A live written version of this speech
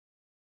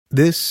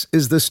This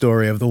is the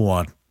story of the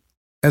one.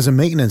 As a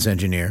maintenance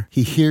engineer,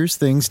 he hears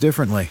things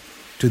differently.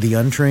 To the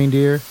untrained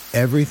ear,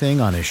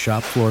 everything on his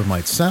shop floor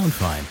might sound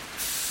fine,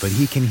 but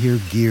he can hear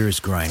gears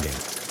grinding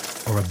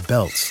or a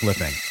belt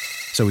slipping.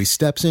 So he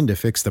steps in to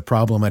fix the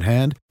problem at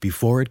hand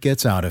before it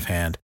gets out of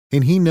hand.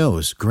 And he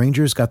knows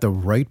Grainger's got the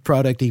right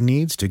product he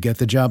needs to get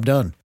the job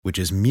done, which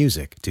is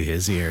music to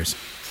his ears.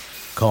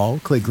 Call,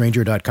 click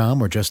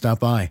Grainger.com, or just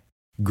stop by.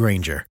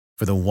 Grainger,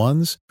 for the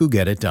ones who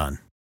get it done.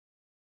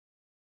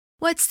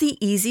 What's the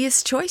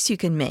easiest choice you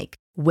can make?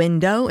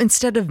 Window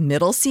instead of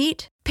middle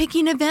seat?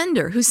 Picking a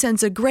vendor who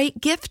sends a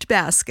great gift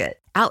basket?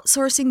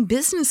 Outsourcing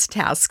business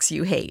tasks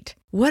you hate?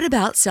 What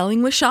about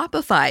selling with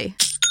Shopify?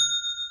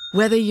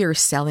 Whether you're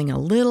selling a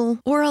little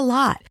or a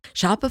lot,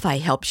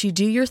 Shopify helps you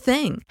do your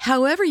thing,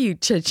 however you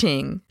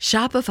cha-ching.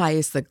 Shopify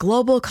is the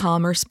global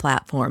commerce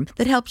platform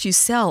that helps you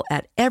sell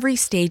at every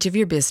stage of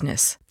your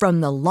business.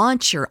 From the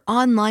launch your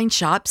online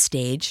shop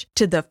stage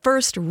to the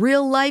first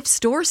real-life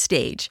store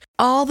stage,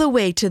 all the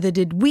way to the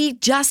did we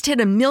just hit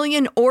a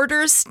million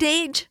orders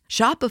stage.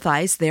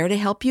 Shopify's there to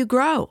help you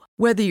grow.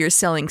 Whether you're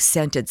selling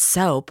scented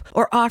soap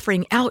or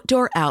offering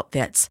outdoor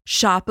outfits,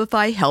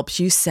 Shopify helps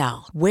you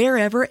sell.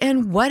 Wherever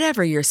and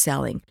whatever you're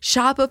selling,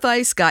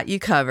 Shopify's got you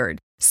covered.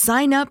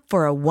 Sign up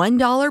for a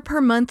 $1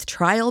 per month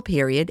trial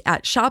period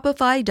at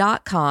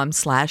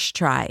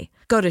shopify.com/try.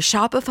 Go to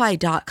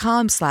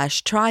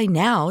shopify.com/try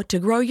now to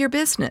grow your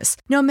business,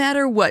 no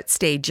matter what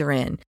stage you're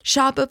in.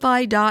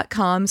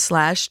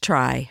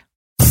 Shopify.com/try.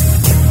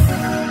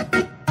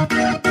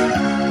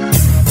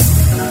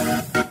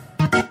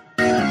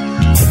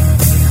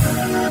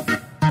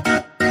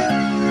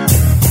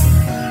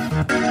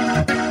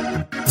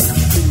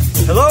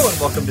 Hello and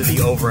welcome to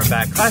the Over and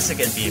Back Classic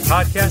NBA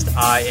podcast.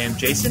 I am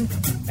Jason,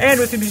 and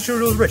with me is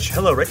Rich.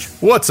 Hello, Rich.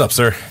 What's up,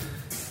 sir?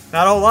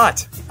 Not a whole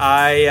lot.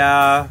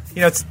 We're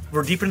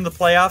deep into the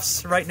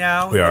playoffs right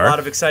now. We are. A lot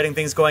of exciting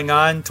things going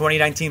on.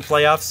 2019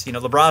 playoffs.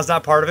 LeBron's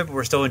not part of it, but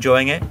we're still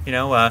enjoying it.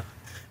 But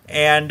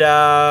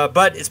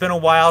it's been a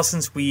while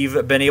since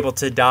we've been able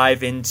to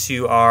dive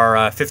into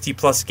our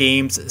 50-plus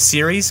games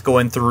series,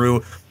 going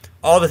through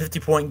all the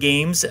 50-point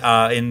games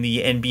in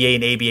the NBA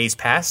and ABA's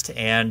past,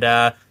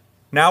 and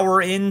now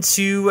we're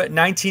into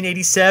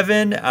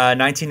 1987,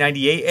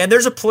 1998, and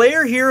there's a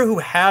player here who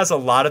has a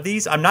lot of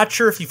these. I'm not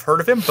sure if you've heard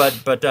of him,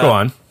 but go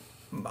on.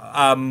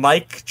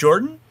 Mike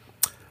Jordan.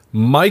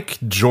 Mike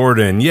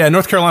Jordan, yeah,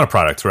 North Carolina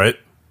product, right?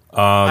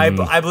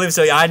 I believe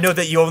so. Yeah, I know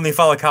that you only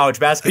follow college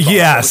basketball.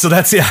 Yeah, so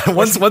that's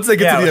Once they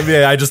get to the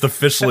NBA, I just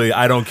officially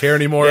I don't care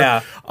anymore. Yeah.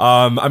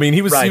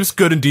 He was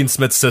good in Dean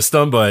Smith's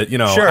system, but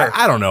sure.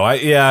 I don't know.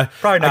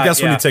 Probably not, I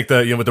guess when you take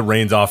the with the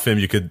reins off him,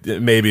 you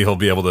could maybe he'll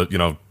be able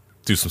to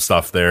do some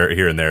stuff there,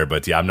 here and there,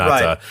 but yeah, I'm not.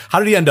 Right. How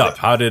did he end up?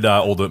 How did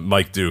old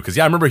Mike do? Because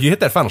I remember he hit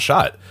that final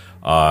shot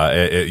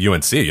at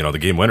UNC, the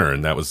game winner,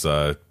 and that was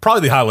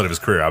probably the highlight of his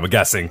career. I'm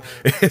guessing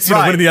is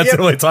winning the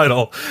NCAA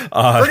title.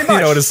 Pretty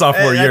much. In his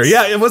sophomore year.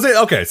 Yeah, it was it.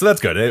 Okay, so that's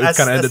good. It kind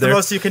of ended there. That's the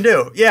most you can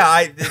do.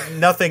 Yeah,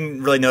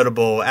 nothing really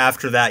notable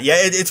after that. Yeah,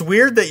 it's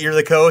weird that you're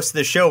the co-host of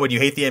the show when you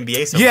hate the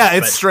NBA so much. Yeah,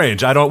 it's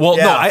strange. I don't. Well,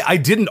 no, I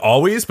didn't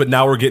always, but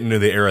now we're getting into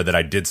the era that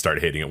I did start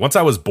hating it. Once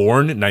I was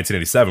born,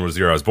 1987 was the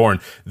year I was born.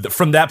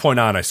 From that point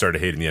on, I started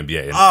hating the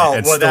NBA,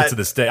 and still to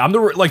this day, I'm the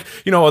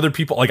other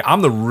people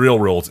I'm the real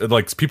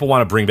people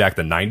want to bring back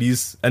the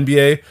 90s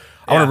NBA.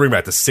 I want to bring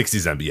back the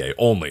 60s NBA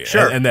only.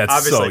 Sure. And that's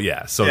obviously.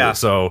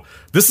 So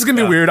this is going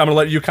to be weird. I'm going to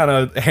let you kind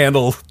of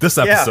handle this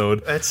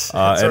episode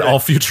and all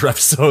future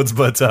episodes.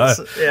 But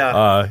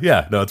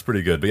it's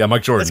pretty good. But yeah,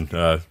 Mike Jordan,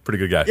 pretty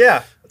good guy.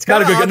 Yeah. It's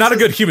not a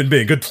good human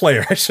being, good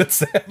player, I should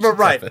say.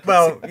 Right.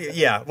 Well,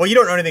 yeah. Well, you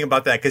don't know anything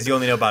about that because you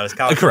only know about his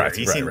college Correct.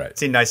 He right.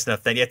 seemed nice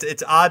enough then.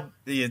 It's odd.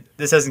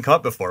 This hasn't come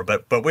up before,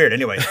 but weird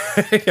anyway.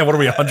 Yeah. What are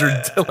we,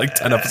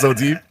 10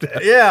 episodes deep?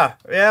 Yeah.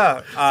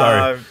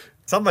 Sorry.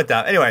 Something like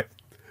that. Anyway.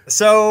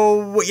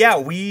 So yeah,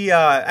 we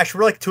actually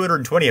we're like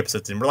 220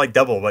 episodes in. We're like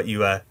double what you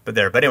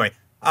but anyway,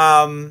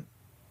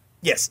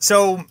 yes.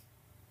 So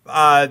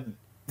of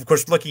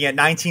course, looking at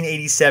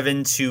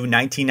 1987 to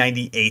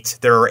 1998,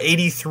 there are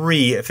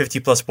 83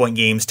 50-plus point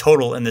games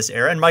total in this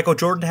era, and Michael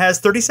Jordan has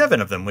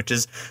 37 of them, which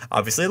is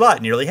obviously a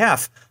lot, nearly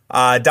half.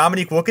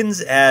 Dominique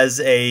Wilkins has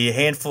a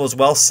handful as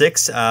well,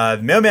 6.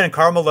 Mailman and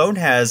Karl Malone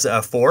has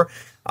 4.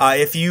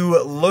 If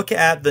you look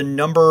at the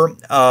number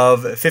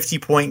of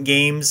 50-point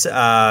games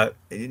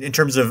in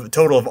terms of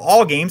total of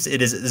all games,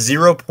 it is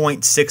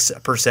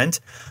 0.6%.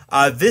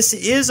 This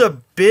is a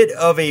bit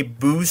of a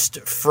boost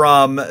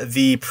from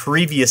the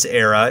previous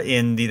era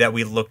that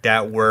we looked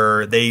at,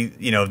 where they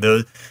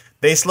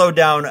slowed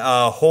down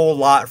a whole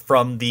lot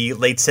from the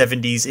late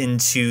 70s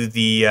into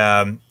the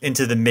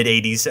mid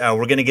 80s.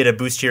 We're going to get a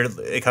boost here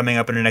coming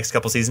up in the next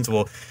couple seasons.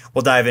 We'll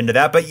dive into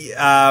that, but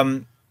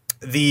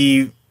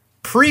the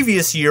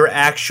previous year,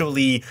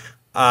 actually,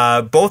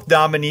 both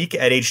Dominique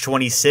at age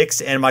 26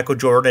 and Michael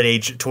Jordan at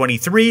age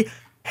 23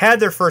 had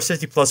their first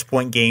 50-plus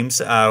point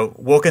games.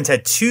 Wilkins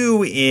had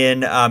 2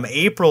 in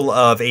April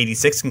of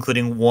 86,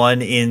 including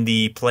 1 in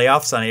the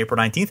playoffs on April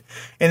 19th.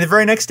 And the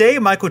very next day,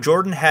 Michael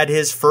Jordan had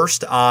his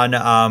first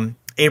on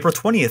April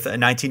 20th,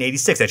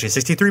 1986. Actually,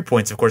 63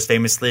 points, of course,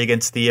 famously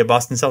against the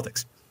Boston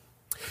Celtics.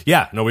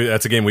 Yeah, no,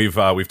 that's a game we've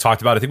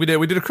talked about. I think we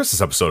did a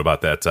Christmas episode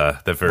about that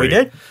very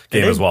game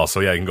as well. So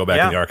yeah, you can go back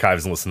in the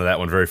archives and listen to that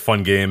one. Very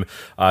fun game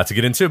to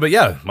get into. But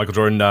yeah, Michael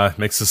Jordan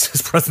makes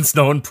his presence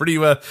known pretty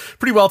well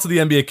to the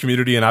NBA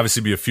community, and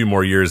obviously be a few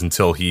more years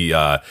until he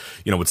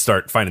would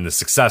start finding the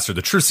success, or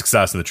the true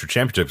success and the true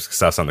championship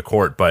success on the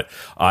court. But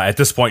at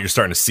this point, you're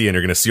starting to see, and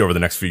you're going to see over the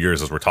next few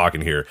years as we're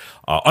talking here,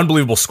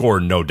 unbelievable scorer,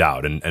 no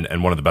doubt,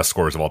 and one of the best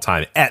scorers of all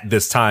time at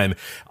this time.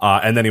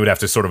 And then he would have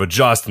to sort of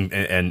adjust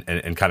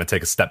and kind of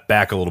take a step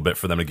back a little bit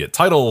for them to get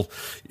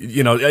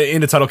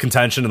into title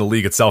contention, and the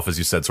league itself, as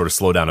you said, sort of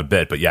slow down a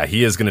bit. But yeah,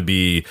 he is going to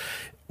be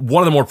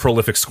one of the more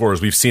prolific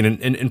scorers we've seen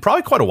in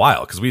probably quite a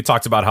while, because we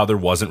talked about how there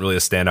wasn't really a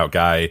standout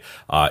guy,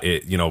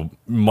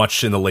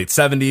 much in the late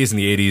 70s and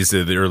the 80s.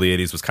 The early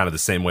 80s was kind of the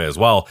same way as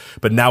well.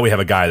 But now we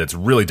have a guy that's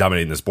really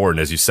dominating this board, and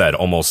as you said,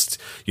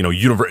 almost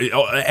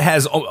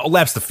has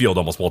elapsed the field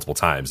almost multiple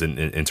times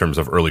in terms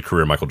of early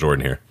career Michael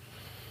Jordan here.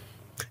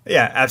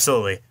 Yeah,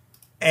 absolutely.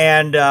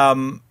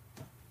 And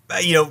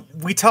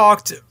we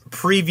talked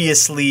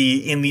previously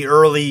in the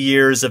early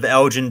years of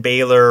Elgin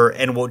Baylor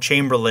and Wilt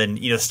Chamberlain,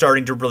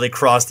 starting to really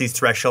cross these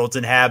thresholds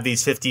and have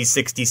these 50,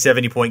 60,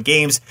 70-point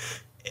games.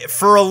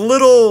 For a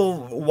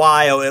little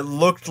while, it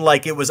looked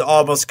like it was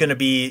almost going to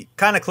be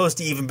kind of close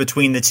to even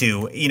between the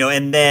two,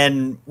 and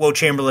then Wilt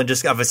Chamberlain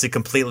just obviously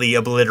completely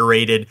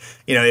obliterated.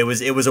 It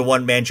was a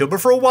one-man show. But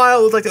for a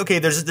while, it was like, okay,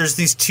 there's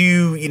these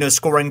two,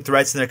 scoring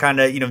threats, and they're kind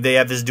of, they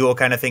have this dual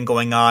kind of thing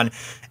going on,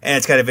 and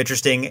it's kind of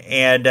interesting.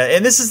 And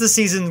this is the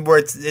season where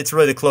it's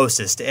really the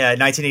closest,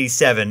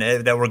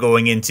 1987, that we're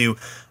going into.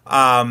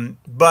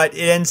 But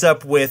it ends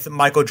up with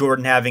Michael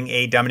Jordan having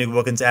 8, Dominique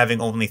Wilkins having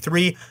only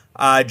 3.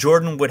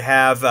 Jordan would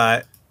have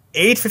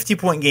 8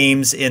 50-point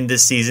games in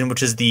this season,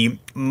 which is the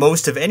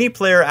most of any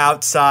player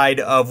outside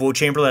of Wilt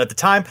Chamberlain at the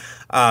time.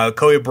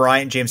 Kobe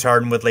Bryant, James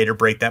Harden would later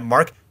break that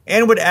mark,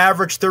 and would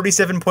average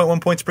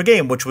 37.1 points per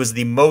game, which was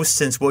the most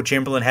since Wilt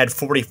Chamberlain had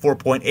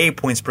 44.8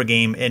 points per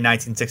game in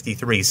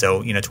 1963.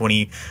 So,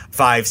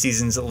 25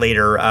 seasons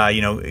later,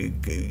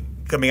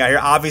 coming out here.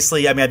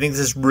 Obviously, I think this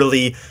is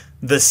really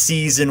the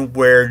season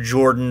where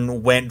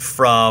Jordan went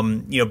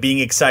from, being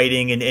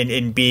exciting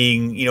and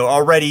being,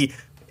 already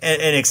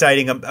an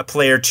exciting a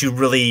player to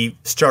really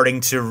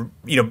starting to,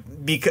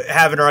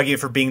 have an argument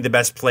for being the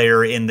best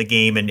player in the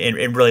game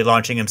and really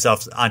launching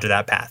himself onto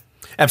that path.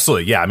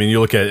 Absolutely, yeah. You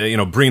look at,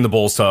 bringing the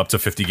Bulls up to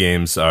 50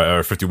 games,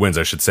 or 50 wins,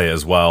 I should say,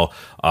 as well.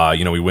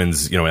 He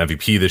wins,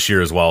 MVP this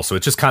year as well. So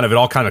it just it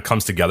all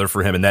comes together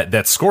for him. And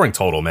that scoring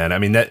total, man.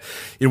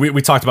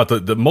 We talked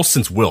about the most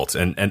since Wilt,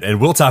 and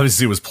Wilt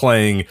obviously was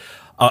playing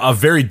a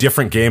very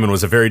different game and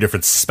was a very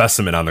different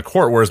specimen on the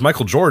court. Whereas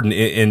Michael Jordan,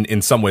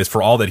 in some ways,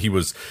 for all that he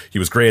was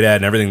great at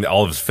and everything,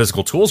 all of his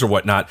physical tools or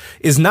whatnot,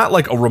 is not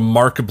like a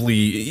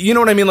remarkably,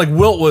 Like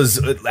Wilt was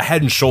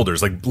head and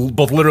shoulders, like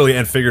both literally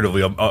and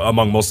figuratively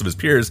among most of his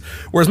peers.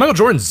 Whereas Michael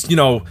Jordan's,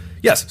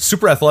 yes,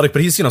 super athletic,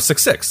 but he's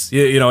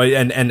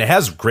 6'6", and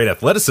has great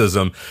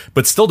athleticism,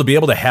 but still to be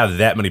able to have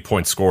that many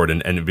points scored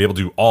and be able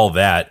to do all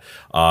that,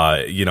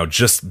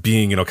 just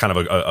being kind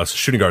of a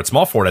shooting guard,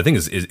 small forward, I think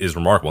is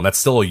remarkable. And that's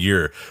still a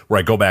year where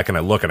I go back and I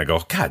look and I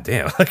go, God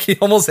damn, like he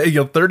almost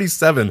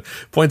 37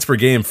 points per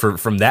game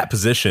from that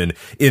position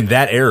in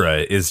that era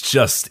is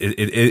just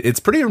it's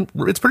pretty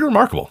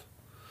remarkable.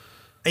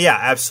 Yeah,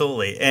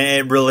 absolutely, and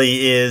it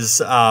really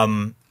is.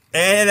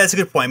 And that's a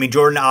good point.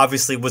 Jordan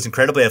obviously was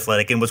incredibly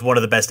athletic and was one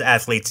of the best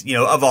athletes,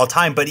 of all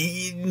time, but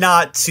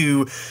not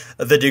to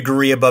the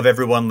degree above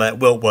everyone that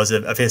Wilt was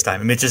of his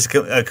time. It's just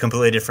a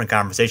completely different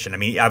conversation.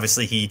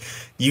 Obviously he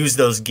used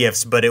those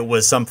gifts, but it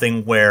was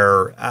something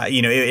where,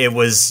 it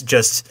was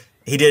just,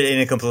 he did it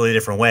in a completely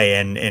different way.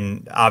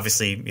 And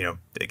obviously,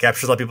 it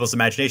captures a lot of people's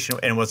imagination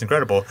and was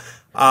incredible.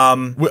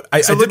 I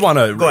did want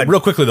to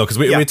real quickly though, because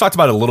we talked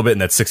about it a little bit in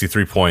that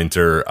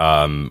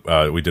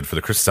 63-pointer we did for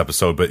the Christmas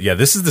episode. But yeah,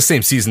 this is the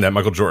same season that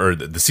Michael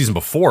Jordan, or the season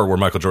before, where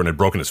Michael Jordan had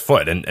broken his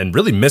foot and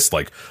really missed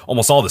like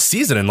almost all the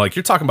season. And like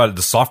you're talking about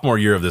the sophomore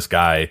year of this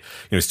guy,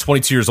 he's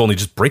 22 years old and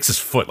he just breaks his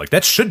foot. Like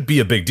that should be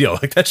a big deal.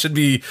 Like that should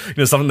be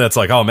something that's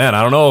like, oh man,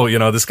 I don't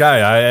know, this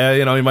guy,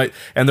 he might.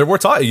 And there were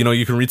taught,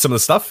 you can read some of the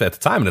stuff at the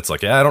time, and it's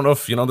like, yeah, I don't know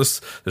if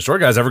this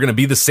short guy's ever going to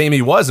be the same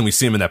he was. And we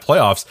see him in that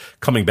playoffs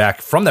coming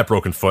back from that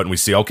broken foot, and we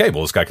see, okay,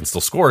 well, this guy can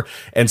still score.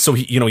 And so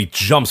he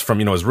jumps from,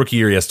 his rookie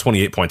year, he has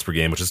 28 points per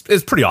game, which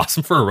is pretty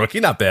awesome for a rookie,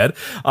 not bad.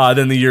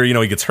 Then the year,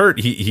 he gets hurt,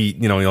 he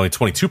only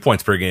 22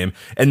 points per game,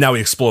 and now he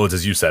explodes,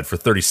 as you said, for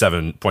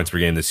 37 points per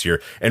game this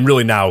year, and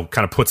really now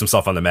kind of puts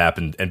himself on the map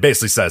and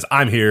basically says,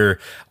 I'm here,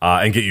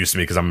 and get used to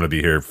me because I'm going to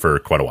be here for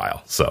quite a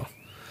while. So.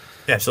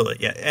 Absolutely,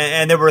 yeah.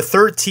 And there were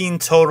 13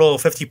 total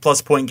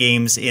 50-plus point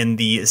games in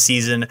the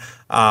season,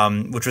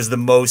 which was the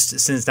most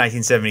since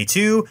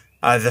 1972.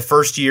 The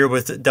first year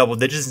with double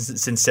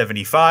digits since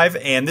 75.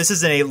 And this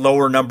is in a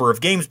lower number of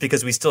games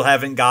because we still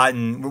haven't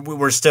gotten –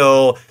 we're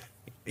still –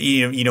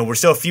 we're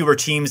still fewer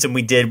teams than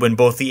we did when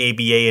both the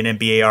ABA and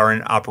NBA are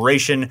in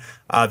operation.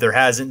 There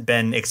hasn't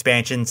been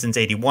expansion since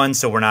 81,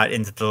 so we're not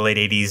into the late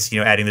 80s,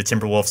 adding the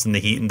Timberwolves and the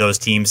Heat and those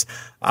teams.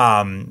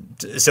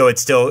 So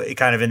it's still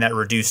kind of in that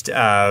reduced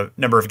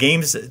number of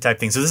games type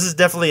thing. So this is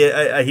definitely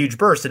a huge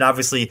burst. And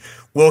obviously,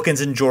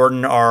 Wilkins and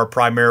Jordan are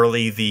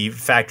primarily the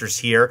factors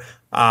here.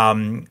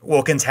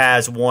 Wilkins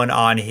has one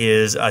on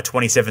his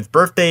 27th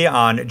birthday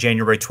on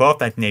January 12th,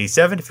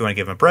 1987, if you want to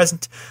give him a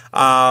present.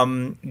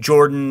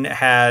 Jordan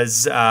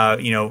has,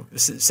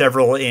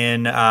 several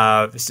in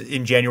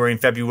January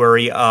and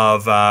February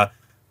of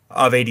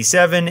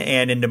 87,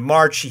 and into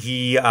March,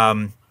 he,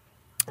 one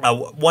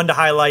to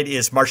highlight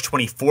is March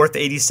 24th,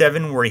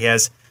 87, where he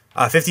has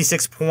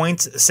 56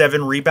 points,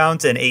 7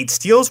 rebounds, and 8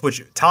 steals,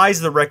 which ties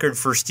the record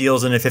for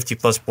steals in a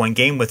 50-plus point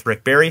game with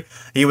Rick Barry.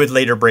 He would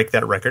later break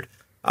that record.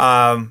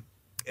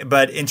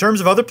 But in terms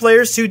of other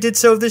players who did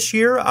so this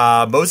year,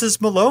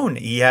 Moses Malone,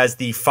 he has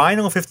the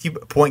final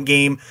 50-point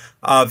game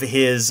of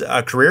his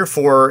career,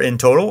 4 in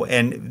total,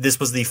 and this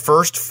was the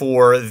first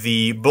for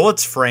the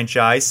Bullets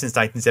franchise since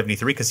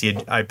 1973 because he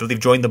had, I believe,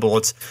 joined the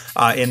Bullets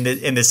in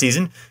this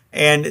season.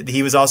 And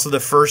he was also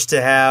the first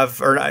to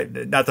have, or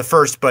not the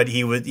first, but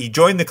he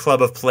joined the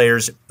club of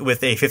players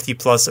with a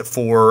 50-plus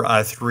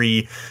for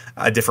 3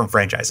 different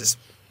franchises.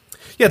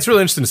 Yeah, it's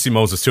really interesting to see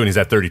Moses, too, and he's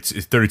at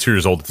 32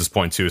 years old at this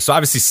point, too. So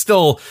obviously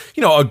still,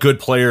 a good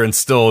player and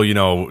still,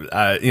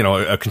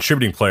 a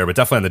contributing player, but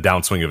definitely on the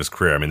downswing of his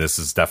career. I mean, this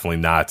is definitely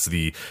not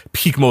the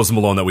peak Moses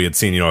Malone that we had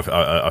seen,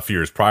 a few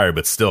years prior,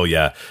 but still,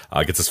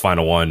 gets his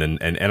final one.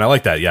 And I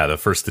like that, the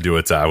first to do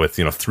it with,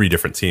 3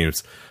 different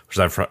teams, which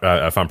I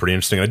found pretty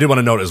interesting. And I did want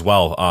to note as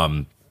well,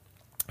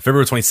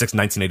 February 26,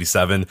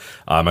 1987,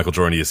 Michael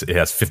Jordan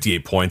has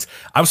 58 points.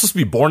 I was supposed to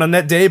be born on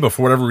that day, but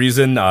for whatever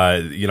reason,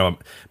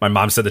 my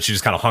mom said that she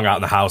just kind of hung out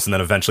in the house, and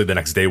then eventually the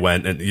next day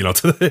went and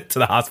to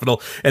the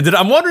hospital. And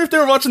I'm wondering if they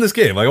were watching this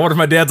game. Like, I wonder if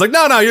my dad's like,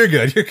 no, you're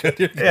good.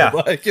 Yeah.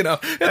 Like,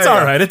 it's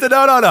all right.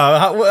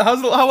 No.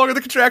 How long are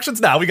the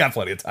contractions? No, we got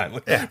plenty of time.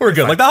 We're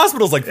good. Like, the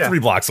hospital's 3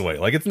 blocks away.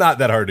 Like, it's not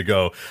that hard to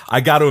go.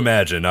 I got to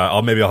imagine.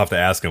 Maybe I'll have to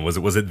ask him.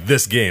 Was it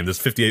this game, this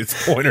 58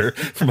 pointer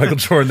from Michael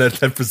Jordan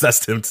that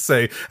possessed him to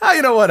say,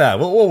 you know what?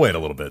 We'll wait a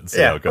little bit and see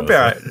how it goes. We'll be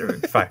all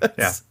right. Fine.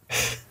 Yeah.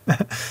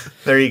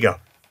 There you go.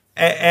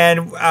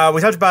 And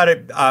we talked about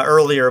it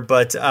earlier,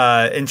 but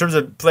in terms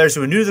of players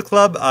who are new to the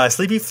club,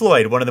 Sleepy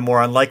Floyd, one of the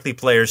more unlikely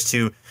players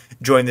to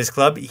join this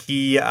club,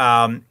 he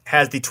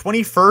has the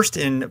 21st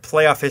in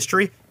playoff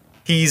history.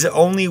 He's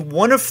only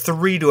one of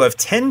 3 to have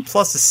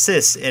 10-plus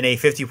assists in a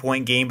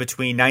 50-point game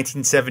between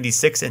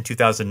 1976 and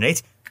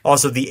 2008.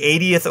 Also, the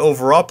 80th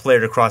overall player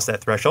to cross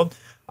that threshold.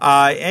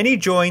 And he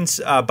joins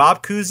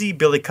Bob Cousy,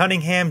 Billy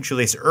Cunningham,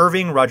 Julius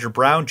Erving, Roger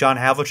Brown, John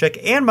Havlicek,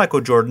 and Michael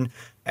Jordan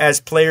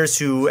as players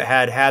who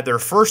had their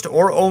first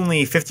or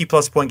only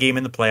 50-plus point game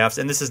in the playoffs,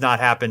 and this has not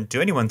happened to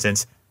anyone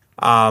since.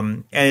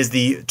 And is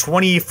the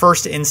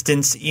 21st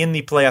instance in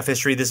the playoff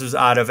history. This was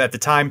out of, at the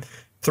time,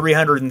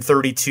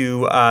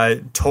 332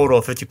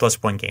 total 50-plus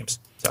point games.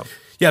 So.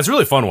 Yeah, it's a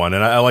really fun one,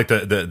 and I like the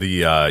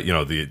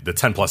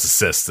 10-plus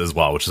assists as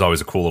well, which is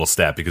always a cool little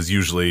stat because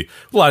usually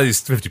a lot of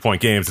these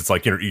 50-point games, it's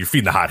like you're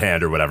feeding the hot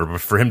hand or whatever.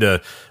 But for him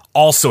to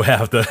also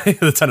have the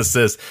 10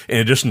 assists in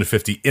addition to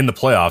 50 in the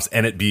playoffs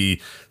and it be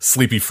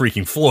Sleepy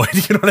freaking Floyd,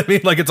 you know what I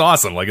mean? Like, it's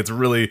awesome. Like, it's a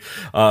really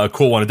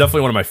cool one. And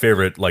definitely one of my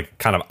favorite, like,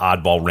 kind of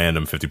oddball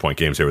random 50-point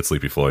games here with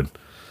Sleepy Floyd.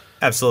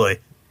 Absolutely.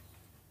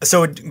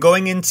 So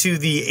going into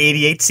the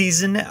 88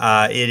 season,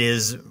 it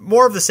is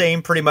more of the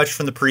same pretty much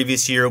from the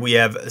previous year. We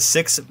have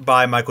 6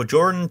 by Michael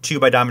Jordan, 2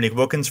 by Dominique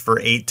Wilkins for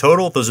 8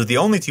 total. Those are the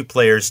only 2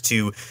 players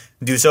to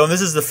do so. And this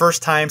is the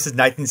first time since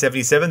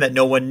 1977 that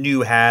no one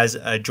new has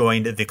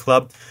joined the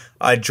club.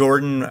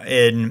 Jordan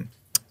in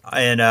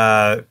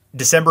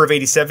December of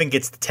 87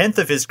 gets the 10th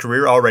of his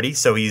career already.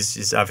 So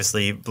he's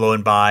obviously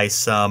blowing by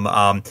some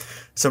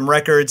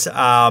records.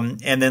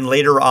 And then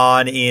later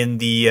on in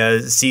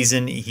the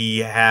season, he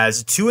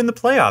has 2 in the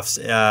playoffs.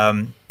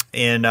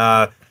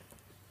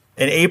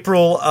 In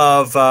April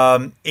of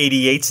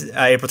 88,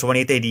 April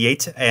 28th,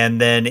 88,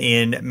 and then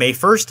in May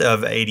 1st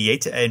of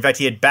 88. In fact,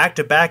 he had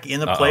back-to-back in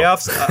the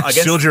playoffs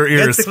against, Shield your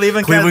ears. The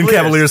Cleveland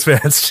Cavaliers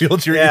fans.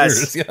 Shield your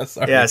ears. Yes.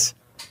 Yes.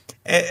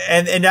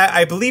 And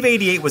I believe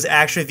 88 was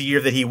actually the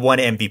year that he won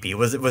MVP. It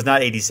was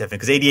not 87,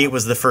 because 88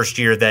 was the first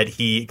year that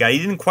he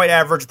didn't quite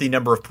average the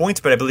number of points,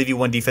 but I believe he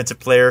won Defensive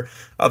Player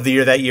of the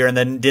Year that year, and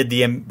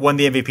then won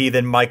the MVP.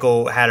 Then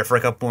Michael had it for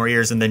a couple more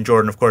years, and then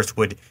Jordan, of course,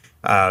 would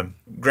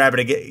grab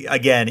it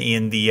again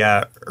in the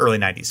early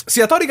 90s.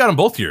 See, I thought he got him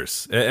both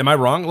years. Am I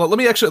wrong? Let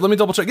me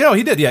double check.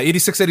 He did. Yeah,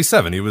 86,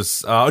 87. He was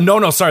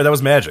sorry, that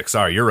was Magic.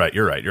 Sorry, you're right.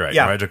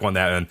 Yeah. Magic won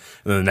that, and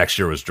then the next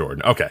year was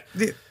Jordan. Okay.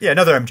 Yeah,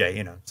 another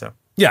MJ, so.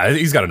 Yeah,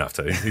 he's got enough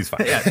to. He's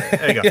fine. Yeah,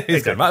 there you go. Yeah,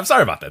 he's good. I'm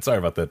sorry about that.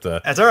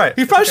 That's all right.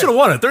 He probably should have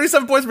won it.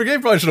 37 points per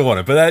game, probably should have won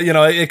it. But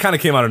it kind of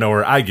came out of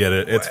nowhere. I get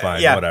it. It's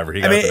fine. Yeah. Whatever.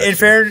 In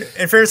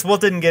fairness,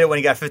 Wilt didn't get it when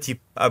he got 50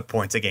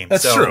 points a game.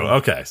 That's true.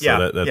 Okay,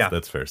 so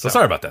that's fair. So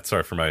sorry about that.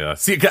 Sorry for my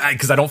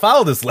because I don't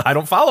follow this. I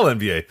don't follow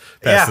NBA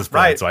past this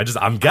point. Right. So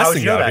I'm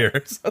guessing out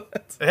here. So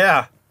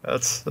yeah.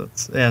 That's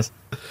yes.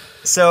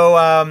 So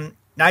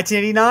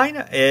 1989,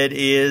 it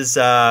is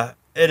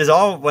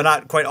all, well,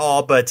 not quite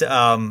all, but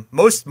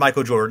most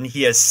Michael Jordan.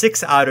 He has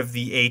 6 out of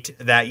the 8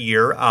 that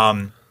year.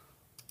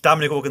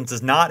 Dominique Wilkins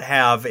does not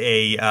have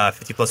a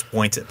 50-plus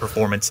point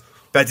performance.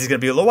 In fact, he's going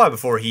to be a little while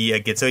before he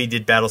gets. So he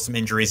did battle some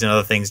injuries and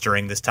other things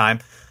during this time.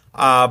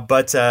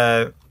 But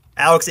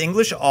Alex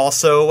English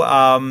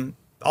also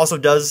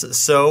does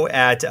so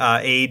at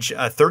age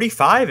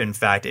 35, in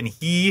fact, and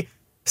he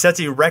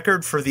sets a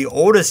record for the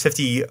oldest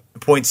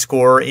 50-point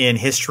scorer in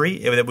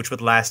history, which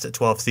would last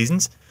 12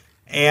 seasons.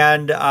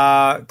 And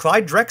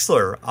Clyde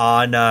Drexler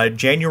on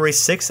January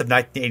 6th of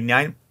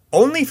 1989,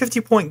 only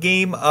 50-point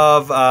game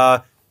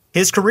of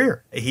his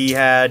career. He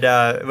had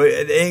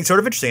sort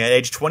of interesting at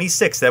age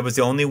 26. That was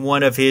the only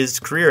one of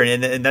his career,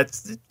 and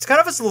it's kind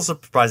of a little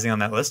surprising on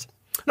that list.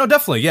 No,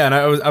 definitely, yeah. And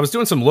I was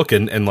doing some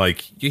looking, and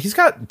like he's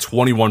got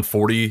 21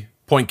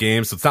 40-point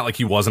games, so it's not like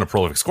he wasn't a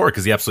prolific scorer,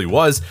 because he absolutely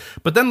was.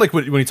 But then, like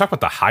when you talk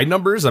about the high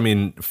numbers, I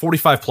mean,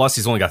 45 plus,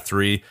 he's only got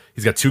 3.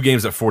 He's got 2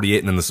 games at 48,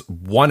 and then this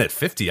one at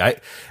 50.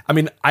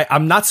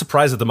 I'm not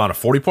surprised at the amount of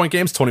 40-point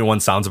games. 21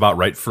 sounds about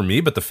right for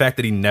me, but the fact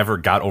that he never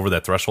got over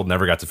that threshold,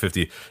 never got to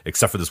 50,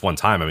 except for this one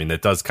time, I mean,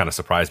 that does kind of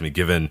surprise me,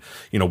 given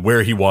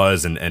where he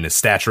was and his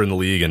stature in the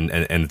league and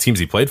the teams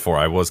he played for.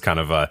 I was kind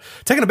of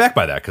taken aback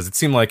by that, because it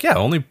seemed like,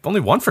 only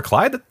one for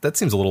Clyde. That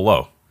seems a little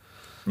low.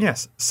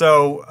 Yes.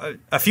 So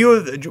a few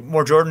of the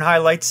more Jordan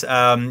highlights.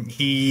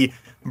 He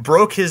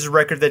broke his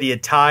record that he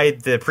had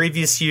tied the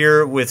previous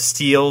year with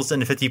steals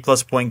in a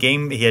 50-plus point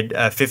game. He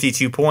had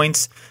 52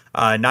 points,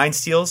 9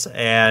 steals,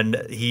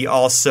 and he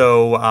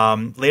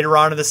also later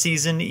on in the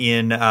season,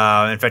 in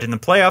fact in the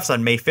playoffs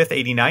on May 5th,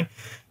 89,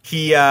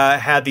 he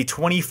had the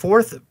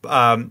 24th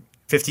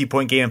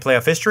 50-point game in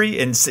playoff history,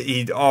 and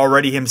he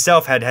already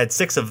himself had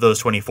 6 of those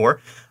 24.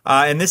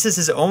 And this is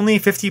his only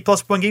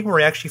 50-plus point game where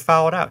he actually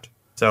fouled out.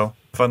 So,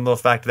 fun little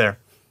fact there.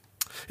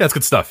 Yeah, that's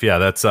good stuff. Yeah,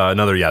 that's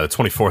another, the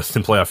 24th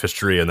in playoff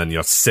history, and then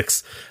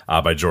 6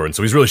 by Jordan.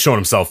 So he's really shown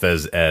himself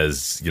as a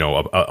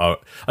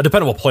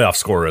dependable playoff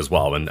scorer as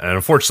well. And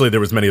unfortunately, there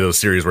was many of those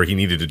series where he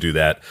needed to do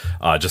that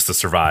just to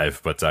survive.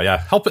 But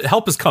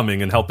help is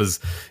coming, and help is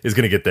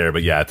going to get there.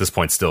 But at this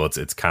point, still,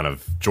 it's kind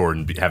of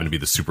Jordan having to be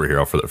the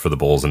superhero for the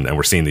Bulls, and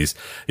we're seeing these.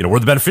 We're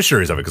the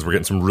beneficiaries of it, because we're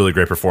getting some really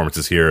great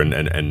performances here, and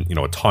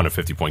a ton of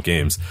 50-point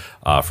games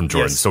from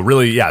Jordan. Yes. So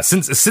really,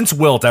 since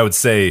Wilt, I would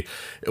say,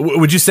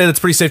 would you say that's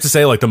pretty safe to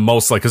say, like the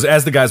most, like, because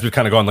as the guys we've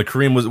kind of gone, like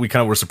Kareem we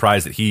kind of were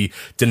surprised that he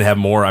didn't have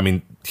more. I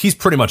mean, he's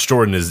pretty much,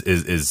 Jordan is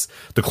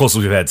the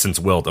closest we've had since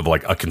Wilt of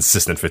like a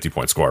consistent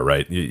 50-point score,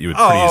 right? You would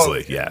pretty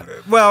easily, yeah.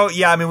 Well,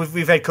 I mean,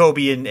 we've had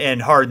Kobe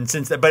and Harden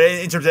since that, but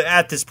in terms of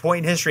at this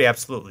point in history,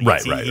 absolutely,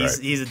 right.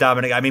 He's a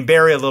dominant. I mean,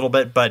 Barry a little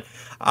bit, but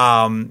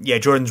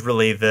Jordan's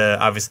really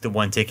obviously the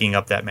one taking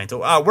up that mantle.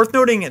 Worth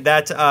noting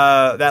that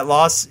that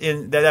loss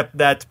in that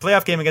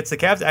playoff game against the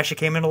Cavs actually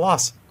came in a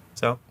loss.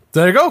 So.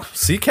 There you go.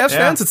 See, Cavs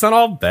fans, it's not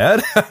all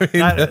bad. I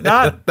mean,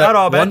 not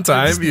all bad. One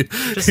time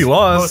he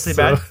lost. Mostly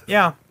bad.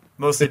 Yeah,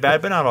 mostly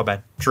bad, but not all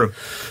bad. True.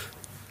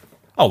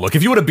 Oh, look,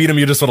 if you would have beat him,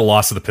 you just would have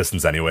lost to the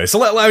Pistons anyway.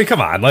 So, I mean, come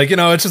on. Like,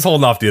 it's just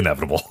holding off the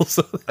inevitable.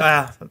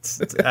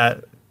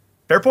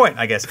 Fair point,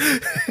 I guess.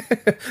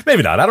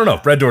 Maybe not. I don't know.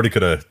 Brad Daugherty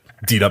could have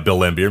D'd up Bill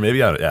Laimbeer.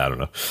 Maybe. I don't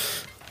know.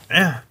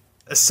 Yeah.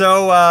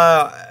 So,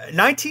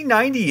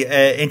 1990,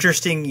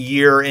 interesting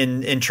year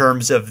in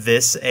terms of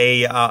this,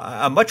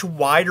 a much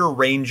wider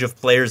range of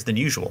players than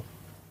usual.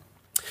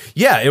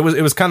 Yeah, it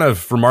was kind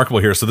of remarkable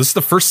here. So this is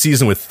the first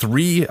season with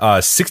 3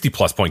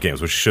 60-plus point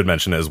games, which I should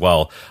mention as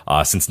well.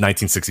 Since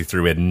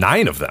 1963, we had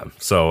 9 of them.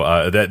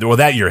 So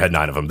that year had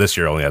 9 of them. This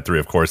year only had 3,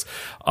 of course.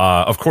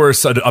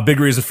 A big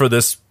reason for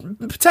this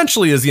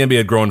potentially is the NBA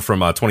had grown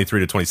from 23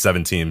 to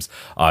 27 teams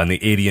in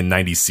the 80 and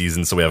 90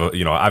 season. So we have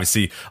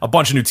obviously a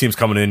bunch of new teams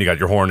coming in. You got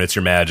your Hornets,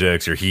 your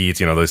Magics, your Heat,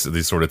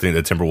 these sort of things.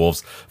 The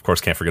Timberwolves, of course,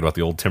 can't forget about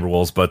the old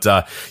Timberwolves. But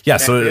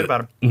can't forget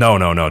about them.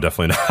 No,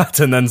 definitely not.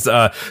 And then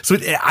so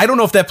I don't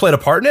know if that played a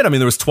part in it. I mean,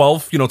 there was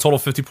 12, total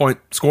 50-point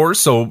scores,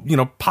 so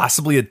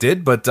possibly it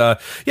did. But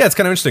it's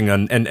kind of interesting.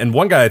 And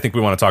one guy I think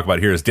we want to talk about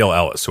here is Dale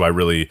Ellis, who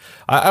I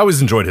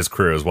always enjoyed his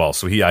career as well.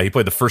 So he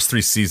played the first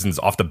 3 seasons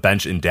off the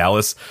bench in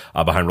Dallas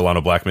behind Rolando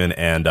Blackman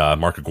and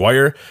Mark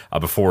Aguirre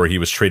before he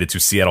was traded to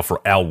Seattle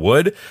for Al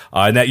Wood.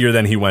 And that year,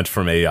 then he went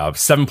from a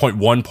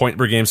 7.1 point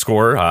per game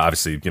scorer,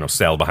 obviously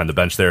sailed behind the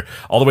bench there,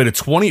 all the way to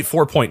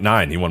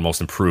 24.9. He won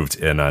Most Improved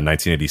in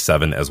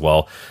 1987 as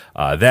well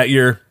that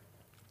year.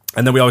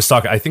 And then we always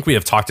talk, I think we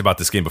have talked about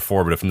this game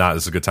before, but if not,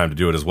 this is a good time to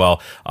do it as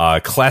well.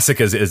 Classic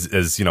as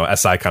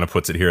SI kind of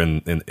puts it here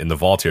in the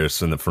vault here,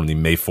 so from the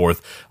May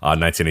 4th,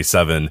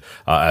 1987,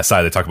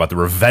 SI, they talk about the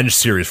revenge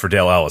series for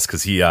Dale Ellis,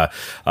 because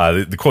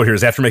the quote here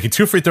is, after making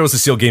 2 free throws to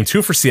seal game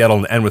 2 for Seattle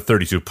and end with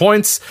 32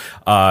 points,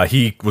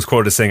 he was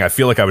quoted as saying, "I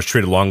feel like I was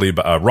treated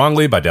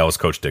wrongly by Dallas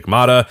coach Dick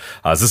Motta.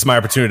 This is my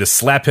opportunity to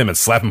slap him and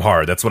slap him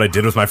hard. That's what I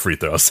did with my free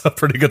throws."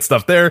 Pretty good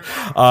stuff there.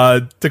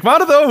 Dick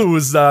Motta, though, who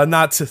was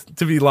not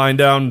to be lying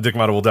down, Dick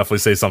Mata will definitely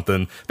say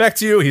something back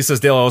to you. He says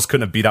Dale Ellis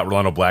couldn't have beat out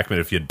Rolando Blackman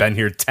if he had been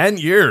here 10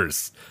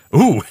 years.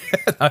 Ooh,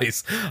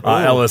 nice.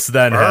 Ellis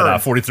then had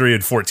 43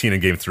 and 14 in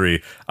Game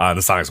 3, and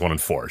the Sonics 1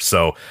 and 4.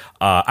 So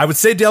I would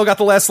say Dale got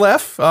the last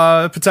laugh,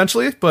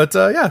 potentially, but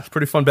yeah,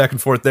 pretty fun back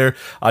and forth there.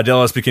 Dale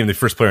Ellis became the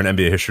first player in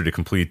NBA history to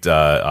complete 2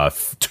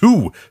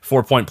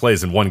 4-point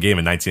plays in one game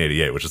in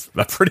 1988, which is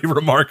a pretty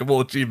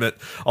remarkable achievement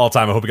all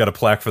time. I hope he got a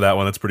plaque for that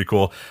one. That's pretty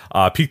cool.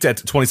 Peaked at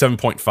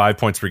 27.5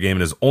 points per game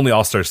in his only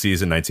All-Star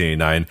season in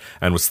 1989,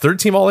 and was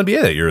third-team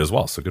All-NBA that year as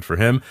well, so good for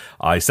him.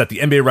 He set the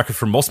NBA record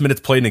for most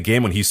minutes played in a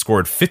game when he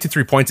scored 53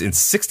 points in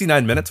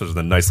 69 minutes, which is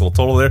a nice little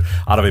total there,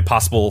 out of a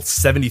possible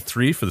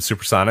 73 for the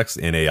Supersonics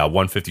in a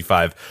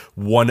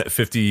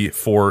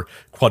 155-154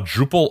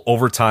 quadruple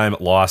overtime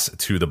loss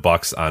to the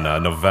Bucks on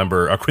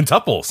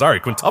quintuple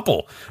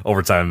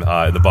overtime.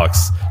 The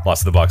Bucks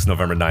lost to the Bucks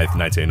November 9th,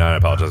 1989. I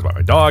apologize about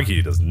my dog.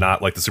 He does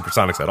not like the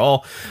Supersonics at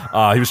all.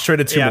 He was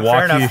traded to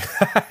Milwaukee.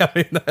 I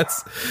mean,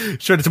 that's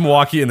traded to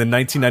Milwaukee in the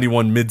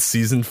 1991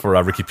 mid-season for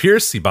Ricky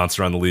Pierce. He bounced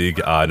around the league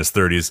in his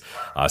 30s.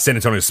 San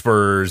Antonio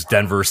Spurs,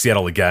 Denver,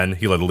 Seattle again.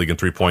 He led the league in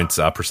 3-point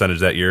percentage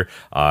that year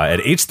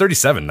at age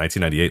 37,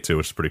 1998 too,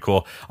 which is pretty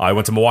cool. I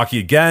went to Milwaukee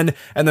again,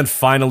 and then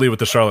finally with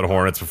the Charlotte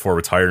Hornets before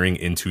retiring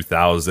in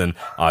 2000.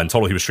 In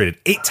total, he was traded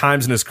 8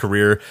 times in his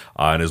career,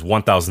 and his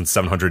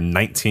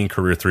 1,719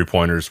 career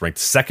three-pointers ranked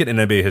second in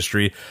NBA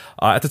history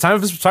at the time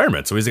of his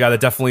retirement. So he's a guy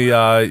that definitely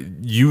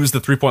used the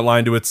three-point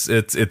line to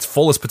its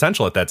fullest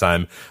potential at that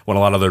time when a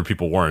lot of other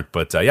people weren't.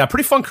 But yeah,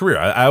 pretty fun career.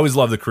 I always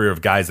love the career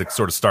of guys that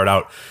sort of start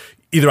out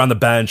either on the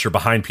bench or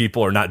behind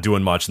people or not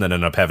doing much and then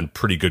end up having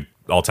pretty good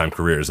all-time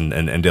careers,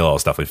 and Dale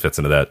Ellis definitely fits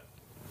into that.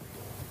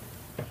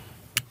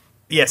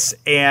 Yes,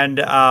 and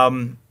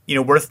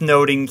worth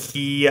noting,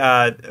 he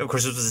of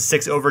course, this was a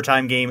 6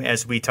 overtime game,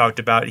 as we talked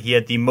about. He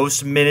had the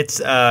most minutes,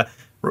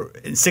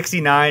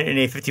 69 in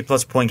a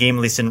 50-plus point game,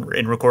 at least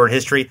in recorded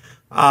history,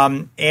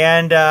 and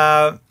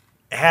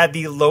had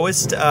the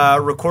lowest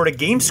recorded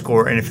game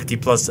score in a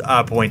 50-plus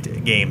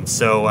point game.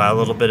 So a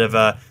little bit of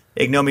a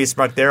ignominious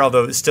mark there,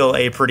 although still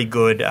a pretty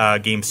good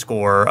game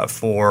score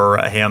for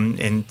him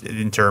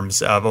in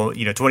terms of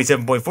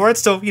 27.4.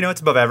 It's still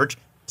it's above average,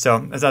 so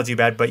that's not too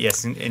bad. But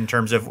yes, in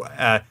terms of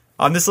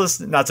on this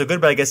list, not so good.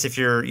 But I guess if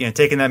you're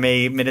taking that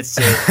many minutes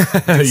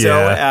to do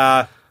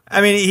so,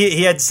 I mean,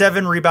 he had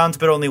 7 rebounds,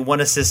 but only 1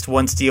 assist,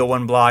 1 steal,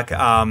 1 block.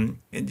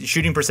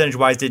 Shooting percentage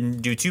wise,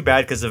 didn't do too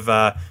bad because of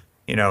but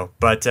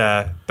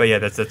yeah,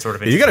 that's sort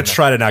of. You got to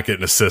try to not get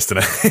an assist in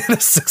a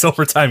 6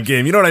 overtime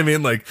game. You know what I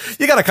mean? Like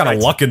you got to kind of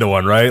luck into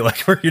one, right?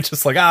 Like where you're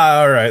just like,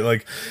 all right,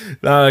 like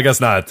I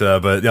guess not.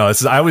 But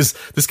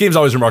this game's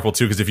always remarkable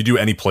too, because if you do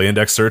any play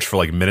index search for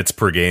like minutes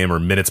per game or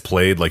minutes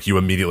played, like you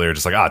immediately are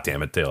just like,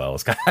 damn it, Dale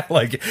Ellis.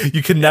 Like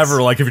you can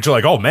never like if you're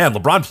like, oh man,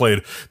 LeBron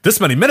played this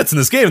many minutes in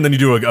this game, and then you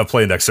do a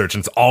play index search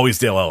and it's always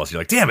Dale Ellis.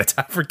 You're like, damn it,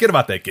 forget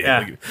about that game.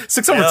 Like,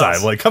 6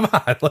 overtime. Like come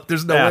on, like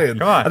there's no way.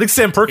 Come on. I think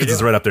Sam Perkins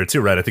is right up there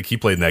too, right? I think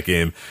he played in that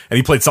game, and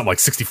he played something like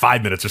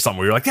 65 minutes or something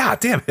where you're like, yeah,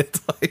 damn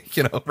it. Like,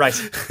 Right.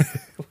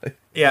 Like,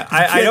 yeah,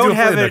 I don't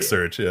have it.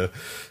 Search, yeah.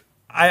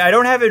 I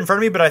don't have it in front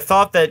of me, but I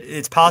thought that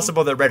it's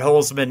possible that Red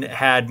Holzman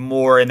had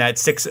more in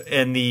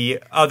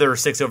the other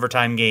 6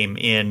 overtime game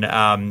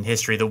in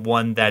history. The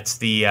one that's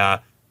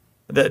the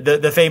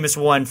famous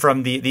one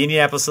from the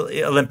Indianapolis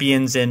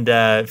Olympians and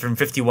from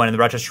 51 in the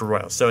Rochester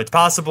Royals. So it's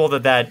possible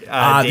that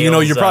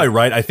you're probably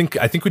right. I think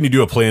when you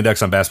do a play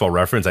index on Basketball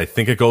Reference, I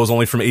think it goes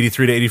only from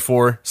 83 to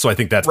 84. So I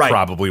think that's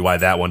probably why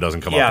that one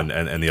doesn't come up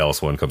and the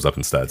Ellis one comes up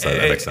instead. So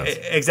that makes sense.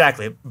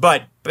 Exactly.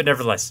 But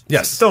nevertheless,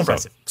 yes, still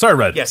impressive. So, sorry,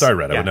 Red. Yes. Sorry,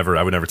 Red. Yeah.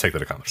 I would never take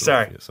that accomplishment.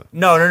 Sorry. You, so.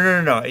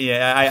 No.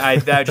 Yeah,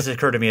 that just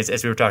occurred to me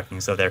as we were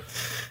talking. So there.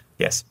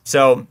 Yes.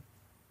 So.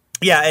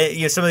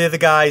 Yeah, some of the other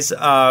guys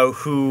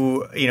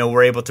who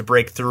were able to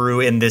break through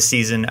in this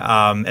season,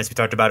 as we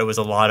talked about, it was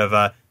a lot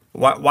of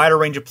wider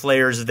range of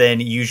players than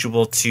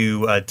usual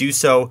to do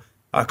so.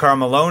 Karl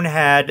Malone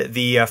had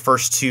the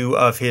first 2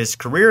 of his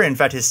career. In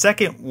fact, his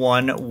second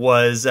one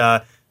was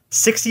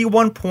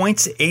 61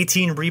 points,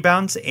 18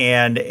 rebounds,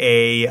 and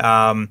a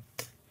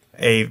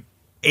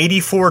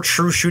 84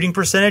 true shooting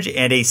percentage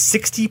and a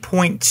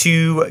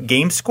 60.2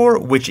 game score,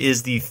 which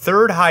is the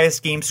 3rd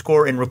highest game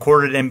score in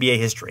recorded NBA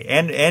history,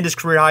 and his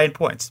career high in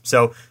points.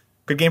 So,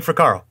 good game for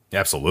Karl.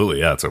 Absolutely,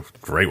 yeah, it's a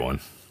great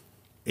one.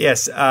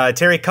 Yes,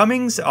 Terry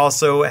Cummings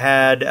also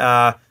had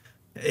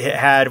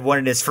one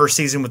in his first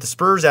season with the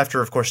Spurs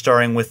after, of course,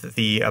 starring with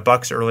the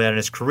Bucks early on in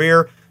his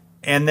career.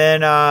 And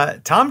then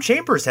Tom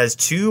Chambers has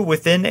 2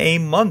 within a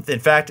month. In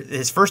fact,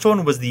 his first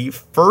one was the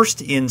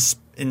first in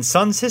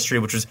Suns history,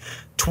 which was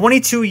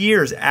 22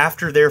 years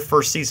after their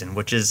first season,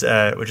 which is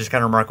kind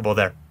of remarkable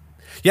there.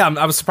 Yeah,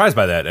 I was surprised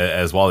by that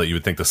as well, that you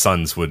would think the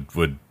Suns would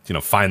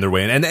find their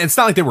way. And it's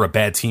not like they were a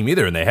bad team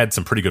either, and they had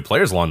some pretty good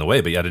players along the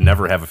way, but yeah, to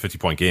never have a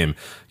 50-point game,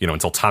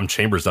 until Tom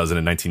Chambers does it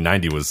in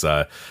 1990 was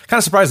kind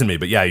of surprising to me.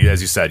 But yeah,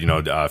 as you said,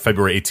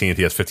 February 18th,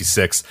 he has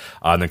 56,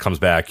 and then comes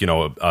back,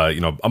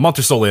 a month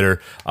or so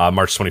later,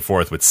 March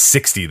 24th with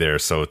 60 there.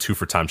 So 2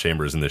 for Tom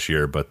Chambers in this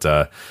year. But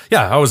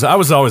yeah, I was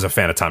always a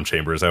fan of Tom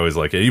Chambers. I always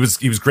like it. He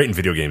was great in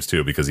video games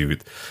too, because he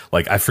would,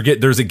 I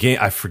forget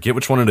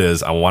which one it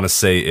is. I want to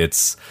say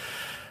it's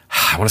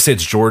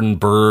Jordan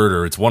Bird,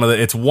 or it's one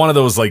of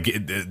those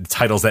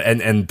titles that,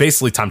 and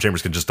basically Tom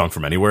Chambers can just dunk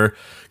from anywhere,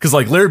 because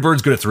Larry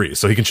Bird's good at threes,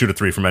 so he can shoot a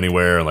 3 from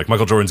anywhere, and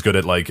Michael Jordan's good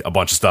at a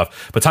bunch of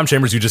stuff, but Tom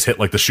Chambers, you just hit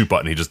the shoot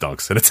button, he just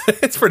dunks, and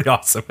it's pretty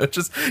awesome. It's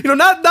just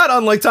not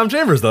unlike Tom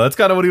Chambers though. That's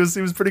kind of what he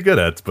was pretty good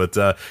at. But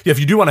yeah, if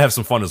you do want to have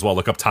some fun as well,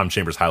 look up Tom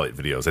Chambers highlight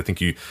videos. I think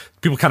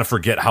people kind of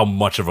forget how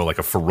much of a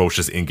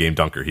ferocious in-game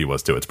dunker he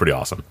was too. It's pretty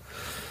awesome.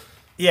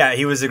 Yeah,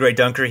 he was a great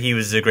dunker. He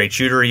was a great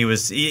shooter.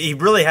 He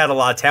really had a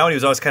lot of talent. He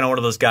was always kind of one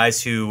of those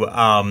guys who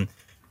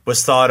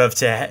was thought of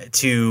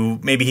to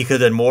maybe he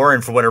could have done more,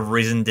 and for whatever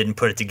reason didn't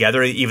put it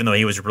together, even though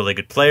he was a really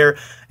good player.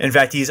 In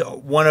fact, he's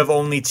one of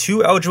only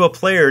 2 eligible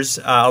players,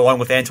 along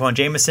with Antoine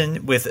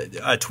Jameson,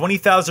 with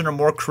 20,000 or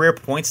more career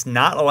points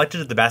not elected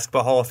to the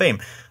Basketball Hall of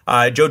Fame.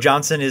 Joe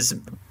Johnson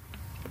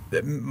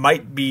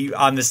might be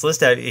on this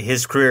list.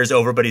 His career is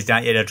over, but he's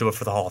not yet eligible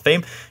for the Hall of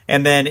Fame.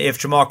 And then if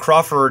Jamal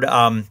Crawford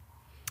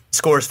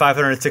scores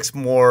 586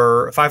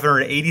 more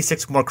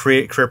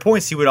career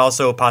points, he would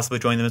also possibly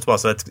join them as well.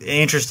 So that's an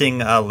interesting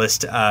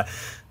list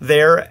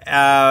there.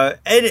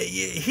 And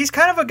he's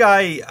kind of a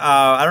guy,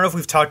 I don't know if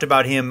we've talked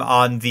about him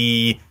on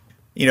the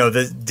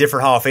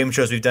different Hall of Fame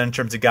shows we've done in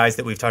terms of guys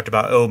that we've talked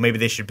about, maybe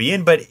they should be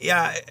in. But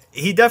yeah,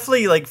 he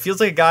definitely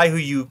feels like a guy who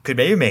you could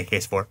maybe make a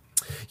case for.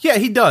 Yeah,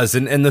 he does.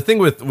 And the thing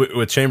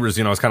with Chambers,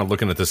 I was kind of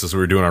looking at this as we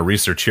were doing our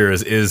research here,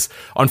 is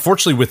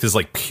unfortunately with his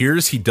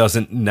peers, he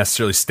doesn't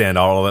necessarily stand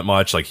out all that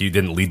much. He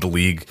didn't lead the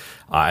league.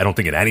 I don't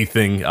think in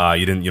anything.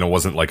 He didn't,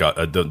 wasn't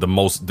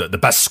the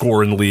best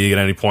scorer in the league at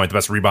any point, the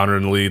best rebounder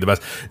in the league, the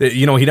best.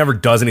 He never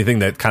does anything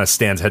that kind of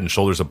stands head and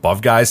shoulders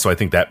above guys. So I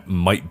think that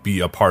might be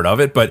a part of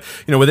it. But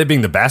with it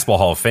being the Basketball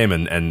Hall of Fame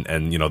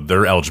and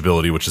their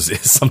eligibility, which is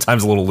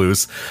sometimes a little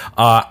loose,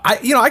 I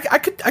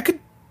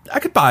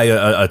could buy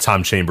a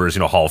Tom Chambers,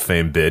 Hall of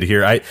Fame bid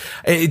here.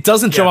 It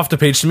doesn't jump off the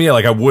page to me.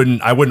 I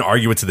wouldn't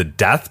argue it to the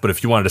death. But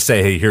if you wanted to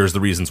say, hey, here's the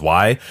reasons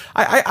why,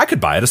 I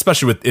could buy it,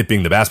 especially with it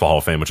being the Basketball Hall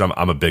of Fame, which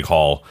I'm a big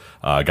Hall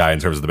guy in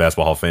terms of the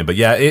Basketball Hall of Fame. But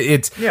yeah,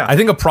 I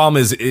think a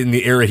problem is in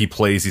the era he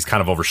plays, he's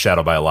kind of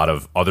overshadowed by a lot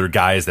of other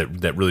guys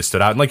that really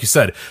stood out. And like you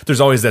said, there's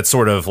always that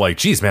sort of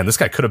geez, man, this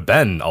guy could have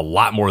been a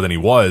lot more than he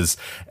was.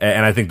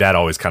 And I think that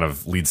always kind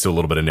of leads to a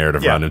little bit of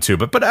narrative around him too.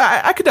 But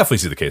I could definitely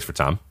see the case for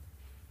Tom.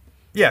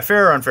 Yeah,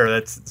 fair or unfair,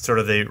 that's sort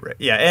of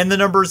and the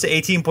numbers,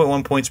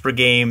 18.1 points per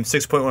game,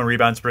 6.1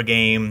 rebounds per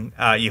game,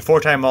 you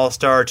 4-time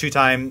All-Star,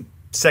 2-time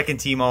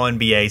second-team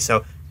All-NBA,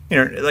 so,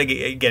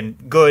 again,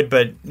 good,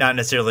 but not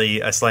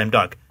necessarily a slam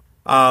dunk.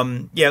 A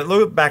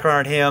little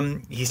background on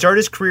him. He started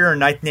his career in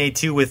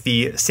 1982 with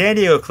the San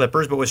Diego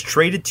Clippers, but was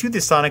traded to the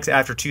Sonics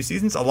after 2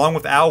 seasons, along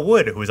with Al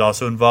Wood, who was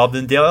also involved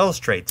in Dale Ellis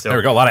trade. So there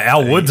we go. A lot of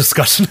Al Wood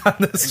discussion on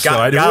this show.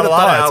 Got a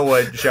lot of Al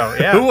Wood show.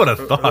 Yeah. Who would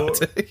have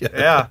thought?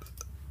 Yeah.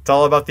 It's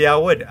all about the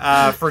Al Wood.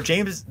 For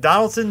James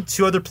Donaldson,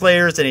 2 other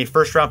players, and a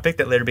first-round pick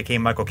that later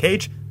became Michael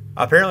Cage.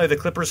 Apparently, the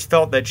Clippers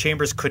felt that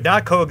Chambers could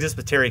not coexist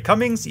with Terry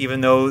Cummings,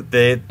 even though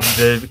the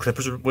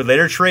Clippers would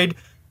later trade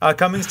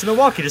Cummings to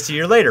Milwaukee just a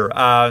year later.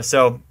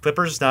 So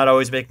Clippers not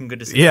always making good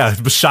decisions. Yeah,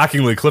 but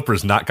shockingly,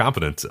 Clippers not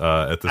competent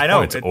at this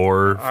point,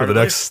 or for the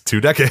next 2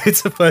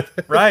 decades. But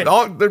right,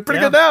 they're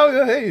pretty good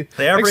now. Hey,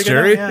 they are thanks, pretty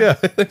Jerry. good now. Yeah.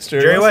 Thanks,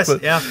 Jerry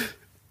West. Yeah.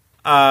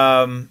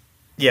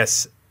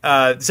 Yes.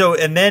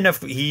 And then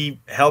he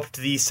helped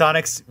the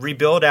Sonics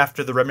rebuild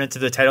after the remnants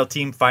of the title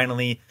team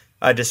finally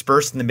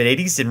dispersed in the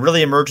mid-'80s and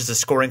really emerged as a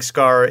scoring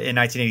star in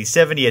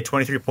 1987. He had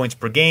 23 points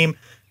per game.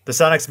 The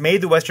Sonics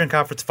made the Western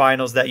Conference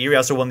Finals that year. He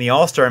also won the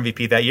All-Star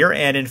MVP that year.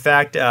 And in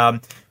fact,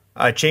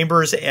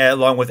 Chambers,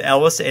 along with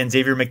Ellis and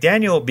Xavier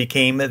McDaniel,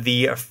 became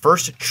the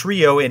first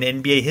trio in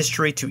NBA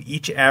history to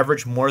each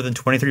average more than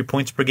 23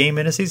 points per game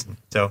in a season.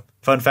 So,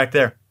 fun fact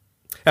there.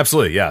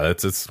 Absolutely, yeah,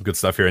 it's good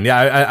stuff here, and yeah,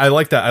 I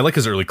like that. I like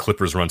his early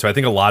Clippers run too. I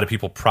think a lot of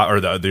people, or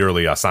the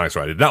early Sonics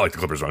run, I did not like the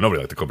Clippers run. Nobody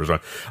liked the Clippers run,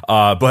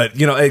 but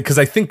because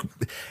I think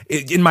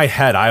in my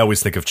head, I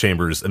always think of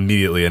Chambers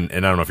immediately, and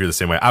I don't know if you're the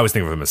same way. I always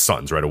think of him as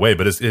Suns right away,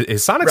 but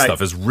his Sonic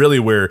stuff is really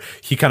where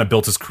he kind of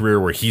built his career,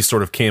 where he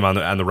sort of came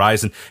on the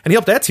rise, and he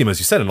helped that team, as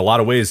you said, in a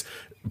lot of ways.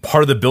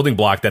 Part of the building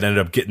block that ended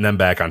up getting them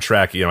back on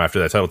track, after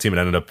that title team, and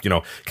ended up,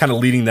 kind of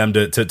leading them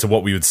to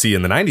what we would see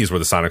in the 90s, where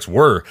the Sonics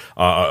were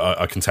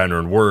a contender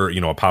and were,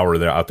 a power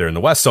there out there in the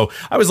West. So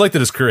I always liked that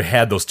his career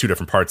had those 2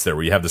 different parts there,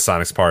 where you have the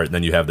Sonics part and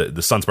then you have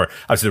the Suns part.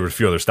 Obviously, there were a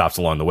few other stops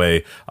along the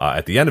way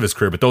at the end of his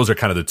career, but those are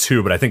kind of the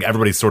 2. But I think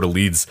everybody sort of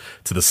leads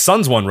to the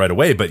Suns one right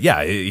away. But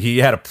yeah, he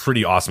had a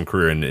pretty awesome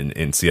career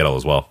in Seattle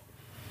as well.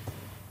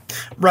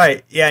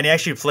 Right. Yeah, and he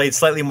actually played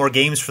slightly more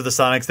games for the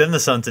Sonics than the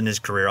Suns in his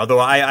career. Although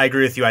I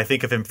agree with you. I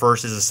think of him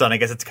first as a Sun. I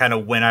guess it's kind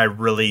of when I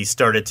really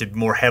started to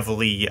more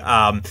heavily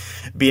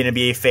be an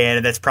NBA fan.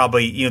 And that's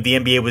probably, the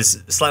NBA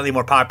was slightly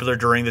more popular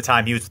during the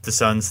time he was with the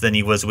Suns than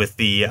he was with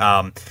the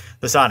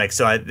Sonics.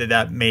 So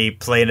that may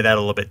play into that a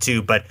little bit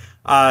too. But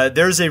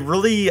there's a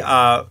really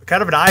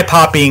kind of an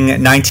eye-popping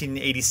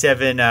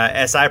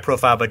 1987 SI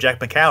profile by Jack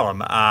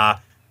McCallum.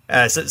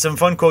 Some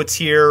fun quotes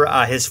here.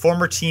 His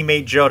former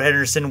teammate Gerald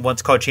Henderson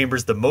once called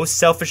Chambers the most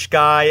selfish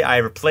guy I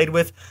ever played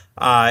with.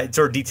 It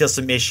sort of details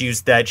some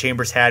issues that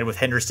Chambers had with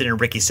Henderson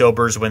and Ricky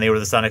Sobers when they were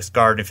the Sonics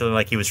guard and feeling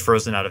like he was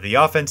frozen out of the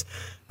offense.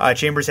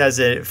 Chambers has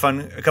a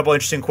couple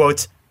interesting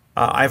quotes.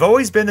 I've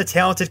always been the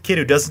talented kid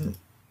who doesn't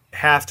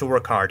have to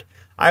work hard.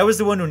 I was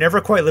the one who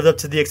never quite lived up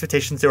to the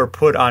expectations that were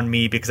put on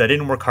me because I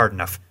didn't work hard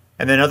enough.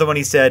 And then another one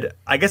he said,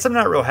 I guess I'm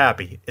not real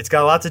happy. It's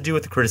got a lot to do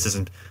with the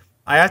criticism.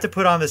 I have to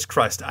put on this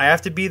crust. I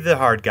have to be the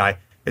hard guy.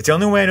 It's the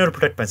only way I know to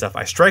protect myself.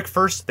 I strike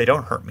first. They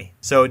don't hurt me.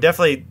 So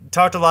definitely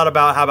talked a lot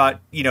about how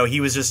about,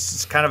 he was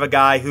just kind of a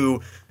guy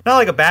who, not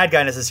like a bad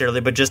guy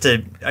necessarily, but just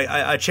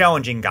a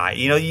challenging guy.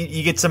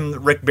 You get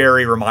some Rick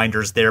Barry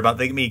reminders there about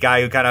the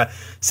guy who kind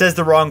of says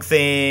the wrong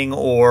thing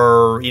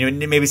or,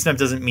 maybe sometimes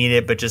doesn't mean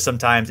it, but just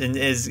sometimes and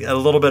is a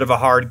little bit of a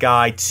hard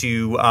guy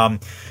to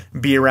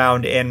be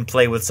around and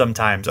play with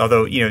sometimes.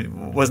 Although, it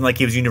wasn't like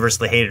he was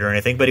universally hated or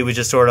anything, but he was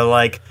just sort of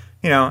like,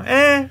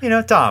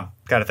 Tom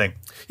kind of thing.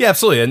 Yeah,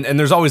 absolutely. And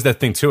there's always that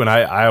thing too. And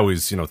I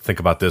always, think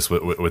about this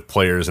with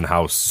players and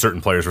how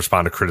certain players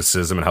respond to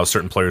criticism and how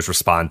certain players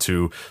respond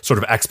to sort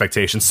of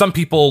expectations. Some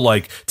people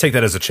take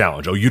that as a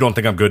challenge. Oh, you don't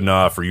think I'm good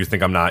enough, or you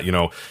think I'm not,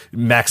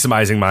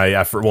 maximizing my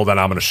effort. Well, then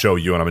I'm going to show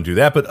you and I'm going to do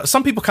that. But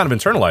some people kind of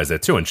internalize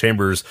that too. And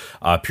Chambers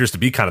appears to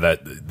be kind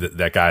of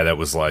that guy that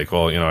was like,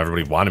 well,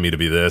 everybody wanted me to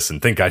be this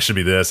and think I should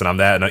be this and I'm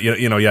that, and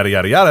yada,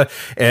 yada, yada.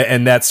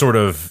 And that sort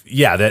of,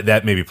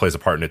 that maybe plays a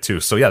part in it too.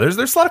 So yeah, there's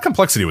a lot of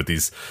complexity with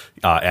these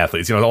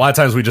athletes. A lot of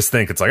times we just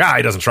think it's like,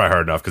 he doesn't try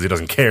hard enough because he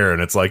doesn't care.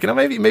 And it's like,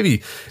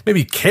 maybe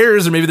he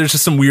cares, or maybe there's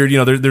just some weird,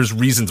 there's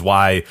reasons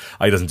why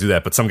he doesn't do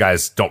that. But some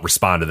guys don't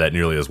respond to that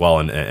nearly as well.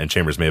 And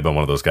Chambers may have been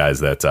one of those guys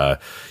that,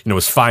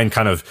 was fine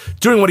kind of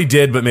doing what he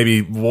did, but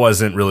maybe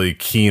wasn't really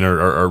keen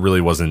or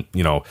really wasn't,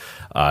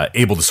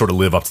 able to sort of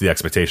live up to the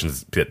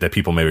expectations that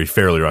people maybe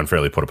fairly or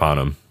unfairly put upon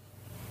him.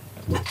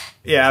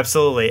 Yeah,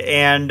 absolutely.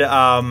 And,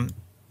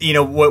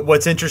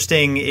 what's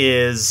interesting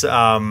is,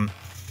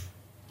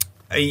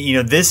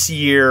 this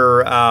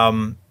year,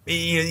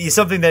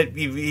 something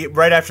that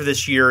right after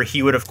this year,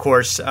 he would, of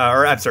course, he'd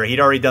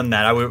already done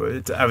that.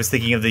 I was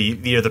thinking of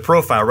the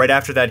profile. Right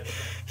after that,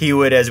 he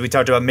would, as we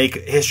talked about,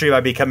 make history by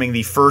becoming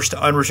the first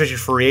unrestricted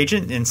free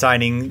agent and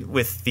signing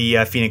with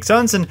the Phoenix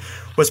Suns, and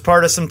was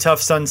part of some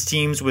tough Suns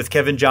teams with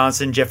Kevin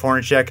Johnson, Jeff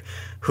Hornacek,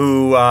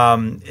 who,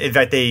 in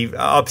fact, they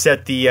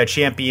upset the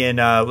champion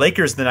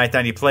Lakers in the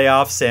 1990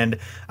 playoffs. And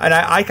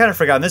I kind of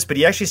forgot this, but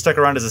he actually stuck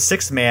around as a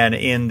sixth man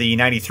in the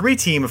 93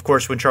 team, of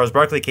course, when Charles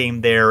Barkley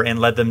came there and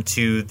led them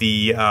to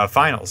the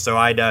finals. So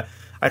I'd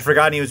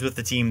forgotten he was with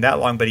the team that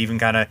long, but even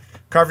kind of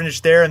carved an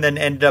niche there, and then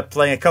ended up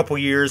playing a couple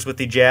years with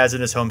the Jazz in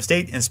his home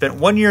state, and spent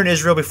 1 year in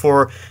Israel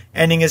before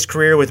ending his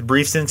career with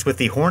brief stints with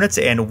the Hornets,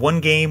 and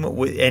one game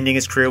ending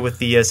his career with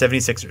the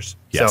 76ers.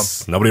 Yes,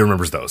 so, nobody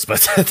remembers those,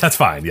 but that's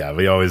fine. Yeah,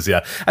 we always,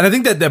 and I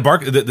think that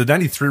the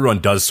 93 run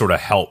does sort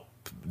of help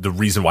the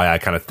reason why I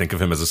kind of think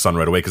of him as a Sun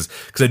right away, because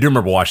I do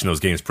remember watching those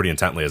games pretty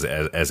intently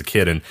as a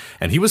kid,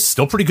 and he was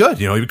still pretty good.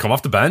 He would come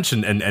off the bench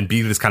and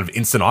be this kind of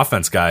instant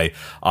offense guy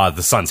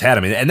the Suns had.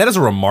 I mean, and that is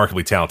a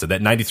remarkably talented,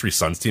 that 93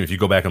 Suns team. If you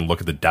go back and look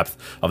at the depth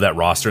of that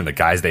roster and the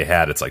guys they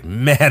had, it's like,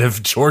 man,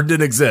 if Jordan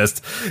didn't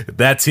exist,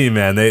 that team,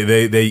 man,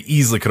 they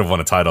easily could have won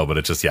a title. But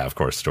it just, of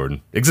course,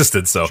 Jordan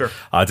existed, so sure.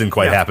 It didn't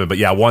quite happen. But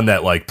one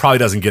that probably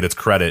doesn't get its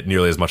credit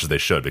nearly as much as they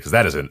should, because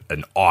that is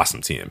an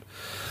awesome team.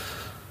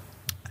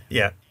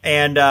 Yeah,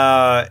 and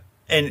I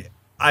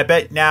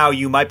bet now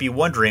you might be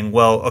wondering,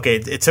 well, okay,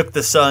 it took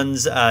the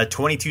Suns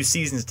 22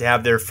 seasons to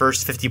have their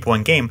first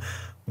 50-point game.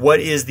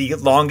 What is the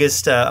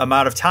longest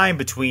amount of time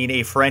between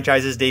a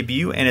franchise's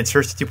debut and its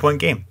first 50-point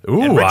game?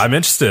 Ooh, I'm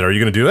interested. Are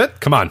you going to do it?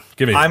 Come on,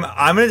 give me. I'm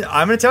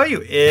gonna tell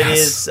you. It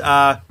is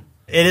the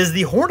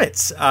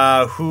Hornets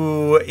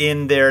who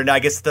in their, I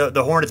guess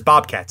the Hornets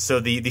Bobcats. So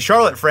the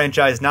Charlotte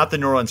franchise, not the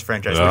New Orleans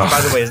franchise, which by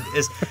the way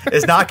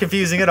is not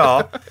confusing at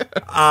all.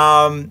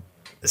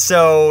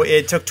 So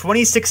it took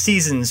 26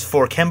 seasons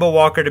for Kemba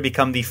Walker to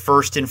become the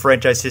first in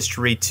franchise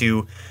history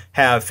to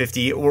have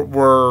 50.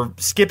 We're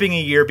skipping a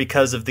year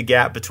because of the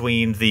gap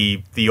between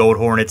the old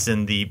Hornets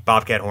and the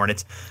Bobcat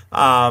Hornets.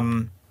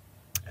 So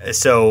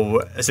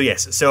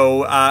yes.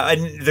 So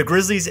and the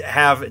Grizzlies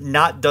have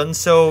not done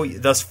so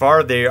thus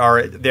far. They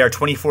are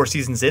 24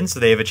 seasons in, so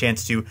they have a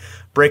chance to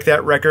break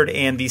that record.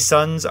 And the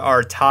Suns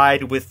are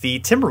tied with the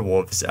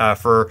Timberwolves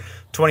for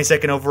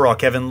 22nd overall.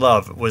 Kevin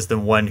Love was the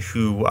one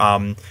who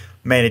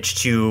managed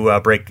to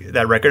break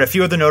that record. A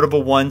few other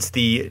notable ones: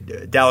 the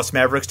Dallas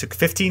Mavericks took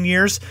 15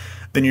 years.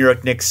 The New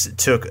York Knicks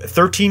took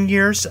 13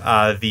 years.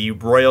 The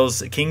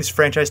Royals Kings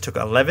franchise took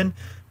 11.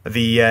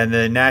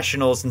 the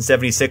Nationals and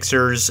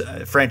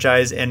 76ers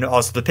franchise, and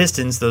also the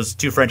Pistons. Those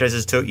two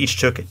franchises each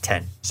took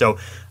 10. So,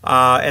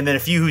 and then a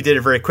few who did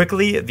it very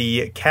quickly.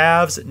 The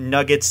Cavs,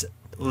 Nuggets,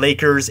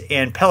 Lakers,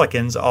 and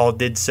Pelicans all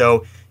did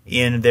so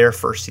in their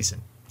first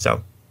season.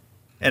 So,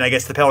 and I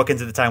guess the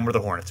Pelicans at the time were the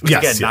Hornets, which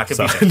again, not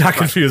confusing. So, not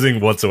confusing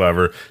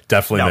whatsoever.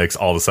 Definitely makes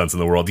all the sense in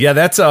the world. Yeah,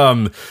 that's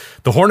the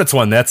Hornets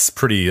one. That's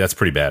pretty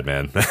bad,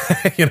 man.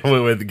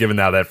 Given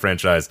now that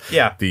franchise.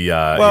 Yeah.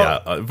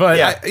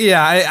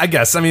 I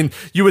guess. I mean,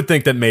 you would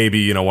think that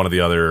maybe one of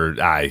the other.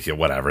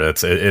 Whatever.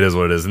 It is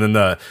what it is. And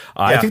then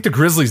I think the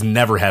Grizzlies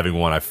never having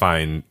one, I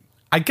find,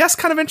 I guess,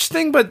 kind of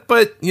interesting, but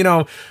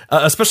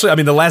especially, I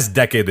mean, the last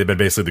decade they've been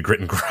basically the grit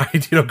and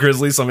grind,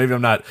 Grizzlies. So maybe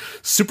I'm not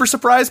super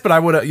surprised, but I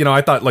would,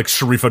 I thought like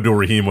Sharif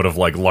Abdul-Rahim would have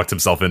like lucked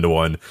himself into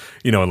one,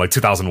 in like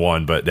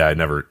 2001, but it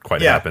never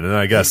quite happened. And then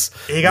I guess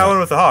he got one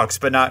with the Hawks,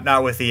 but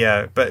not with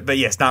the, but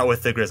yes, not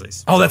with the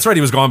Grizzlies. Oh, that's right,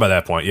 he was gone by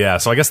that point. Yeah,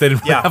 so I guess they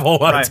didn't have a whole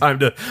lot of time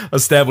to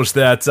establish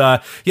that.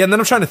 And then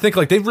I'm trying to think,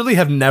 like, they really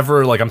have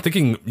never, like, I'm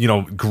thinking,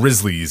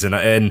 Grizzlies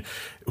and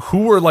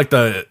who were like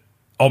the.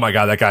 Oh my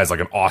God, that guy's like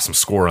an awesome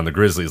scorer on the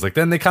Grizzlies. Like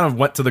then they kind of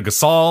went to the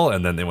Gasol,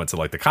 and then they went to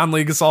like the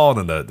Conley Gasol,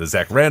 and then the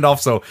Zach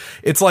Randolph. So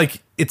it's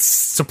like, it's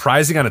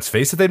surprising on its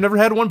face that they've never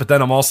had one. But then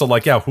I'm also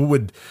like, who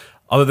would,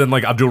 other than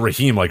like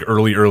Abdul-Rahim, like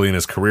early in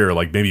his career,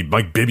 like maybe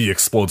Mike Bibby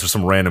explodes for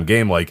some random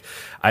game. Like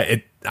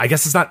I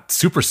guess it's not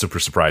super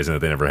surprising that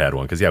they never had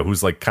one, because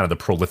who's like kind of the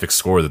prolific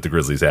scorer that the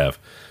Grizzlies have.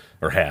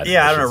 Or had.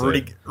 Yeah, I don't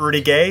know,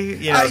 Rudy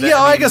Gay.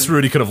 I guess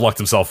Rudy could have lucked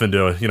himself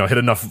into, hit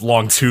enough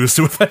long twos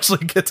to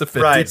eventually get to 50.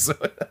 Right. So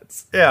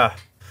yeah.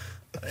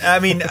 I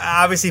mean,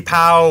 obviously,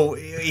 Pau,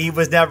 he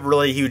was never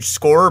really a huge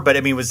scorer, but I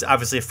mean, was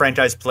obviously a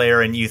franchise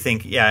player, and you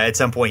think, at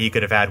some point he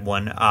could have had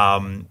one.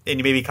 And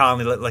maybe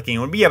Conley looking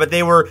one. But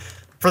they were,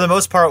 for the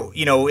most part,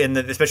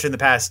 especially in the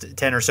past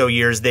 10 or so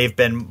years, they've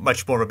been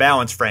much more of a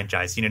balanced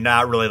franchise,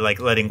 not really like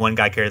letting one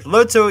guy carry the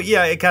load. So,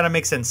 it kind of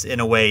makes sense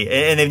in a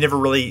way. And they've never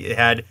really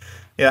had.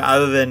 Yeah,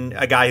 other than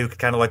a guy who could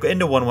kind of like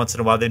into one once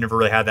in a while, they never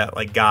really had that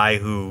like guy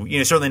who,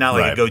 certainly not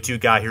like a go-to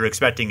guy who you're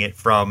expecting it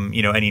from,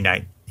 any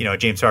night, a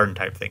James Harden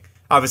type thing.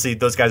 Obviously,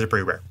 those guys are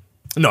pretty rare.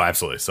 No,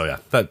 absolutely. So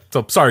yeah,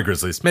 sorry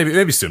Grizzlies.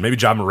 Maybe soon. Maybe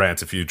John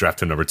Morant, if you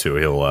draft him number 2,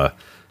 he'll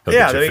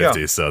get you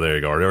 50. So there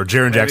you go. Or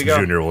Jaren Jackson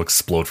Jr. will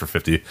explode for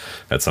 50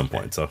 at some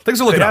point. So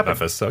things are looking up,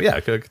 Memphis. So yeah,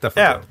 definitely.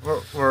 Yeah,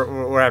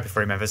 we're happy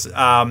for you, Memphis.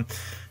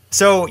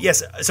 So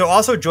yes, so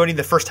also joining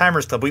the First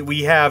Timers Club,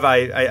 we have,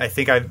 I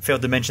think I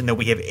failed to mention that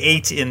we have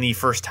 8 in the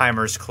First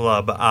Timers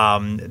Club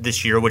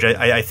this year, which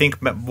I think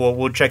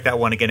we'll check that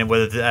one again and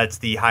whether that's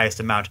the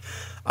highest amount.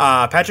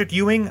 Patrick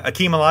Ewing,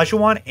 Akeem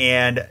Olajuwon,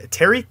 and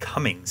Terry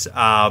Cummings.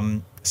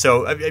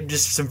 So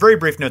just some very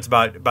brief notes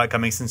about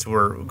Cummings since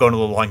we're going a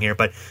little long here,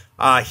 but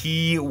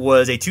he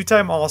was a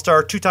 2-time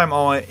All-Star, 2-time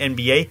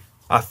All-NBA.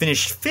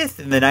 Finished 5th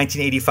in the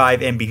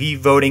 1985 MVP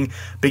voting.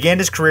 Began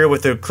his career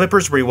with the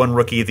Clippers, where he won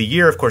Rookie of the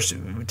Year, of course,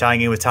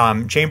 tying in with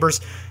Tom Chambers.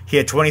 He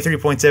had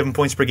 23.7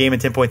 points per game and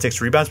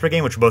 10.6 rebounds per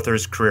game, which both are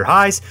his career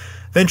highs.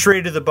 Then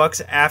traded to the Bucks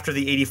after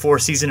the 84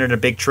 season in a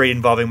big trade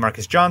involving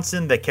Marcus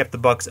Johnson that kept the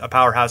Bucks a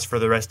powerhouse for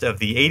the rest of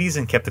the 80s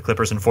and kept the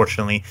Clippers,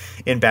 unfortunately,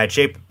 in bad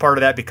shape. Part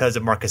of that because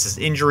of Marcus's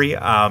injury.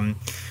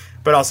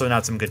 But also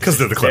not some good because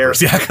they're the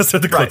Clippers. Yeah, because they're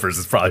the Clippers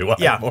is probably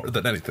why more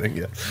than anything.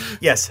 Yeah.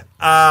 Yes.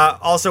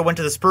 Also went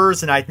to the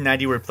Spurs in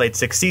 1990, where he played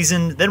 6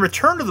 seasons. Then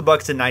returned to the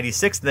Bucks in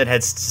 96, and then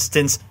had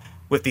stints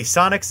with the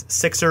Sonics,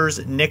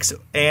 Sixers, Knicks,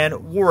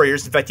 and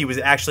Warriors. In fact, he was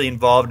actually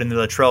involved in the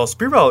Latrell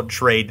Sprewell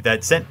trade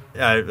that sent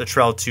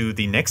Latrell to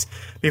the Knicks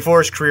before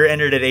his career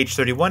ended at age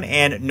 31.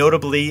 And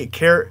notably,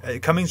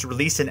 Cummings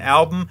released an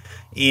album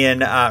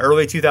in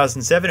early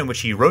 2007 in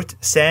which he wrote,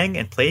 sang,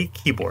 and played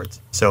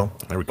keyboards. So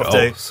there we go. We'll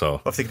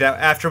have to that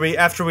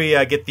after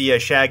we get the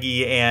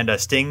Shaggy and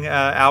Sting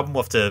album.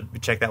 We'll have to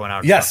check that one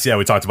out. Yes,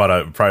 we talked about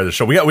it prior to the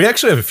show. We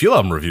actually have a few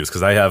album reviews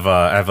because I have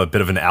a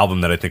bit of an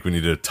album that I think we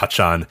need to touch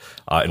on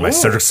in my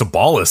Cedric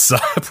Sabalas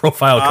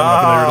profile coming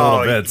up in a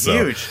little bit. So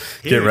huge.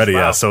 Get ready.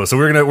 Wow. Yeah. So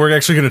we're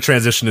actually gonna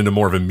transition into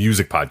more of a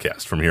music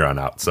podcast from here on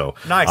out. So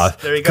nice.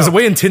 There you go. Because the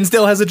way in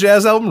Tinsdale has a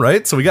jazz album,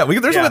 right? So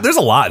there's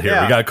a lot here.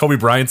 Yeah. We got Kobe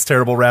Bryant's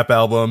terrible rap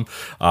album.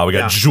 We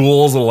got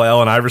Jules, little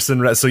Allen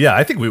Iverson. So yeah,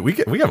 I think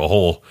we have a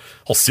whole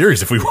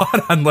series if we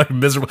want on like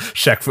miserable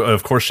Shaq,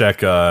 of course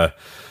Shaq.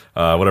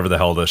 Whatever the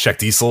hell, the Shaq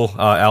Diesel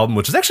album,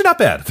 which is actually not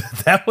bad.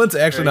 That one's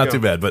actually not too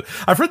bad. But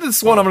I've heard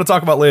this one I'm going to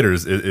talk about later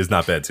is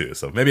not bad too.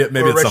 So maybe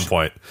at some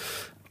point.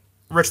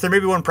 Rich, there may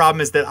be one problem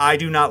is that I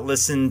do not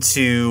listen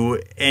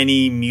to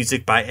any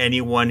music by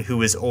anyone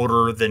who is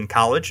older than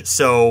college.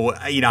 So,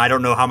 I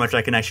don't know how much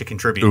I can actually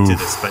contribute to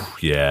this. But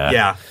yeah,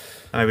 that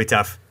might be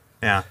tough.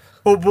 Yeah.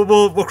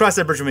 We'll cross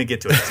that bridge when we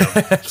get to it. So.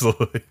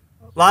 Absolutely.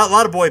 A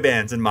lot of boy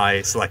bands in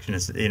my selection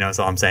is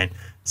all I'm saying.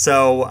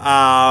 So,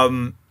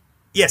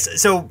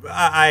 yes, so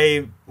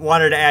I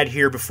wanted to add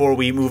here before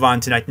we move on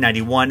to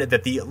 1991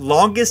 that the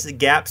longest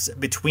gaps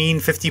between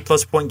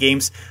 50-plus point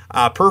games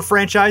per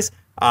franchise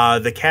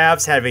The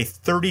Cavs have a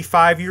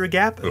 35-year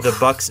gap. Oof. The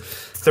Bucks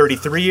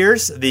 33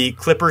 years. The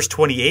Clippers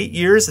 28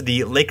 years.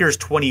 The Lakers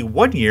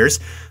 21 years.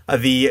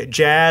 The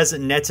Jazz,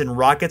 Nets, and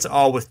Rockets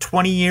all with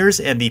 20 years,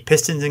 and the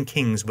Pistons and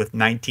Kings with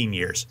 19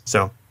 years.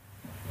 So,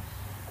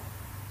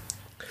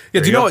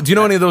 yeah. Do you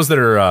know any of those that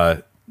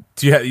are?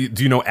 Do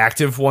you know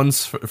active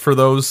ones for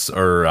those,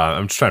 or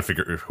I'm just trying to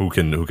figure who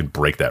can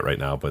break that right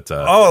now? But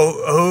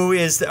who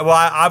is? Well,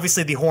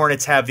 obviously the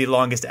Hornets have the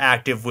longest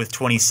active with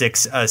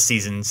 26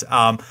 seasons.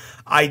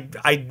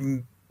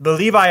 I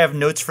believe I have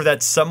notes for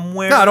that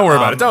somewhere. No, don't worry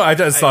about it. I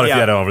just thought if you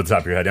had it over the top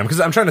of your head, because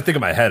I'm trying to think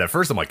in my head. At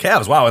first, I'm like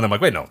Cavs, wow, and I'm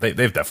like, wait, no, they've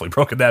definitely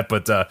broken that.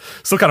 But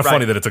still, kind of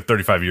funny that it took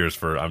 35 years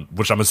for,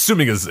 which I'm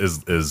assuming is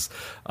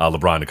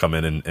LeBron to come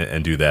in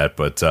and do that.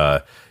 But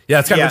yeah,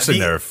 it's kind of interesting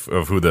there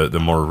of who the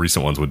more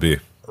recent ones would be.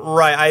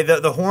 Right,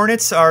 the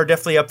Hornets are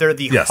definitely up there.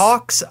 The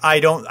Hawks,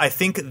 I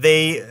think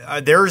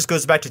theirs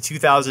goes back to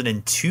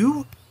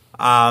 2002.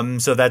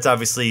 So that's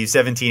obviously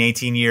 17,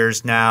 18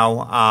 years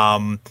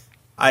now.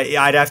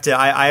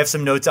 I have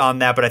some notes on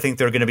that, but I think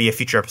they're going to be a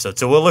future episode.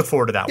 So we'll look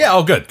forward to that one. Yeah,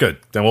 oh, good.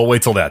 Then we'll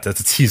wait till that. That's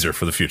a teaser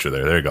for the future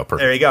there. There you go.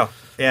 Perfect. There you go.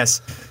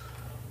 Yes.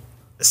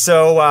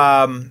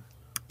 So,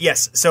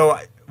 yes. So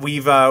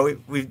we've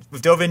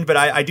dove in, but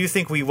I do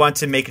think we want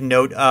to make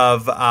note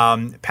of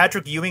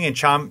Patrick Ewing and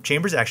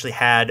Chambers actually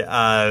had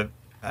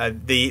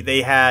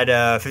they had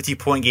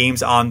 50-point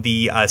games on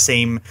the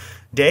same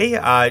day.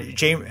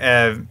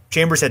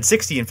 Chambers had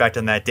 60, in fact,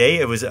 on that day.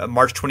 It was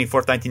March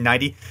 24th,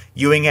 1990.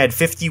 Ewing had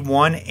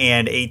 51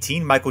 and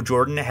 18. Michael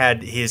Jordan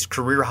had his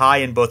career high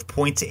in both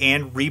points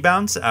and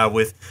rebounds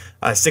with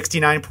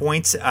 69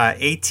 points,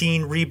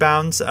 18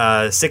 rebounds,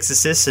 6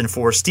 assists, and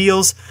 4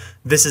 steals.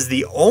 This is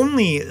the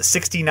only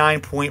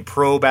 69-point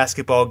pro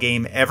basketball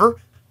game ever.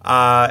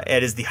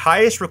 It is the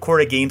highest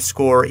recorded game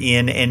score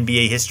in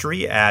NBA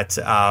history at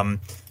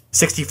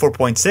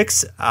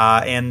 64.6.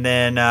 And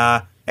then...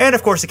 and,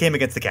 of course, it came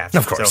against the Cavs.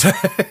 Of course. So,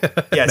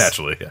 yes.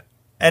 Naturally, yeah.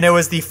 And it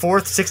was the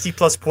 4th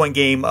 60-plus point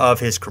game of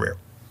his career.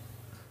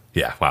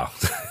 Yeah, wow.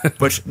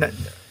 which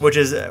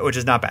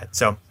is not bad.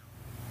 So,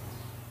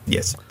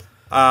 yes.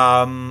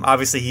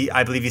 Obviously,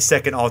 I believe he's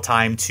second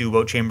all-time to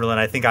Wilt Chamberlain.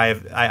 I think I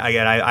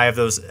have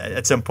those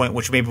at some point,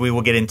 which maybe we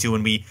will get into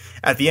when we,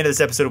 at the end of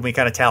this episode, when we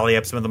kind of tally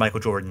up some of the Michael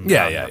Jordan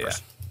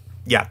numbers.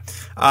 Yeah.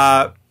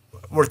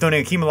 Worth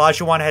noting, Hakeem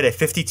Olajuwon had a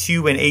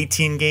 52 and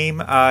 18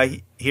 game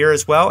here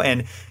as well,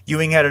 and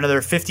Ewing had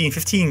another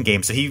 15-15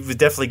 game. So he was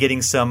definitely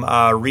getting some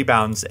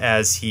rebounds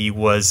as he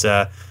was.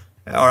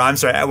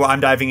 I'm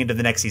diving into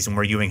the next season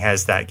where Ewing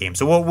has that game.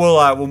 So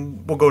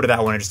we'll go to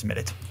that one in just a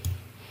minute.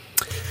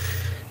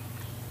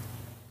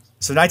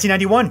 So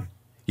 1991.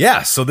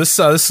 Yeah, so this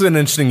is an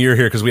interesting year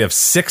here because we have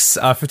 6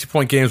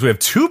 50-point games. We have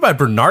 2 by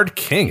Bernard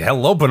King.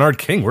 Hello, Bernard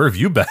King. Where have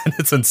you been?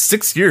 It's been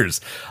 6 years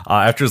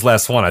after his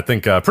last one. I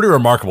think pretty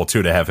remarkable,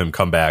 too, to have him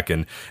come back.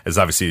 And is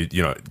obviously,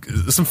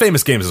 some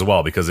famous games as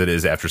well because it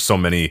is after so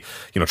many,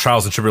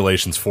 trials and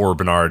tribulations for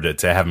Bernard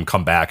to have him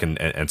come back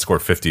and score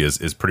 50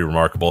 is pretty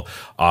remarkable.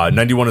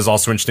 91 is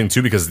also interesting,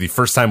 too, because it's the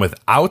first time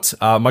without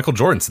Michael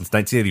Jordan since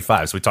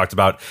 1985. So we talked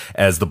about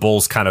as the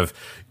Bulls kind of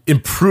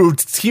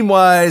improved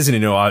team-wise,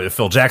 and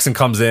Phil Jackson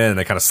comes in and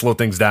they kind of slow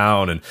things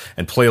down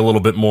and play a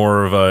little bit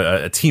more of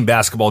a team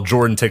basketball.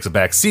 Jordan takes a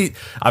back seat.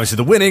 Obviously,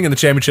 the winning and the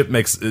championship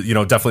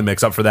definitely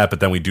makes up for that, but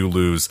then we do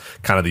lose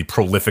kind of the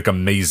prolific,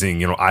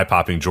 amazing,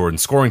 eye-popping Jordan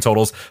scoring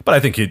totals. But I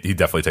think he'd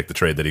definitely take the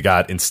trade that he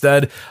got.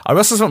 Instead, I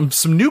also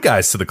some new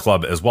guys to the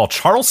club as well.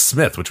 Charles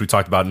Smith, which we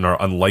talked about in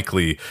our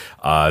unlikely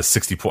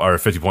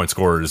 50-point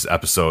scorers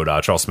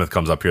episode. Charles Smith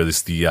comes up here.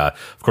 This is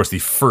of course, the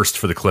first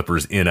for the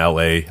Clippers in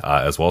LA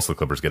as well. So the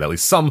Clippers get at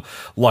least some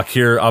luck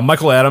here.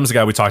 Michael Adams, the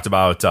guy we talked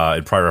about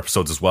in prior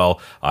episodes as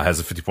well, has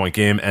a 50-point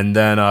game. And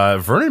then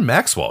Vernon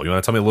Maxwell. You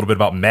want to tell me a little bit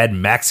about Mad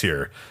Max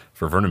here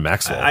for Vernon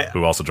Maxwell,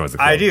 who also joins the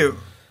club? I do.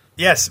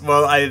 Yes.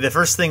 Well, the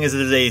first thing is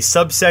there's a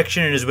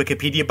subsection in his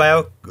Wikipedia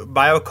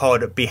bio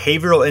called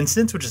behavioral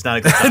incidents, which is not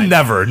a good sign.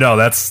 Never. No,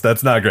 that's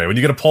not great. When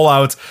you get a pull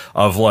out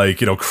of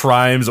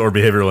crimes or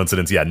behavioral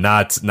incidents, yeah,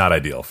 not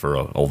ideal for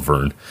old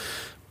Vern.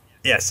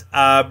 Yes.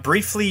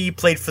 Briefly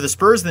played for the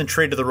Spurs and then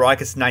traded to the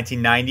Rockets in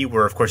 1990,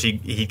 where, of course, he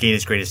gained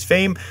his greatest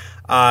fame.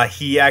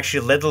 He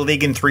actually led the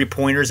league in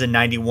three-pointers in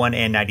 91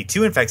 and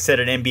 92. In fact, set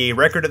an NBA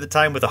record at the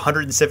time with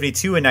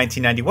 172 in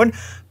 1991.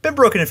 Been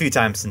broken a few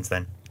times since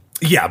then.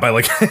 Yeah, by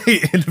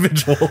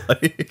individual.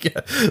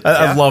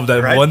 I love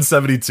that. Right?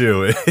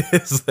 172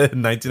 is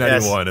in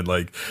 1991, and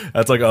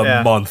that's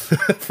a month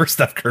for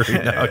Steph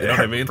Curry now. You know what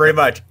I mean? Pretty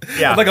much.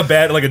 Yeah. It's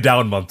a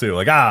down month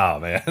too.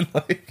 Man.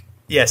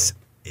 Yes.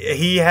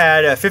 He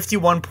had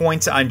 51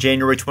 points on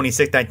January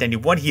 26,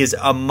 1991. He is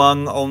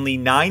among only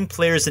 9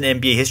 players in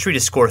NBA history to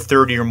score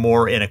 30 or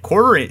more in a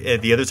quarter.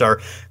 The others are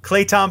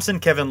Klay Thompson,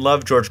 Kevin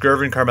Love, George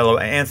Gervin, Carmelo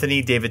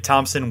Anthony, David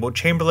Thompson, Wilt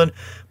Chamberlain,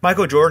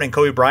 Michael Jordan, and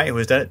Kobe Bryant, who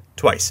has done it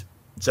twice.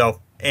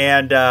 So,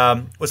 and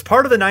was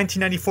part of the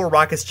 1994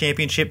 Rockets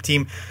championship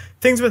team.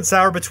 Things went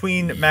sour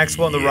between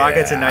Maxwell and the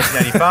Rockets in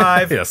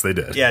 1995. Yes, they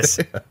did. Yes.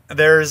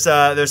 There's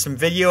some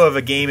video of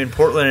a game in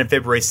Portland on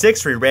February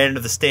 6th where he ran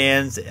into the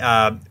stands,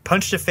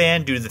 punched a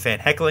fan due to the fan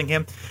heckling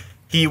him.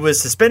 He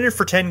was suspended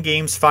for 10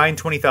 games,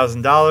 fined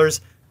 $20,000.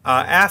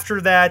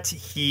 After that,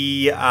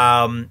 he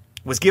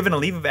was given a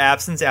leave of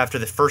absence after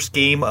the first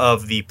game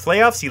of the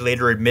playoffs. He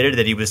later admitted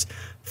that he was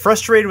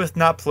frustrated with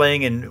not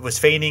playing and was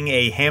feigning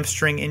a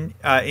hamstring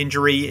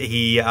injury.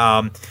 He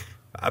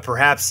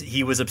perhaps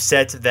he was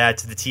upset that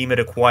the team had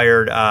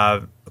acquired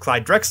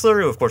Clyde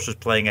Drexler, who of course was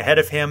playing ahead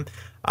of him.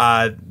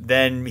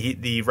 Then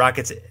the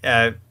Rockets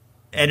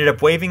ended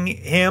up waiving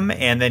him,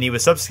 and then he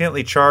was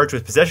subsequently charged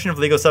with possession of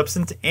illegal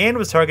substance and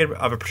was targeted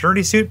of a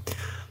paternity suit.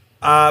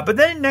 But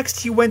then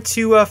next he went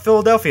to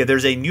Philadelphia.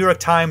 There's a New York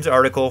Times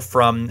article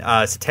from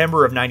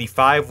September of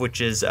 '95, which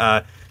is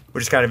kind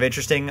of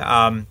interesting.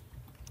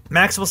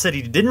 Maxwell said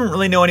he didn't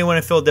really know anyone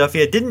in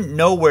Philadelphia, didn't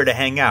know where to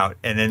hang out.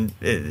 And then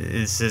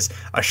this is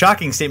a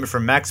shocking statement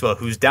from Maxwell,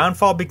 whose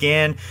downfall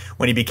began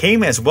when he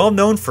became as well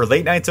known for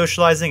late-night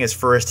socializing as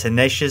for his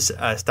tenacious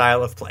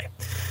style of play.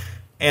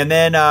 And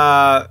then,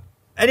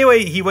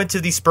 anyway, he went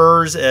to the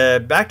Spurs,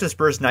 back to the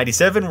Spurs in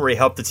 97, where he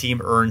helped the team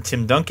earn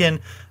Tim Duncan.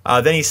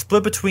 Then he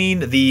split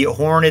between the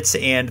Hornets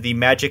and the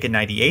Magic in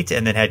 98,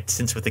 and then had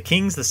stints with the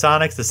Kings, the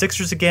Sonics, the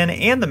Sixers again,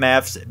 and the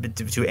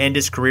Mavs to end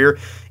his career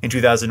in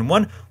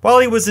 2001. While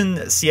he was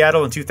in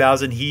Seattle in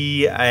 2000,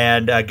 he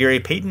and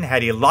Gary Payton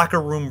had a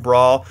locker room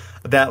brawl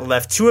that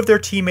left two of their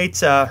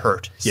teammates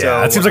hurt. Yeah,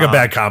 so, that seems like a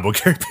bad combo,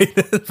 Gary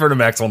Payton for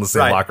Maxwell in the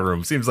same locker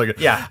room. Seems like,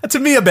 to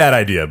me, a bad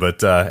idea,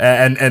 but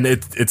and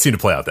it seemed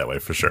to play out that way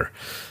for sure.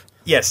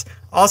 Yes.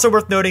 Also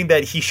worth noting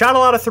that he shot a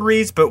lot of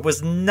threes, but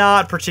was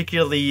not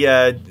particularly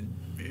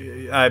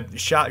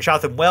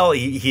shot them well.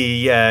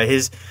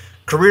 His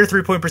career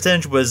three-point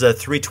percentage was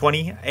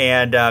 320,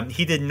 and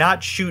he did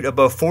not shoot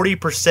above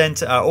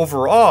 40%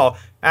 overall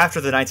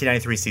after the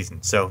 1993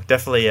 season. So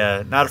definitely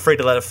not afraid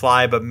to let it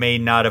fly, but may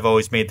not have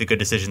always made the good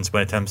decisions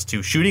when it comes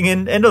to shooting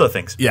and other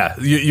things. Yeah,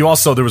 you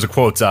also, there was a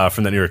quote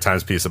from the New York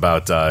Times piece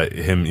about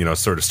him,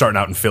 sort of starting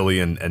out in Philly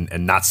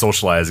and not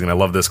socializing. And I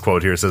love this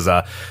quote here. It says,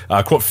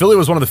 quote, "Philly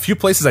was one of the few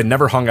places I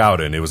never hung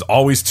out in. It was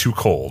always too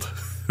cold."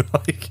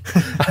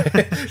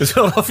 Is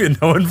Philadelphia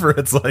known for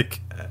its I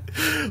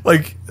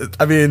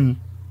mean,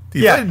 New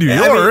York, New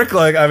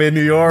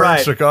York,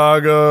 right.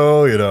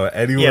 Chicago,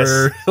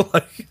 anywhere.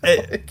 Yes.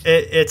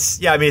 It's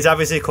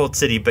obviously a cold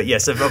city, but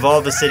yes, of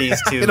all the cities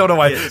to I don't know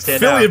why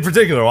Philly out. In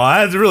particular.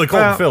 Well, it's really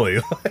cold in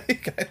Philly.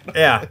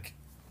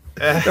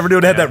 Never knew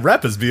it had that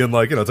rep as being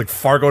it's like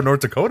Fargo, North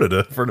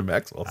Dakota for the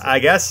Maxwell. I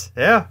guess,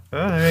 yeah.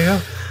 Well, there you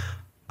go.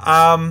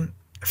 A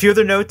few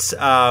other notes.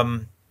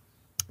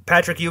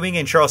 Patrick Ewing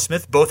and Charles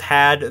Smith both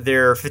had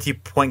their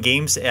 50-point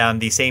games on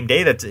the same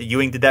day. That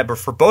Ewing did that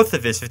for both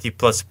of his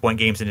 50-plus point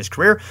games in his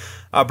career.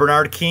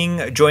 Bernard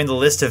King joined the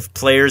list of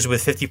players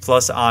with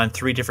 50-plus on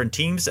 3 different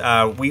teams.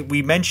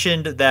 We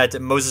mentioned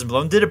that Moses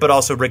Malone did it, but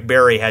also Rick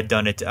Barry had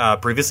done it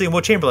previously, and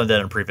Will Chamberlain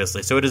did it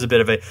previously. So it is a bit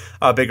of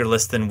a bigger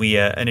list than we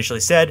initially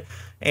said.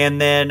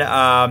 And then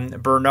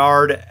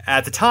Bernard,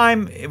 at the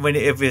time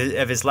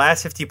of his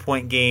last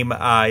 50-point game,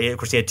 of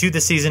course he had 2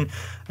 this season.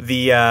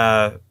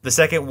 The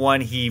second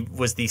one, he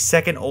was the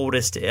second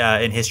oldest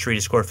in history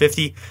to score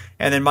 50.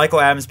 And then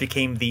Michael Adams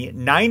became the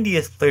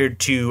 90th player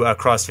to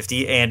cross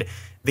 50. And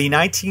the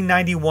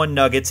 1991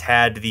 Nuggets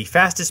had the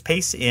fastest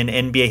pace in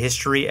NBA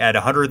history at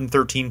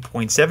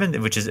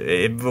 113.7, which is,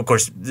 of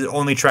course,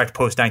 only tracked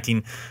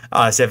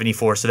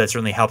post-1974, so that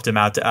certainly helped him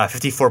out.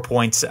 54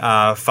 points,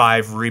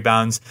 5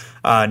 rebounds,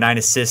 9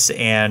 assists,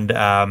 and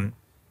 3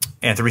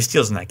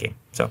 steals in that game.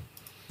 So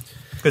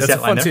that's a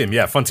fun team.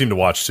 Yeah, fun team to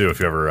watch, too, if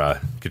you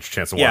ever get your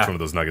chance to watch one of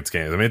those Nuggets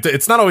games. I mean,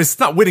 it's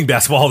not winning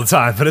basketball all the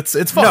time, but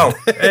it's fun. No,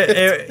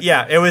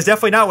 it was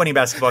definitely not winning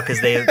basketball because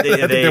they I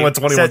think they won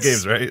 21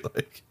 games, right?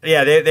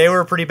 They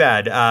were pretty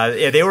bad.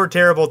 They were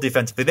terrible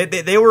defensively.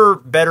 They were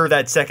better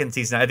that second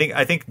season.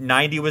 I think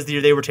 90 was the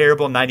year they were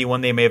terrible.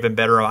 91 they may have been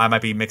better. I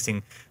might be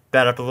mixing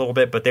that up a little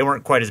bit, but they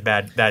weren't quite as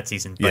bad that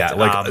season. But,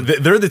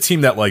 they're the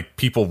team that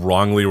people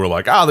wrongly were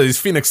like, these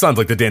Phoenix Suns,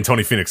 like the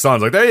D'Antoni Phoenix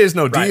Suns, there is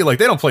no D, they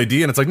don't play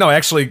D, and it's like, no,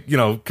 actually,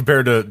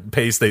 compared to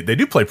pace, they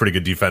do play pretty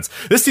good defense.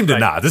 This team did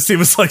not. This team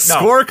was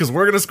score because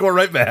we're going to score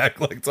right back.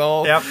 It's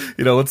all,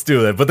 let's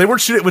do that. But they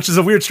weren't shooting, which is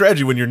a weird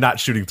strategy when you're not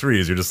shooting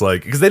threes. You're just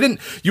because they didn't.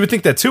 You would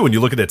think that too when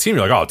you look at that team.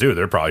 You're like, oh, dude,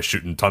 they're probably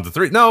shooting tons of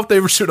threes. No, they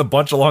were shooting a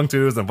bunch of long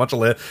twos and a bunch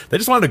of they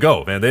just wanted to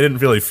go, man. They didn't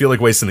really feel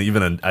like wasting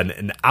even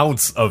an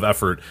ounce of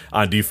effort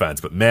on defense.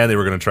 But man, they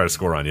were going to try to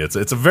score on you.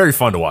 It's a very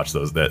fun to watch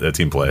that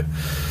team play.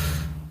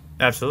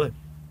 Absolutely.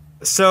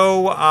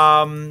 So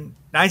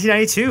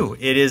 1992,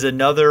 it is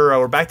another.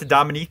 We're back to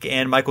Dominique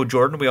and Michael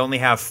Jordan. We only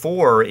have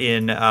 4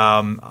 in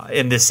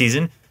this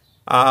season.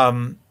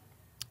 3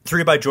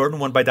 by Jordan,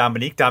 1 by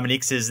Dominique.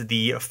 Dominique's is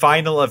the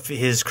final of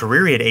his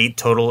career. He had 8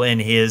 total in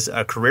his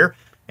career.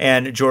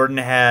 And Jordan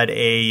had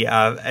a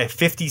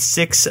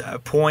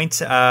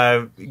 56-point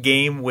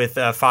game with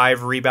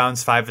 5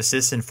 rebounds, 5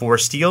 assists, and 4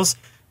 steals.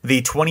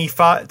 the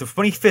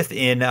 25th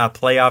in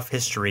playoff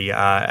history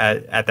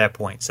at that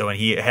point. So, and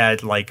he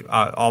had like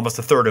almost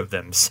a third of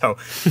them. So,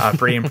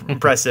 pretty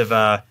impressive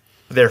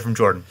there from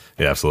Jordan.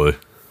 Yeah, absolutely.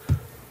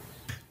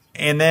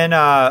 And then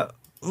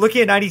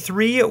looking at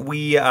 93,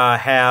 we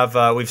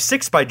have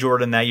 6 by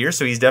Jordan that year.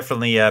 So he's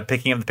definitely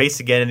picking up the pace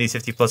again in these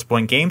 50-plus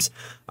point games.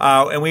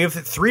 And we have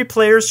 3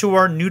 players who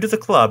are new to the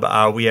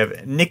club. We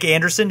have Nick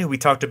Anderson, who we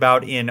talked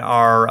about in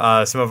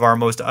our some of our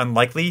most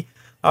unlikely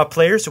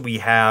players. We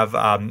have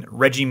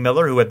Reggie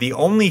Miller, who had the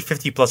only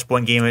 50-plus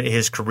point game in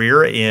his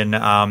career in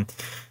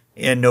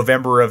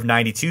November of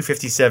 92,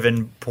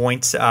 57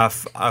 points,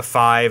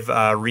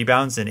 5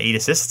 rebounds, and 8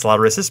 assists. It's a lot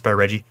of assists by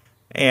Reggie.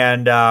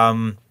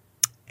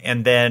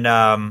 And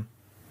then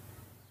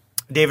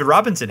David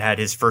Robinson had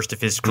his first of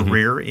his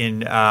career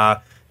in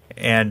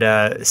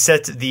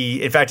set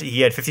the. In fact,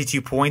 he had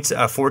 52 points,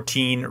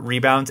 14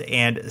 rebounds,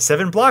 and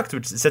 7 blocks,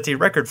 which sets a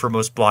record for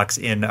most blocks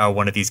in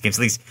one of these games,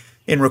 at least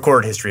in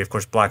recorded history. Of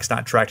course, blocks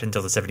not tracked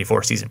until the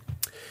 74 season.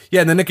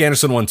 Yeah, and the Nick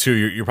Anderson one, too,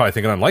 you're probably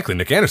thinking unlikely.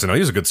 Nick Anderson, he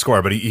was a good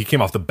scorer, but he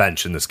came off the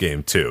bench in this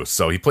game, too.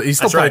 So he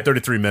still played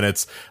 33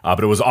 minutes,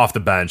 but it was off the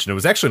bench, and it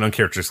was actually an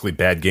uncharacteristically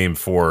bad game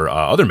for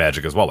other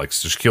Magic as well. Like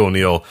Shaquille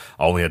O'Neal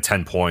only had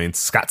 10 points.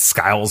 Scott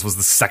Skiles was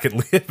the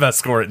second best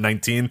scorer at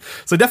 19.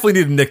 So definitely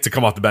needed Nick to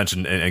come off the bench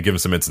and give him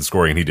some instant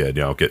scoring, and he did,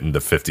 getting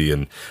to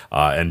 50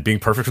 and being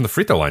perfect from the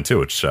free throw line, too,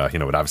 which,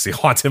 would obviously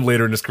haunt him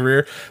later in his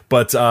career.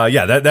 But,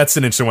 that's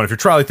an interesting one. If you're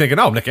probably thinking,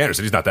 oh, Nick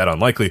Anderson, he's not that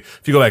unlikely.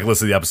 If you go back and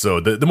listen to the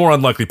episode, the more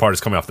unlikely part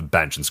is coming off the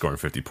bench and scoring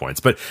 50 points.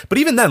 But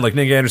even then, like,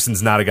 Nick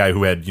Anderson's not a guy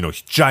who had,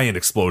 giant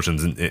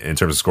explosions in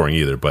terms of scoring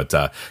either. But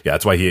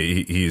that's why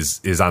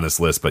he's on this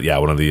list. But yeah,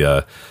 one of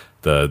the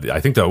I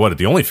think the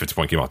only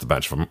 50-point game off the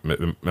bench.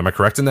 Am I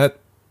correct in that?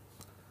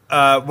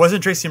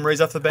 Wasn't Tracy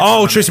Murray's off the bench?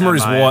 Oh, Tracy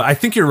Murray's one. I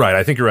think you're right.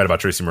 I think you're right about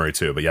Tracy Murray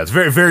too. But yeah, it's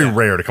very, very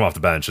rare to come off the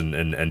bench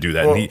and do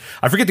that. Well, and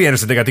I forget the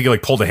Anderson thing. I think he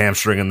like pulled a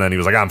hamstring and then he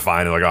was like, I'm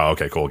fine. And like, oh,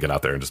 okay, cool. Get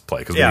out there and just play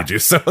because we need you.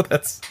 So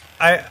that's.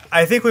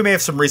 I think we may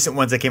have some recent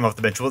ones that came off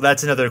the bench. Well,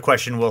 that's another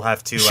question we'll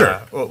have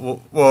to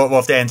we'll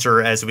have to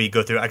answer as we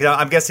go through.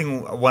 I'm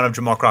guessing one of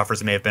Jamal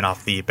Crawford's may have been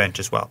off the bench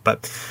as well.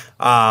 But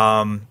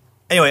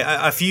anyway,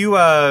 a few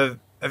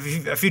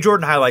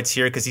Jordan highlights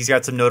here because he's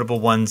got some notable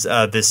ones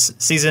this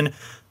season.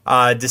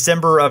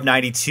 December of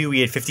 92, he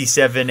had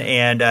 57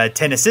 and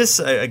 10 assists.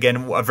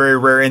 Again, a very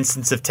rare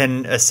instance of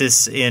 10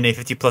 assists in a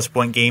 50-plus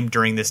point game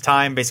during this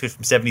time. Basically,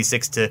 from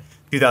 76 to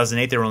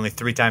 2008, there were only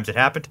 3 times it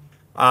happened.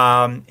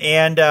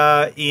 And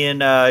in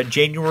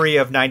January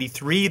of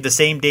 93, the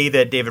same day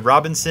that David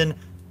Robinson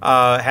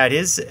had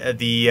his,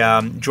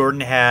 Jordan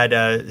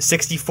had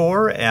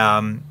 64,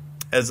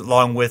 as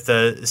along with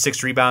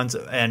 6 rebounds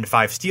and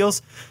 5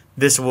 steals.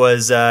 This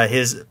was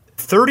his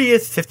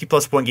 30th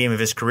 50-plus point game of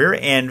his career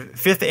and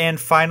 5th and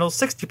final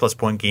 60-plus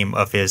point game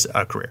of his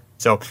career.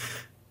 So,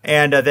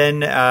 and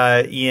then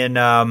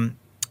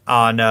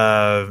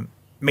on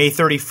May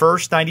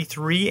 31st,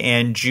 93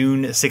 and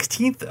June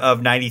 16th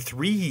of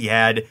 93, he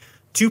had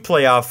 2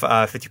 playoff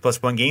 50-plus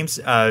point games,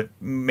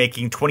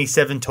 making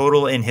 27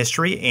 total in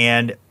history,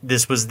 and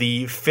this was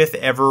the 5th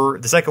ever.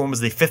 The second one was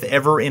the 5th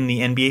ever in the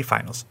NBA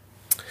Finals.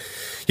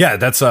 Yeah,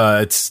 that's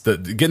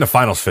getting a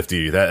finals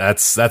 50.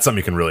 That's something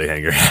you can really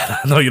hang your head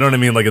on. No, you know what I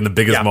mean? Like in the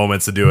biggest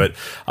moments to do it,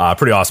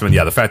 pretty awesome. And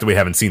yeah, the fact that we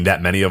haven't seen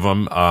that many of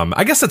them,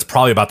 I guess that's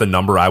probably about the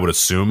number I would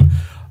assume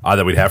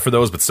that we'd have for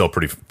those. But still,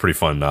 pretty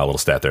fun little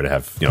stat there to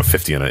have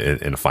 50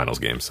 in a finals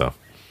game. So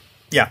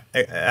yeah,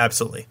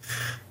 absolutely.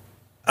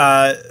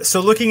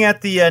 So looking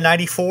at the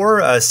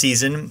 94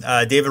 season,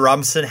 David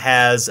Robinson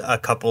has a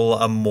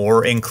couple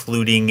more,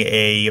 including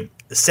a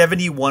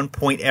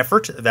 71-point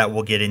effort that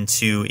we'll get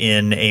into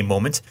in a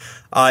moment.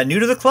 New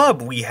to the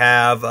club, we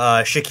have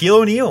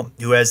Shaquille O'Neal,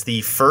 who has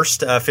the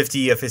first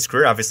 50 of his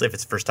career, obviously if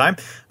it's the first time.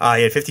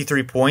 He had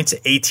 53 points,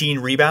 18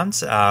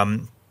 rebounds,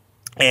 and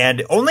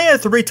only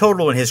had 3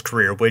 total in his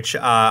career, which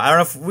I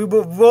don't know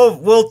if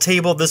we'll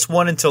table this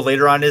one until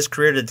later on in his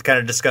career to kind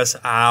of discuss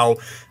how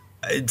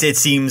it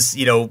seems,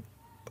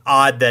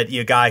 odd that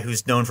a guy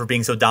who's known for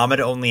being so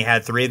dominant only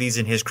had 3 of these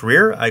in his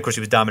career. Of course, he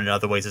was dominant in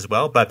other ways as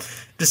well, but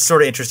just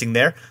sort of interesting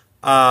there.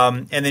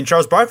 And then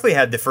Charles Barkley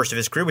had the first of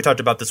his career. We talked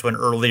about this one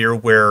earlier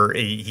where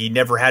he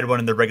never had one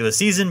in the regular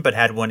season, but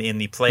had one in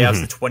the playoffs,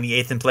 the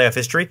 28th in playoff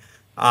history,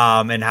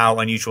 and how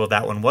unusual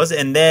that one was.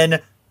 And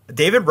then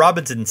David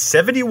Robinson,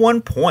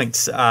 71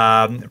 points,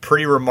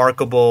 pretty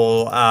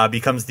remarkable,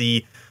 becomes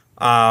the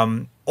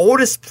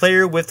oldest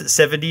player with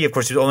 70. Of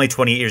course, he was only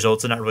 28 years old,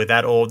 so not really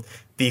that old.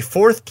 The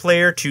 4th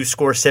player to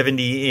score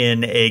 70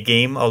 in a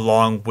game,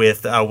 along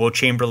with Will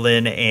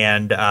Chamberlain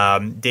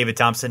and David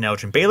Thompson and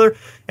Elgin Baylor,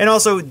 and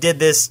also did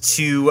this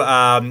to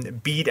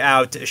beat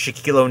out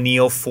Shaquille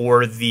O'Neal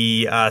for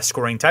the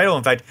scoring title.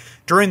 In fact,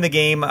 during the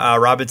game,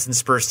 Robinson's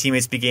Spurs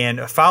teammates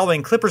began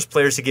fouling Clippers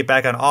players to get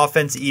back on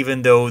offense,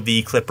 even though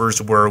the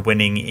Clippers were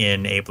winning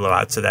in a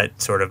blowout. So that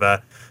sort of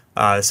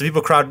some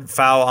people crowd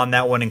foul on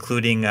that one,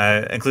 including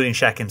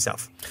Shaq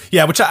himself.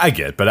 Yeah, which I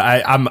get, but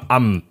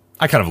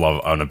I kind of love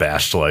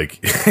unabashed, like,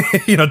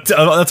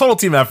 a total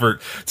team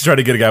effort to try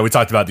to get a guy. We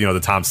talked about, the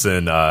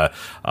Thompson,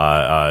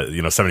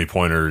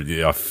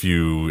 70-pointer a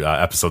few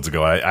episodes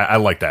ago. I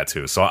like that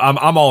too. So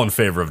I'm all in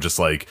favor of just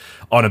like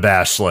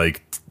unabashed,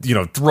 like,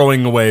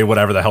 throwing away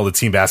whatever the hell the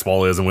team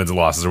basketball is and wins and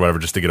losses or whatever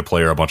just to get a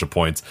player a bunch of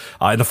points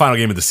in the final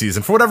game of the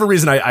season. For whatever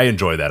reason, I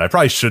enjoy that. I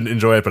probably shouldn't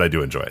enjoy it, but I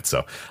do enjoy it.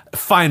 So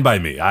fine by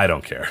me. I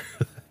don't care.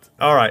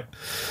 All right.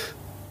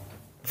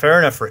 Fair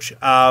enough, Rich.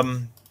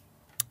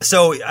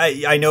 So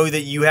I know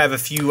that you have a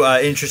few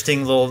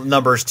interesting little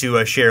numbers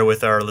to share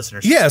with our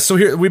listeners. Yeah, so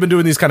here we've been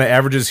doing these kind of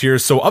averages here.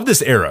 So of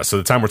this era, so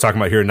the time we're talking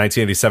about here in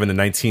 1987 to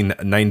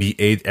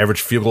 1998,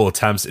 average field goal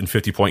attempts in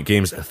 50-point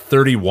games,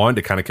 31,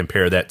 to kind of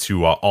compare that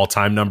to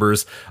all-time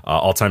numbers.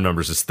 All-time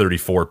numbers is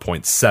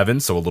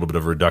 34.7, so a little bit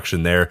of a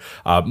reduction there.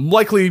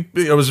 Likely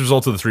it was a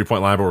result of the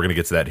three-point line, but we're going to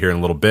get to that here in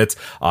a little bit.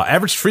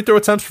 Average free throw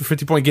attempts for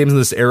 50-point games in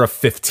this era,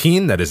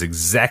 15. That is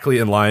exactly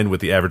in line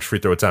with the average free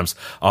throw attempts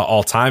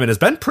all-time, and has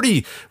been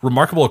pretty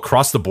remarkable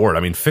across the board. I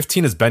mean,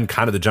 15 has been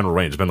kind of the general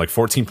range. It's been like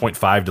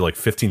 14.5 to like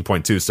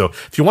 15.2. So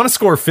if you want to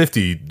score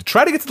 50,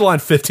 try to get to the line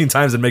 15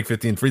 times and make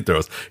 15 free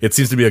throws. It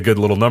seems to be a good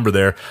little number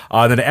there.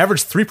 Then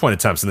average 3-point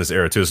attempts in this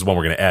era too. This is one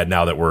we're going to add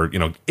now that we're,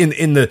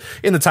 in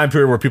the time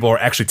period where people are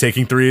actually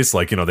taking threes.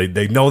 Like,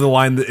 they know the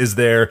line is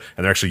there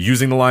and they're actually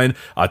using the line.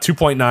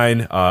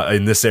 2.9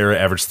 in this era,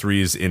 average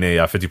threes in a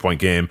 50-point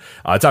game.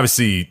 It's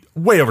obviously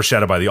way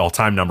overshadowed by the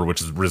all-time number,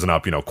 which has risen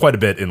up, quite a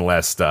bit in the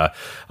last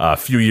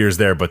few years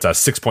there. But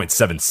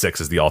 6.76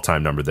 is the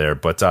all-time number there,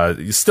 but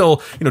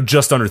still,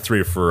 just under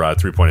 3 for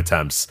 3-point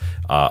attempts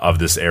of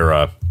this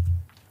era.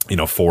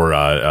 For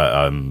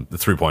the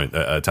 3-point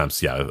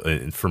attempts,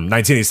 from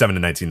 1987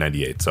 to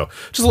 1998. So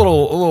just a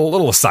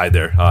little aside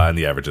there on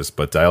the averages.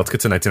 But let's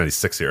get to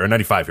 1996 here, or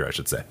 95 here, I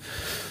should say.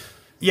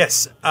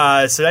 Yes.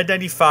 So that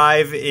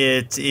 95,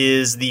 it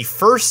is the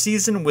first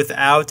season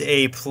without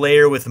a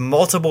player with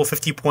multiple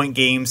 50-point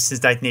games since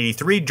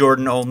 1983.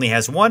 Jordan only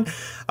has one.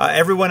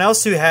 Everyone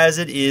else who has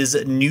it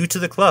is new to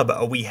the club.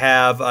 We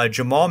have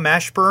Jamal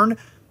Mashburn,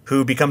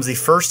 who becomes the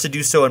first to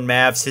do so in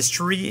Mavs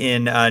history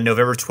in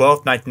November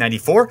 12th,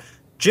 1994.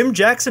 Jim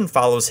Jackson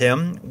follows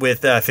him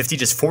with 50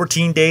 just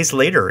 14 days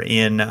later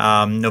in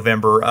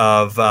November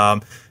of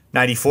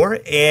 94.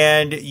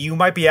 And you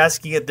might be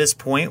asking at this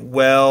point,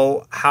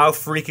 well, how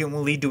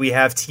frequently do we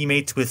have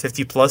teammates with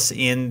 50 plus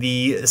in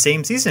the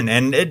same season?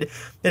 And it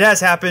has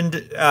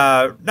happened,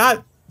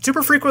 not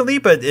super frequently,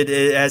 but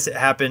it has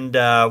happened.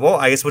 Well,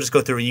 I guess we'll just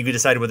go through it. You can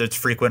decide whether it's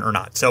frequent or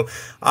not. So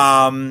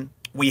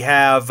we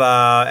have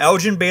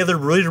Elgin Baylor,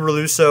 Rudy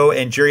Reluso,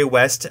 and Jerry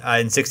West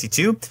in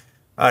 62.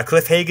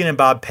 Cliff Hagan and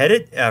Bob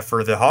Pettit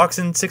for the Hawks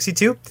in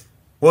 62.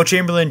 Will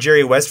Chamberlain,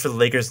 Jerry West for the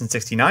Lakers in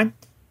 69.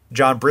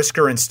 John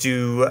Brisker and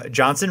Stu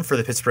Johnson for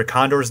the Pittsburgh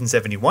Condors in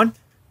 71.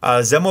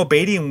 Zemo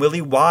Beatty and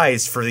Willie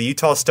Wise for the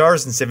Utah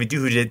Stars in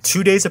 72, who did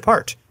 2 days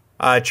apart.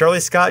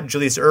 Charlie Scott and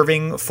Julius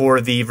Erving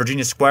for the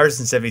Virginia Squires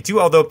in 72,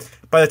 although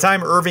by the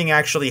time Irving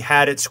actually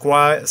had it,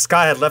 Scott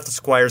had left the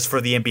Squires for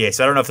the NBA,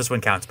 so I don't know if this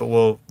one counts, but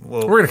we're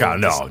going to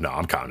count it. No,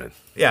 I'm counting.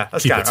 Yeah,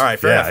 let's count it. All right,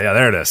 fair enough. Yeah,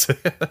 there it is.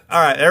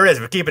 All right, there it is.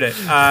 We're keeping it.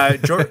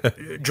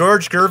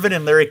 George Gervin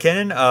and Larry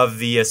Kennan of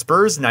the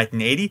Spurs in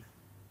 1980.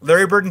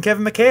 Larry Bird and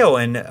Kevin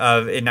McHale in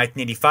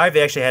 1985.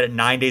 They actually had it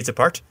 9 days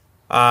apart.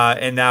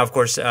 And now, of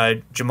course,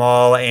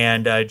 Jamal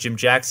and Jim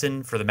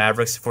Jackson for the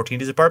Mavericks, 14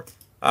 days apart.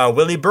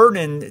 Willie Burton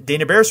and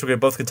Dana Barris, we're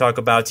both going to talk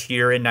about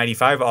here in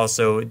 95,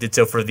 also did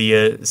so for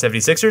the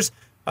 76ers.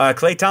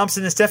 Klay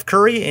Thompson and Steph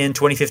Curry in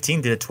 2015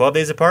 did it 12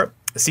 days apart.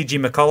 C.J.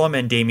 McCollum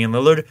and Damian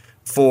Lillard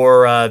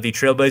for the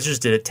Trailblazers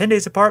did it 10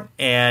 days apart.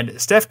 And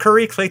Steph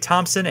Curry, Klay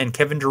Thompson, and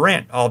Kevin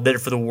Durant all did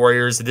it for the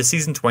Warriors this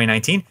season,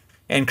 2019.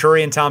 And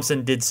Curry and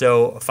Thompson did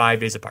so 5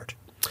 days apart.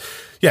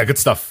 Yeah, good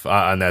stuff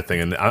on that thing.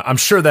 And I'm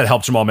sure that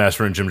helped Jamal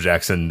Mashburn and Jim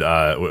Jackson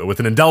with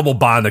an indelible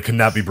bond that could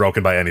not be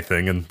broken by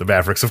anything. And the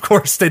Mavericks, of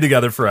course, stayed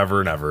together forever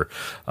and ever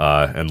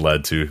and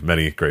led to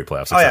many great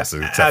playoff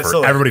successes. Except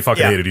for everybody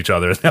fucking hated each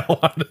other and they all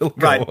wanted to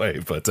go away.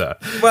 But,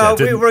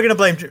 we're going to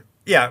blame...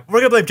 Yeah, we're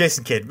going to blame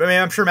Jason Kidd. I mean,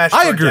 I'm sure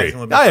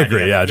Mashburn. I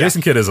agree. Yeah,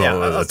 Jason Kidd is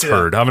a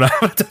turd. I'm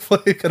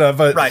definitely going to.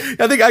 But right.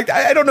 I think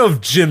I don't know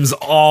if Jim's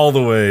all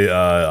the way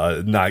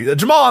not.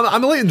 Jamal,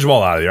 I'm leaving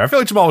Jamal out of here. I feel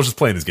like Jamal was just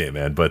playing his game,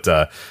 man. But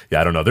I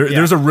don't know.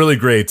 There's a really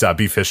great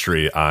Beef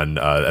History on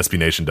SB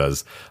Nation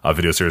does a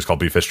video series called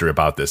Beef History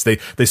about this.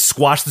 They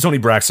squashed the Tony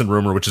Braxton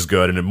rumor, which is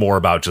good, and more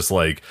about just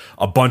like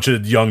a bunch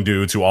of young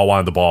dudes who all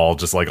wanted the ball,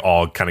 just like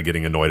all kind of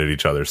getting annoyed at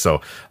each other. So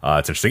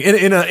it's interesting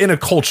in a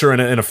culture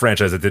in a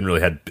franchise that didn't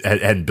really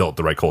hadn't built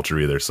the right culture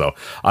either, so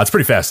it's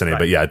pretty fascinating. Right.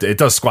 But yeah, it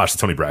does squash the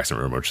Tony Braxton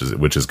rumor,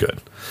 which is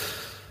good.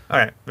 All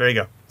right, there you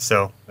go.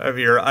 So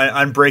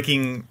I'm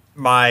breaking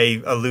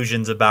my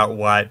illusions about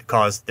what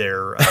caused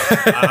their.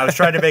 I was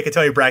trying to make a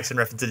Tony Braxton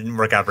reference; it didn't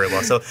work out very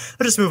well. So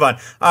let's just move on.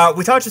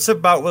 We talked just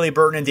about Willie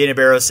Burton and Dana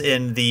Barris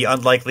in the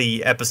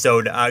Unlikely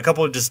episode. A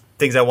couple of just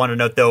things I want to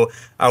note though.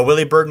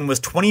 Willie Burton was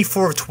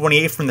 24 of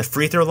 28 from the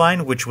free throw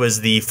line, which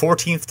was the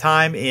 14th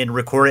time in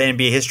recorded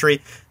NBA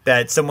history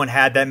that someone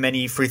had that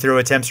many free throw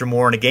attempts or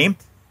more in a game.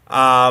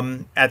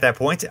 at that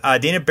point.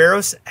 Dana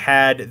Barros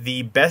had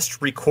the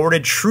best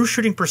recorded true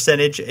shooting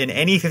percentage in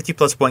any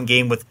 50-plus point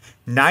game with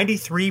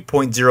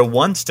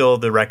 93.01, still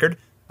the record.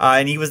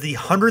 And he was the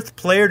 100th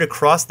player to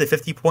cross the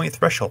 50-point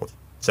threshold.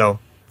 So,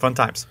 fun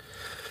times.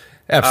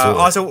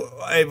 Absolutely. Also,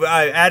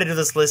 I added to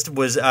this list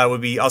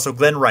would be also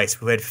Glenn Rice,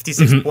 who had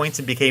 56 points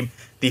and became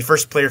the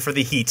first player for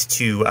the Heat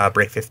to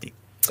break 50.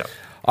 So.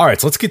 All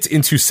right, so let's get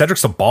into Cedric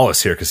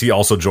Sabalas here, because he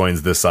also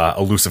joins this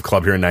elusive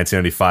club here in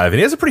 1995, and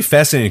he has a pretty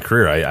fascinating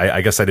career.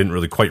 I guess I didn't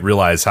really quite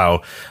realize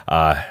how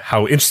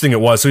interesting it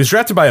was. So he's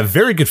drafted by a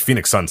very good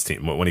Phoenix Suns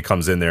team when he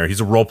comes in there.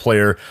 He's a role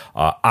player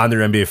on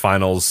their NBA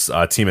Finals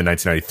team in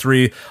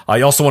 1993.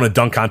 He also won a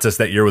dunk contest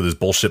that year with his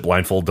bullshit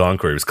blindfold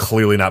dunk, where he was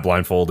clearly not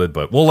blindfolded,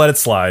 but we'll let it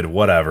slide.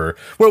 Whatever.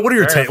 What are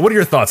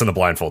your thoughts on the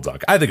blindfold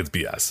dunk? I think it's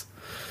BS.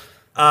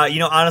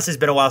 Honestly, it's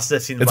been a while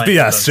since I've seen the It's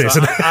BS,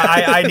 Jason. So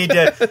I need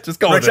to just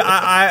go Rich, with it.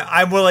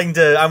 I'm willing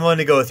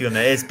to go with you on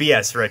that. It's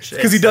BS, Rich.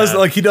 Because he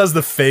does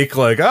the fake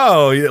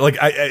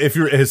if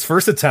his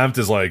first attempt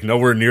is like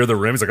nowhere near the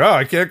rim. He's like, oh,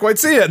 I can't quite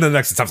see it, and then the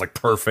next attempt's like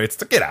perfect.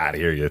 It's like, get out of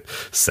here, you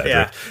Cedric.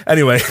 Yeah.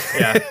 Anyway,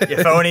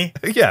 you phony.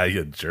 Yeah,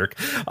 you jerk.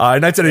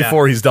 In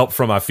 1994, he's dealt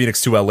from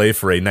Phoenix to LA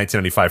for a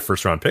 1995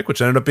 first round pick, which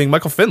ended up being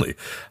Michael Finley.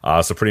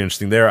 So pretty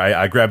interesting there.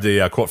 I grabbed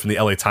a quote from the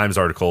LA Times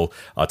article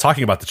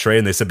talking about the trade,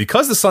 and they said,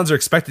 because the Suns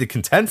are expected to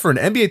contend for an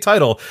NBA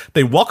title,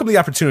 they welcome the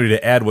opportunity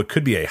to add what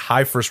could be a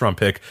high first-round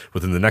pick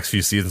within the next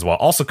few seasons, while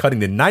also cutting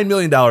the $9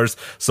 million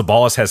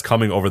Sabalas has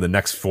coming over the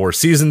next 4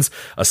 seasons,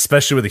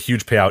 especially with a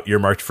huge payout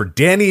earmarked for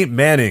Danny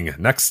Manning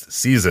next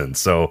season.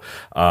 So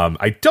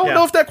I don't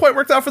know if that quite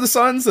worked out for the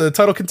Suns,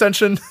 title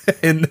contention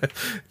in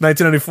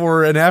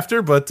 1994 and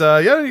after, but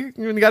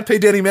you got to pay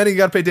Danny Manning, you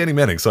got to pay Danny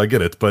Manning, so I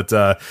get it. But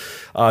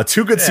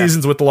 2 good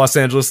seasons with the Los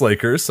Angeles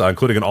Lakers,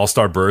 including an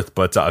all-star berth,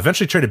 but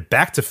eventually traded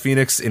back to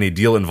Phoenix in a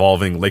deal involving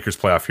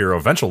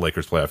eventual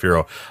Lakers playoff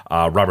hero,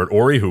 Robert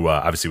Horry, who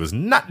obviously was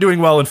not doing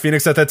well in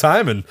Phoenix at that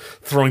time and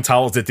throwing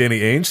towels at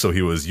Danny Ainge, so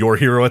he was your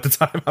hero at the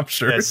time, I'm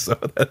sure. Yes.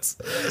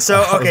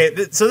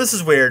 So this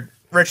is weird.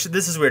 Rich,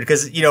 this is weird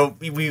because,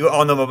 we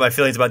all know about my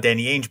feelings about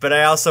Danny Ainge, but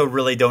I also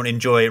really don't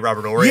enjoy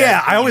Robert Horry.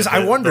 Yeah,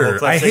 I wonder.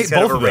 I hate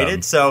both of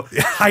them. So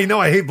I know,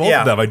 I hate both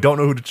of them. I don't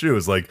know who to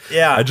choose.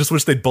 I just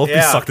wish they'd both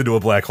be sucked into a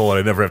black hole and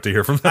I never have to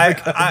hear from them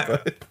again.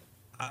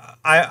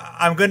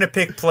 I'm going to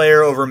pick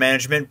player over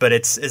management, but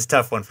it's a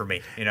tough one for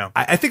me.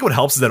 I think what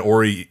helps is that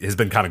Horry has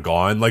been kind of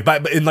gone. Right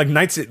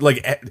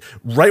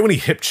when he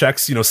hip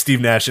checks,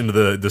 Steve Nash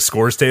into the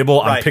scores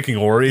table, I'm picking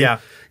Horry. Yeah.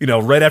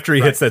 Right after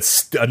he hits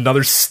that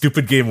another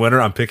stupid game winner,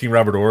 I'm picking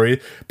Robert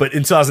Horry. But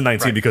in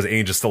 2019, because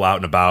Ainge is still out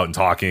and about and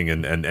talking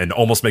and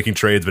almost making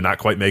trades, but not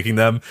quite making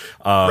them,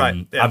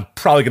 I'm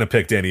probably going to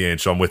pick Danny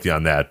Ainge, so I'm with you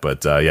on that.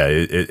 But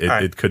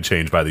it could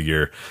change by the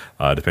year,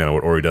 depending on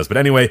what Horry does. But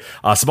anyway,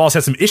 Sabalas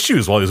had some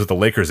issues while he was with the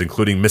Lakers,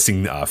 including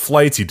missing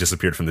flights. He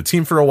disappeared from the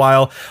team for a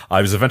while.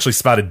 He was eventually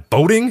spotted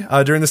boating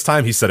during this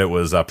time. He said it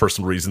was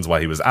personal reasons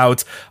why he was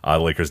out. The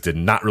Lakers did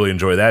not really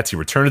enjoy that. He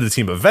returned to the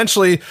team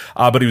eventually,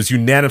 but he was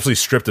unanimously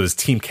stripped of his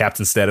team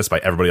captain status by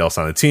everybody else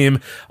on the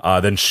team.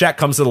 Then Shaq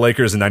comes to the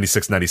Lakers in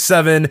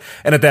 96-97,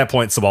 and at that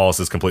point, Sabalas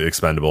is completely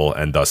expendable,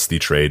 and thus the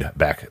trade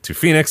back to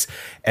Phoenix.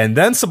 And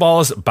then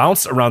Sabalas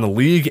bounced around the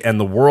league and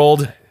the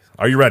world.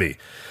 Are you ready?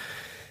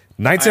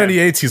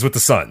 1998, he's with the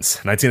Suns.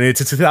 1998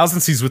 to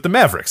 2000, he's with the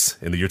Mavericks.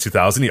 In the year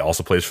 2000, he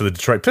also plays for the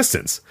Detroit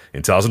Pistons.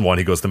 In 2001,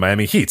 he goes to the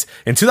Miami Heat.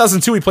 In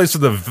 2002, he plays for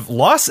the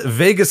Las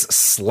Vegas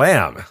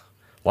Slam.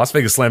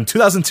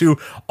 2002,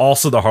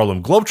 also the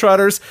Harlem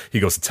Globetrotters. He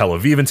goes to Tel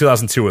Aviv in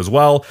 2002 as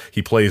well.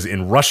 He plays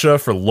in Russia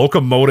for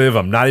Lokomotiv.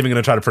 I'm not even going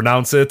to try to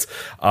pronounce it.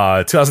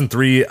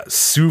 2003,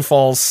 Sioux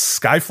Falls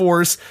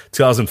Skyforce.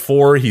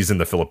 2004, he's in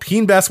the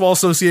Philippine Basketball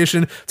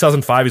Association.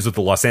 2005, he's with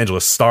the Los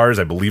Angeles Stars,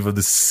 I believe of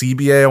the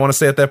CBA, I want to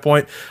say at that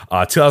point.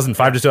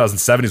 2005 to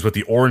 2007, he's with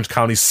the Orange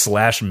County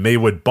 /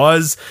 Maywood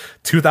Buzz.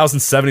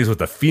 2007, he's with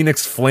the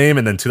Phoenix Flame.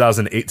 And then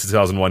 2008 to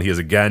 2001, he is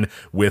again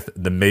with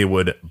the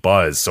Maywood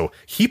Buzz. So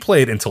he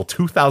played until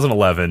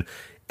 2011,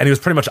 and he was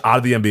pretty much out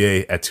of the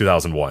NBA at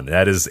 2001.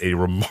 That is a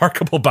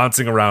remarkable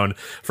bouncing around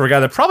for a guy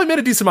that probably made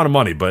a decent amount of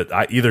money, but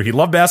either he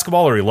loved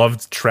basketball or he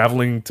loved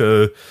traveling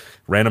to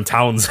random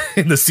towns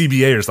in the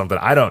CBA or something.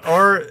 I don't.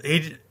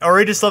 Or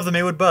he just loved the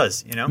Maywood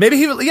Buzz,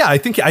 Maybe I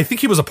think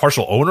he was a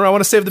partial owner, I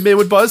want to say, of the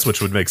Maywood Buzz,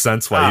 which would make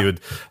sense why he would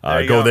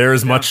go there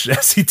as much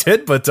as he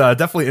did, but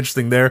definitely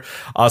interesting there.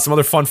 Some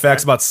other fun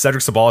facts about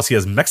Cedric Sabalas: he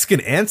has Mexican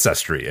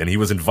ancestry, and he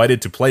was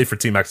invited to play for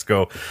Team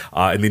Mexico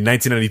in the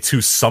 1992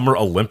 Summer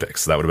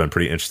Olympics. So that would have been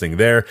pretty interesting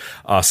there.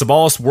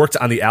 Sabalas worked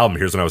on the album.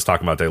 Here's what I was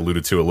talking about that I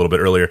alluded to a little bit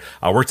earlier.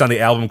 Worked on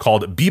the album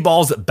called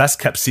B-Ball's Best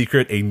Kept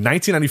Secret, a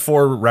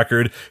 1994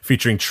 record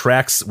featuring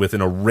tracks with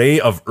an array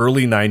of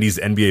early 90s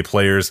NBA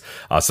players.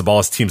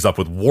 Sabalas teams up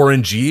with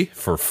Warren G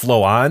for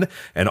Flow On,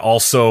 and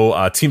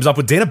also teams up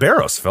with Dana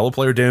Barros, fellow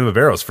player Dana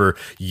Barros, for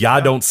Ya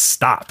Don't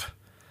Stop.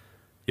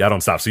 Ya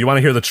Don't Stop. So you want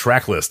to hear the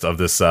track list of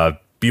this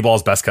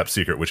B-Ball's Best Kept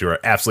Secret, which you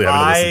are absolutely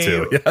having to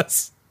listen to.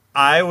 Yes.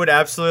 I would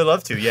absolutely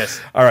love to,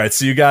 yes. All right,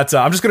 so you got,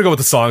 I'm just going to go with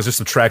the songs. There's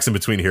some tracks in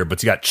between here,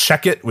 but you got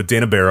Check It with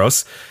Dana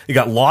Barros. You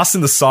got Lost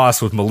in the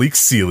Sauce with Malik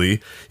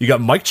Sealy. You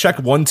got Mic Check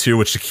 1-2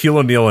 with Shaquille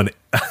O'Neal and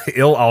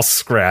Ill I'll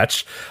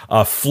Scratch.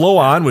 Flow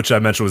On, which I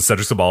mentioned with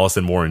Cedric Sabalas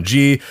and Warren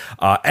G.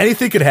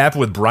 Anything Could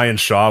Happen with Brian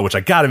Shaw, which I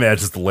gotta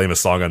imagine is the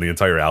lamest song on the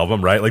entire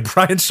album, right? Like,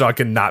 Brian Shaw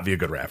cannot be a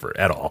good rapper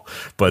at all.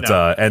 But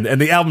no.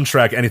 And the album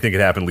track Anything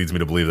Could Happen leads me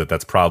to believe that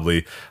that's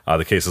probably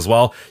the case as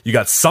well. You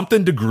got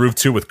Something to Groove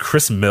To with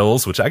Chris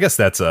Mills, which I guess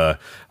that's a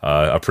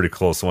pretty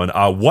close one.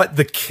 What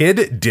the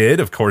Kid Did,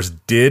 of course,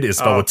 did is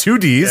spelled with 2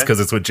 D's because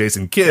it's with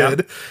Jason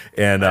Kidd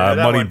and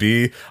Money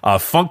B.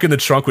 Funk in the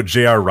Trunk with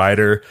J.R.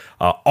 Ryder.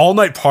 All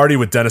Night Party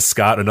with Dennis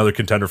Scott, another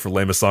contender for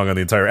lamest song on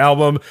the entire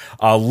album.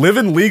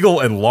 Livin' Legal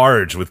and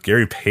Large with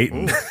Gary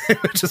Payton,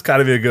 which is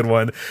kind of a good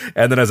one.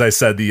 And then, as I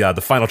said, the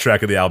final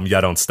track of the album,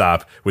 Yeah Don't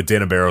Stop, with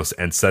Dana Barros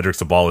and Cedric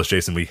Sabalas.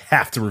 Jason, we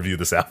have to review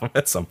this album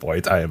at some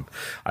point. I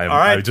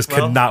just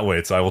cannot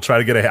wait. So I will try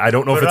to get it. I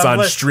don't know if it's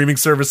on streaming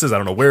services. I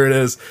don't know where it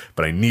is,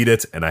 but I need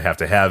it and I have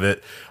to have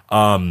it.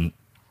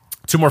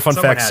 2 more fun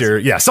facts here.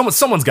 Yeah,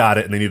 someone's got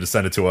it and they need to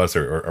send it to us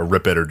or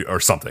rip it or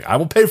something. I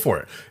will pay for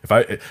it.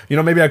 If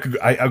maybe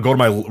I'll go to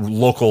my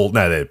local.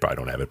 They probably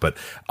don't have it. But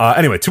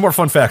anyway, 2 more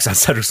fun facts on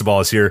Cedric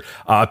Sabalas here.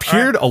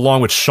 Appeared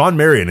along with Shawn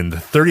Marion in the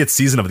 30th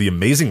season of The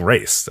Amazing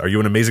Race. Are you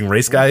an Amazing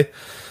Race guy?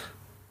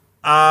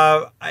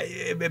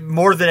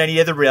 More than any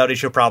other reality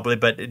show, probably,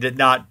 but it did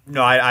not.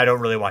 No, I don't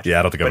really watch it. Yeah,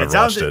 I don't think I've ever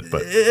watched it.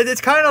 But it's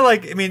kind of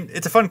like, I mean,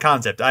 it's a fun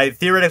concept. I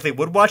theoretically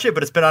would watch it,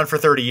 but it's been on for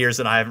 30 years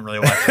and I haven't really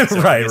watched it.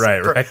 So right.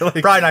 Like,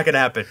 probably not going to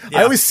happen. Yeah.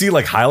 I always see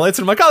like highlights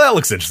and I'm like, oh, that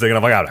looks interesting, and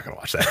I'm like, I'm not going to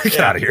watch that. Get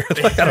out of here.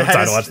 Like, I don't have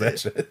time to watch that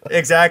shit.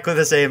 Exactly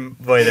the same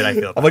way that I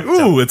feel. I'm like,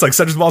 ooh, it's like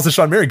Cedric Sabalas and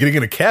Shawn Marion getting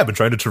in a cab and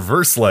trying to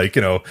traverse like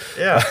Tel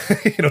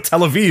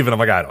Aviv, and I'm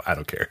like, I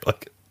don't care.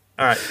 Like,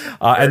 all right,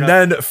 and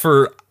then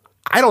for.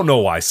 I don't know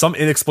why. Some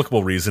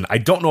inexplicable reason. I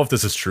don't know if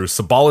this is true.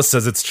 Sabalas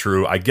says it's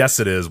true. I guess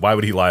it is. Why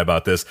would he lie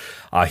about this?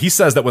 He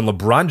says that when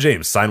LeBron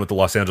James signed with the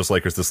Los Angeles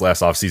Lakers this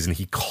last offseason,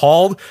 he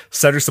called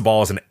Cedric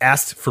Sabalas and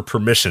asked for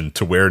permission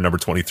to wear number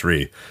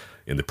 23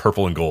 in the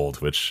purple and gold,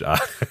 which,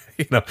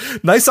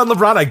 nice on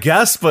LeBron, I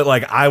guess, but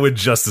like, I would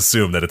just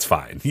assume that it's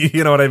fine.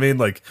 You know what I mean?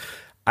 Like,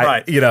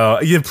 right.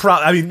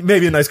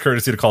 Maybe a nice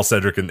courtesy to call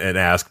Cedric and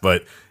ask,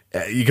 but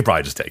you could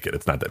probably just take it.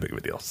 It's not that big of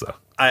a deal. So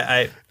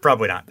I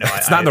probably not. No,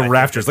 it's not in the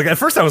rafters. Like at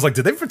first, I was like,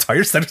 did they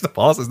retire Cedric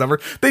Sabalas' number?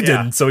 They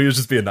didn't. So he was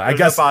just being. I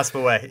guess no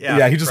possible way.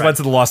 Yeah. He just went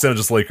to the Los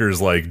Angeles Lakers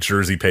like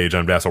jersey page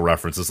on Basketball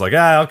Reference. It's like,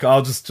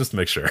 I'll just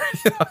make sure.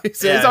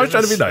 He's always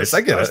trying to be nice.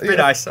 I get it.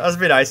 Let's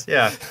be nice.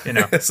 Yeah.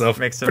 So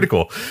makes pretty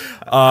cool.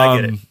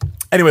 I get it.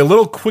 Anyway, a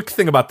little quick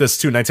thing about this,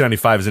 too.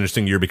 1995 is an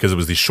interesting year because it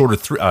was the shorter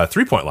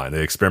three-point line.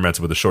 They experimented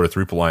with the shorter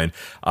three-point line.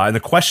 And the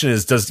question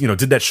is, did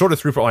that shorter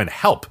three-point line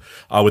help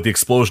with the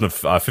explosion of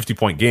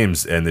 50-point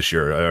games in this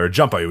year, or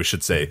jump, we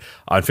should say,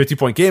 on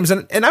 50-point games?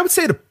 And I would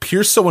say it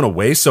appears so in a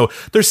way. So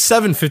there's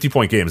 7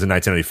 50-point games in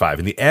 1995,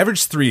 and the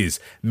average threes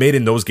made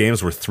in those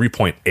games were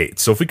 3.8.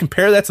 So if we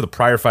compare that to the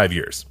prior 5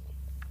 years,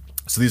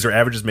 so these are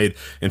averages made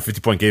in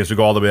 50-point games. We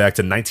go all the way back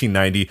to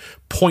 1990,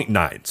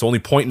 0.9. So only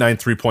 0.9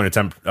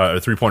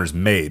 three-pointers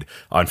made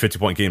on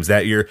 50-point games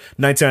that year.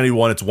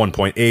 1991, it's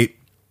 1.8.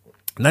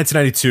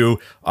 1992,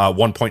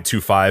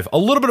 1.25, a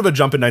little bit of a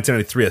jump in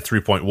 1993 at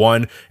 3.1,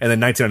 and then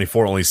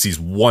 1994 only sees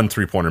 1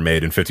 3-pointer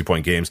made in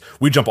 50-point games.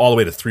 We jump all the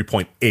way to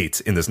 3.8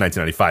 in this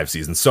 1995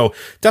 season. So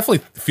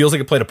definitely feels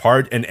like it played a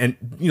part, and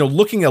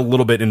looking a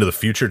little bit into the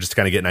future, just to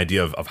kind of get an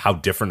idea of how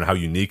different and how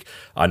unique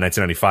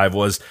 1995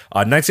 was.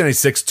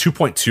 1996,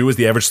 2.2 is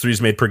the average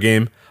threes made per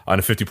game on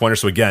a 50-pointer.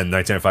 So again,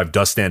 1995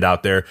 does stand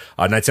out there.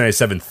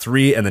 1997,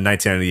 3, and then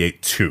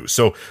 1998, 2.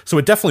 So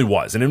it definitely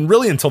was. And then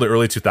really until the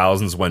early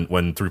 2000s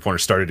when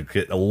three-pointers started to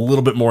get a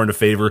little bit more into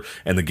favor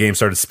and the game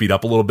started to speed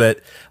up a little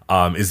bit,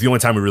 is the only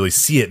time we really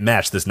see it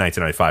match this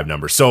 1995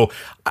 number. So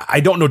I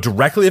don't know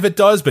directly if it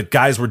does, but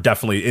guys were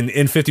definitely,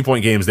 in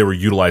 50-point games, they were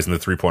utilizing the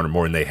three-pointer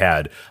more than they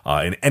had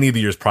in any of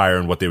the years prior,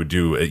 and what they would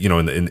do,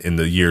 in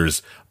the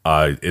years,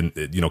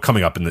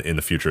 coming up in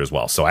the future as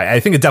well. So I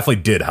think it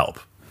definitely did help.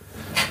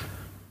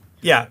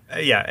 Yeah.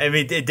 I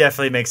mean, it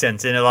definitely makes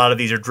sense, and a lot of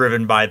these are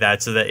driven by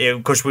that. So that,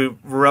 of course,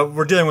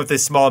 we're dealing with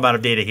this small amount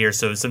of data here,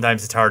 so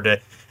sometimes it's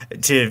hard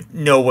to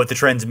know what the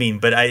trends mean.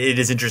 But it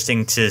is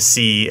interesting to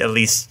see. At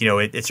least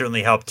it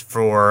certainly helped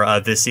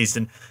for this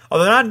season,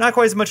 although not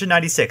quite as much in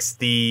 '96.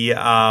 There's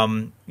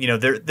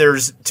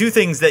 2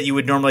 things that you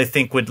would normally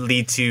think would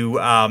lead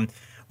to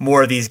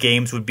more of these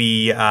games would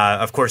be,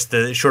 of course,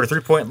 the shorter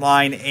three-point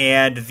line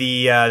and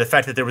the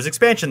fact that there was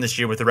expansion this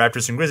year with the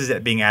Raptors and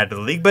Grizzlies being added to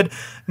the league, but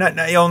not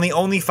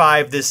only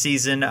 5 this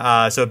season,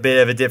 so a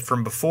bit of a dip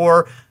from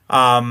before.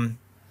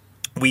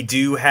 We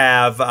do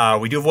have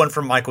one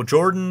from Michael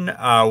Jordan.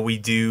 We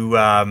do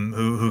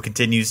who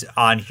continues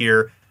on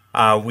here.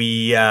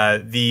 We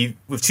have 2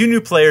 new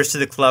players to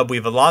the club. We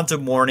have Alonzo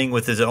Mourning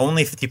with his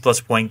only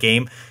 50-plus point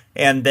game.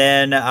 And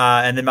then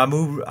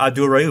Mahmoud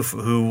Abdul Rauf,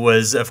 who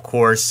was, of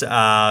course,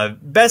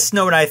 best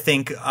known, I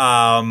think,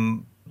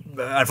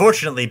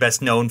 unfortunately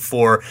best known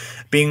for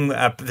being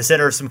the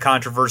center of some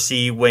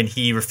controversy when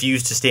he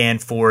refused to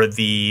stand for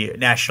the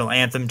national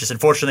anthem. Just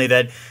unfortunately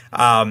that,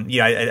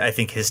 I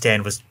think his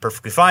stand was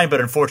perfectly fine,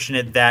 but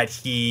unfortunate that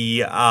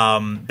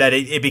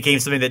it became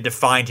something that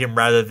defined him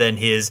rather than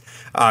his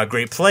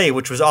great play,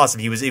 which was awesome.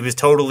 He was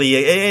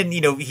totally, and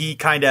he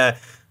kind of.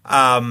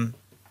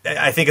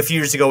 I think a few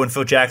years ago when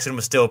Phil Jackson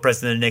was still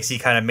president of the Knicks, he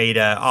kind of made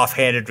an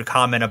offhanded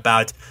comment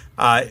about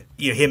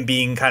him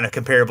being kind of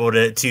comparable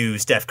to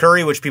Steph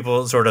Curry, which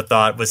people sort of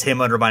thought was him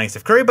undermining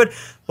Steph Curry. But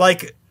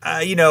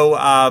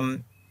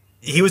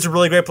he was a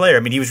really great player.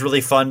 I mean, he was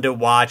really fun to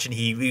watch, and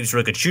he was a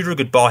really good shooter,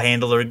 good ball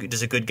handler,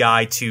 just a good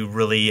guy to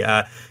really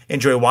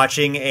enjoy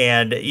watching.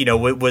 And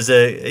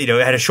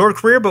had a short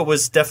career, but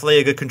was definitely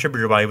a good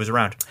contributor while he was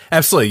around.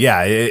 Absolutely,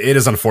 yeah. It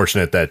is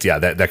unfortunate that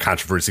that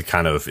controversy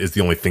kind of is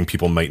the only thing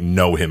people might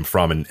know him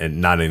from,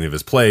 and not any of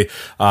his play.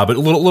 But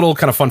little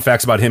kind of fun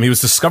facts about him. He was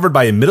discovered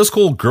by a middle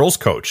school girls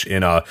coach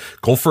in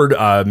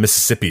Guilford,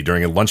 Mississippi,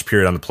 during a lunch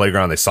period on the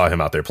playground. They saw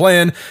him out there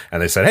playing,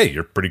 and they said, "Hey,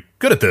 you're pretty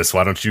good at this.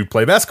 Why don't you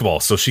play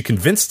basketball?" So she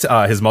convinced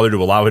his mother to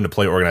allow him to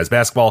play organized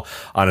basketball.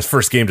 On his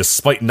first game,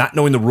 despite not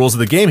knowing the rules of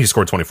the game, he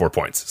scored 24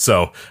 points.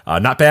 So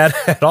not bad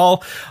at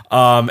all.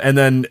 And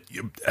then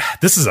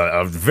this is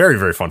a very,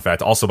 very fun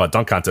fact also about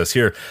dunk contests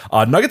here.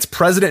 Nuggets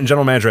president and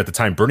general manager at the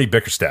time, Bernie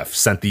Bickerstaff,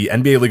 sent the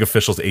NBA league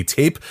officials a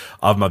tape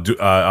of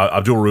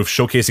Abdul-Rauf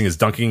showcasing his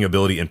dunking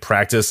ability in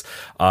practice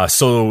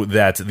so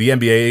that the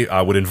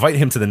NBA would invite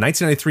him to the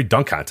 1993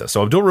 dunk contest.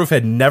 So Abdul-Rauf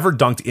had never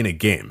dunked in a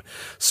game.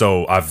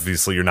 So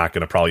obviously you're not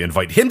going to probably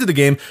invite him to the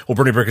game. Well,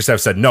 Bernie Bickerstaff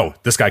said, no,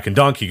 this guy can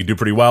dunk. He can do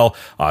pretty well.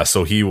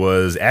 So he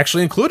was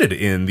actually included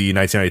in the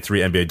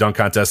 1993 NBA dunk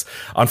contest.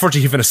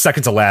 Unfortunately, he finished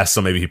second to last,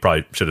 so maybe he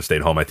probably should have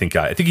stayed home. I think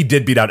he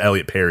did beat out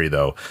Elliot Perry,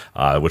 though,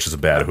 which is a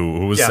bad,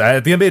 who was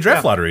at the NBA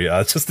draft lottery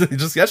just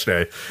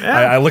yesterday. Yeah.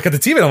 I look at the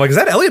team and I'm like, is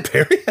that Elliot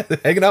Perry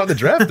hanging out in the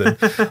draft? And,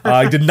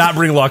 he did not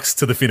bring Lux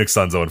to the Phoenix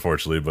Suns, though,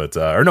 unfortunately. But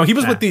or no, he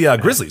was with the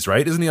Grizzlies,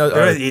 right? Isn't he?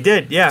 He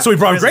did, yeah. So he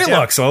brought great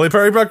luck. So Elliot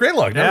Perry brought great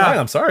luck. Never mind.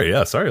 I'm sorry.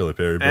 Yeah, sorry, Elliot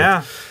Perry.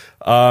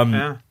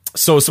 But,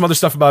 So some other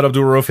stuff about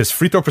Abdul-Rauf, his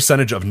free throw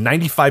percentage of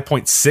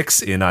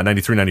 95.6 in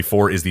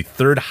 93-94 is the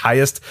third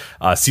highest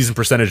season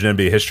percentage in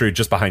NBA history,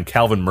 just behind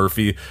Calvin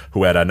Murphy,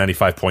 who had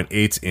 95.8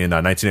 in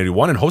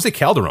 1981, and Jose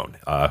Calderon,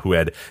 who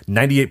had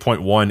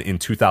 98.1 in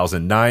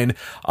 2009.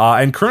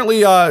 And currently,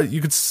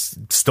 you could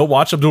still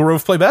watch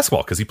Abdul-Rauf play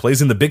basketball because he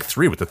plays in the Big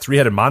Three with the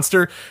three-headed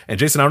monster. And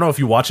Jason, I don't know if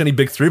you watch any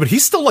Big Three, but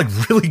he's still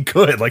really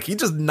good. He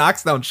just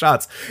knocks down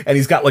shots, and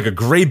he's got a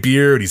gray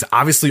beard. He's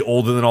obviously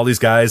older than all these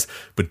guys,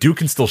 but dude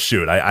can still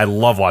shoot. I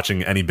love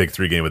watching any Big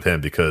Three game with him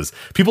because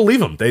people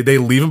leave him. They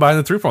leave him behind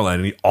the three-point line,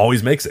 and he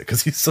always makes it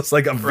because he's just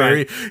a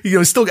very,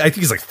 still, I think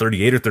he's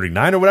 38 or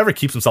 39 or whatever.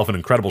 Keeps himself in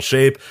incredible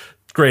shape.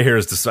 Gray hair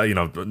is just,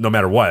 no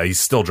matter what, he's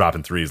still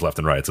dropping threes left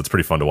and right. So it's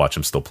pretty fun to watch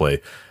him still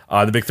play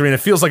the Big Three. And it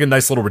feels like a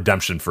nice little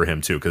redemption for him,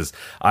 too, because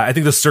I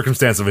think the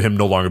circumstance of him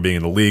no longer being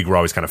in the league were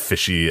always kind of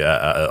fishy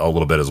a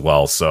little bit as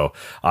well. So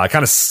it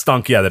kind of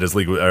stunk, that his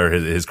league or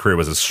his career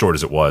was as short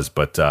as it was.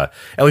 But at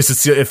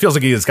least it feels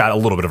like he's got a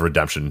little bit of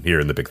redemption here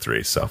in the Big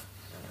Three. So.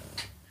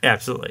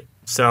 Absolutely.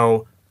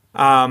 So,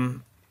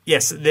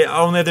 yes, the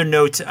only other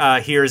note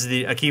here is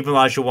the Akeem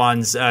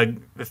Olajuwon's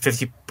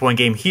 50-point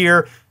game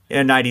here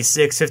in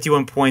 96,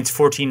 51 points,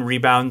 14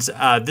 rebounds.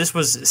 This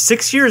was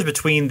 6 years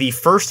between the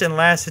first and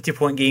last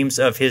 50-point games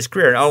of his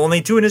career.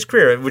 Only 2 in his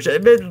career, which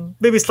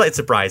maybe a slight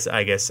surprise,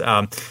 I guess,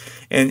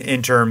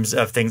 in terms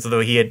of things, although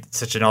he had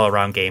such an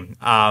all-around game.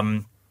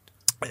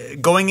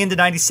 Going into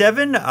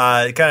 97,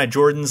 kind of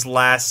Jordan's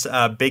last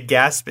big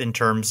gasp in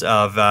terms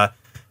of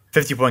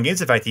 50-point games.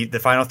 In fact, the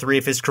final 3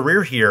 of his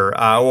career here,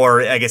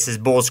 or I guess his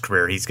Bulls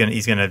career. He's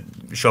gonna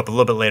show up a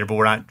little bit later, but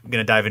we're not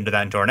gonna dive into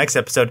that until our next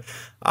episode.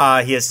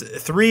 He has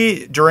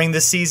 3 during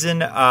this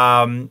season,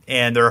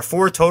 and there are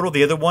 4 total.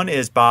 The other one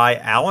is by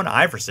Allen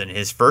Iverson,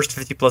 his first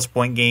 50-plus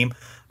point game.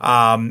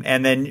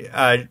 And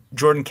then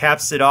Jordan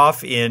caps it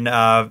off in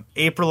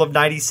April of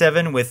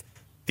 97 with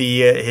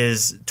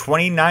his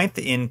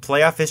 29th in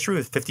playoff history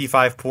with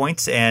 55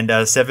 points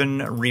and 7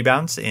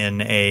 rebounds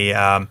in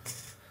a.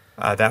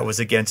 That was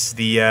against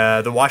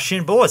the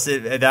Washington Bullets.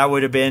 That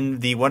would have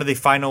been one of the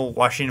final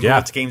Washington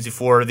Bullets games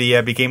before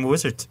they became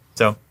Wizards.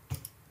 So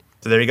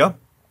there you go.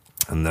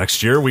 And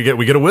next year we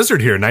get a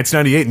Wizard here,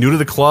 1998, new to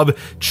the club,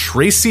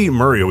 Tracy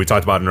Murray, who we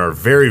talked about in our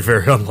very,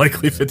 very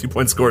unlikely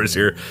 50-point scores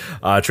here.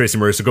 Tracy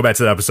Murray. So go back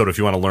to that episode if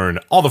you want to learn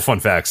all the fun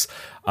facts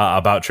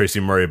about Tracy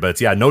Murray.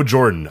 But no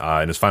Jordan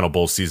in his final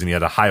Bulls season. He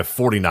had a high of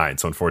 49,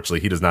 so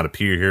unfortunately he does not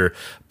appear here.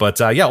 But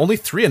only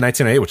 3 in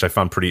 1998, which I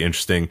found pretty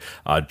interesting.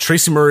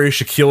 Tracy Murray,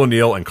 Shaquille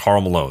O'Neal, and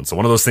Karl Malone. So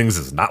one of those things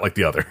is not like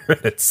the other.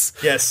 It's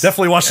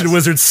definitely Washington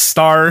Wizards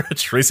star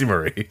Tracy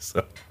Murray.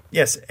 So.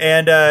 Yes,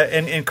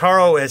 and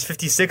Karl has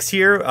 56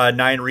 here,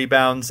 9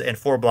 rebounds and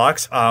 4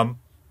 blocks.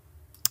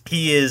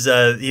 He is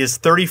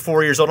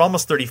 34 years old,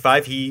 almost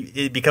 35.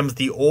 He becomes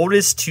the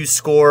oldest to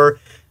score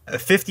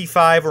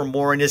 55 or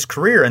more in his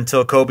career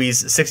until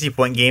Kobe's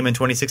 60-point game in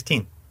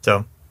 2016.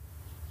 So,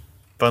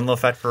 fun little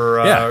fact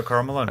for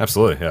Karl Malone.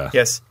 Absolutely, yeah.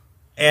 Yes.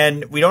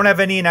 And we don't have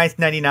any in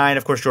 1999.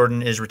 Of course,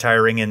 Jordan is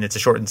retiring, and it's a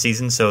shortened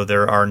season, so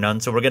there are none.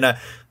 So we're going to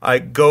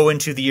go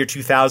into the year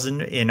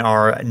 2000 in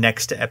our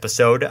next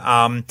episode.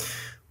 One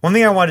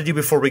thing I want to do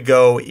before we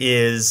go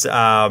is,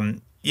 as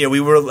we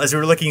were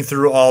looking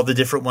through all the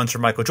different ones for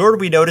Michael Jordan,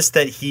 we noticed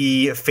that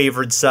he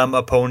favored some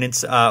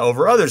opponents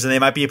over others, and they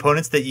might be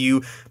opponents that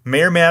you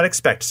may or may not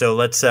expect. So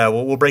let's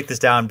we'll break this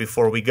down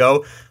before we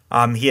go.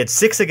 He had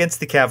 6 against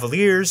the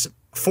Cavaliers,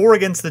 4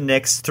 against the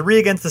Knicks, 3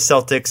 against the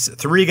Celtics,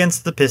 3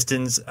 against the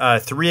Pistons,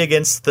 3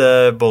 against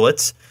the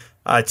Bullets,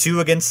 2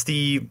 against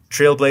the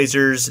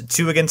Trailblazers,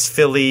 2 against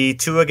Philly,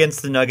 2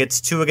 against the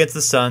Nuggets, 2 against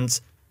the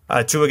Suns,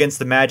 2 against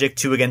the Magic,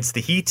 2 against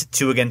the Heat,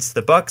 2 against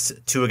the Bucks,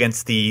 2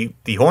 against the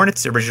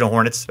Hornets, original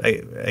Hornets,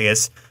 I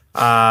guess,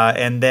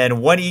 and then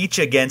 1 each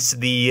against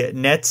the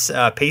Nets,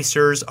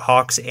 Pacers,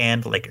 Hawks,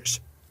 and Lakers.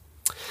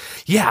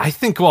 Yeah, I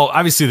think, well,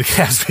 obviously the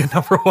Cavs being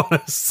number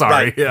 1.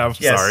 Sorry. Right. Yeah, I'm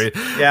sorry.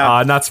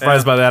 Yeah. Not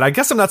surprised by that. I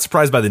guess I'm not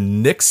surprised by the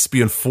Knicks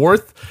being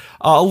 4th.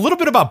 A little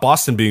bit about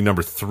Boston being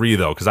number 3,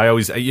 though, because I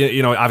always,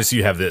 obviously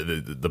you have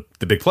the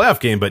big playoff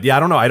game, but yeah,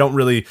 I don't know. I don't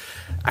really,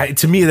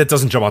 to me, that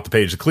doesn't jump off the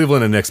page. The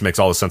Cleveland and Knicks makes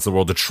all the sense in the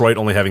world. Detroit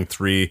only having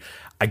 3,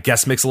 I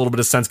guess, makes a little bit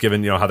of sense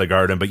given, how they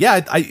guard him. But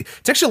yeah,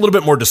 it's actually a little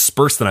bit more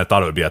dispersed than I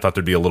thought it would be. I thought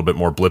there'd be a little bit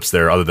more blips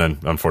there, other than,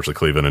 unfortunately,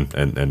 Cleveland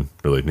and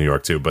really New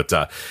York, too. But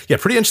yeah,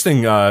 pretty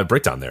interesting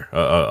breakdown there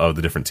of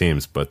the different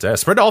teams. But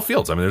spread to all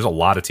fields. I mean, there's a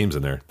lot of teams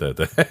in there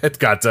that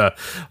got,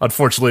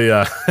 unfortunately,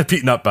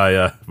 beaten up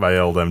by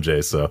old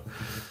MJ, so...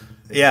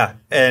 Yeah,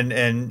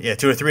 and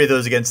 2 or 3 of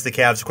those against the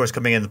Cavs, of course,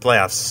 coming in the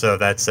playoffs. So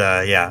that's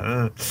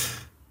Cavs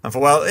got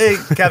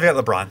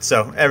LeBron,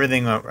 so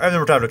everything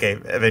worked out okay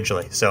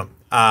eventually. So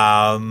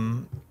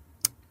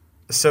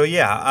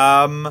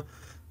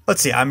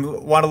let's see. I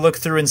want to look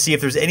through and see if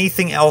there's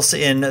anything else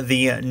in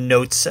the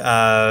notes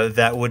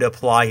that would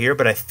apply here.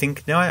 But I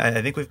think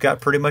I think we've got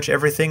pretty much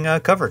everything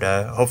covered.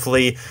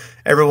 Hopefully,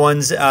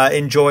 everyone's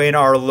enjoying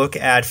our look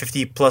at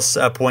 50-plus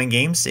point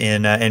games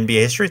in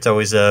NBA history. It's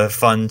always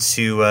fun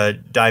to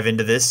dive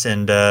into this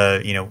and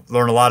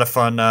learn a lot of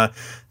fun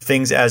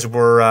things as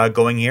we're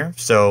going here.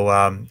 So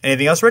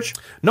anything else, Rich?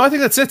 No, I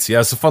think that's it. Yeah,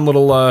 it's a fun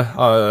little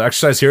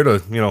exercise here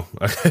to,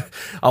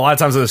 a lot of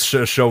times on this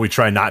show we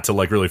try not to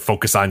really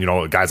focus on,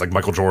 guys like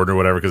Michael Jordan or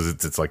whatever, because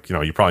it's like,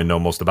 you probably know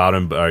most about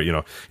him, but, you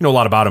know a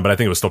lot about him, but I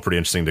think it was still pretty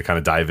interesting to kind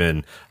of dive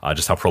in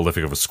just how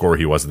prolific of a scorer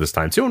he was at this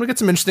time too. And we get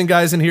some interesting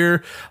guys in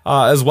here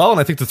as well. And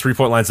I think the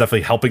 3-point line is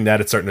definitely helping that.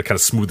 It's starting to kind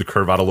of smooth the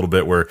curve out a little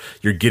bit where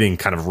you're getting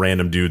kind of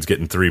random dudes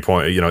getting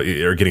 3-point,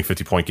 or getting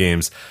 50-point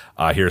games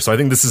here. So I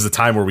think this is a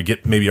time where we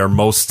get maybe our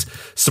most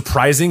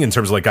surprising in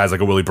terms of guys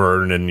like a Willie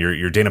Burton and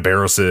your Dana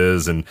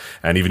Barroses and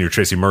even your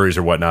Tracy Murrays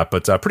or whatnot.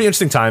 But pretty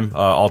interesting time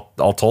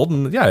all told.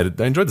 And yeah,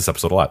 I enjoyed this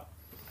episode a lot.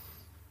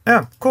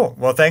 Yeah, cool.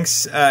 Well,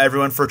 thanks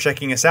everyone for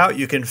checking us out.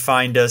 You can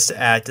find us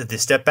at The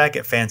Step Back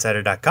at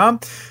fansided.com.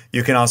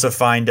 You can also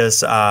find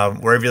us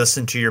wherever you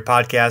listen to your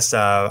podcasts,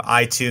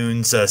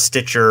 iTunes,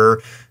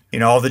 Stitcher,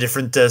 all the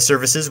different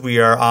services. We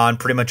are on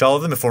pretty much all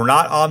of them. If we're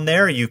not on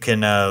there, you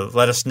can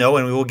let us know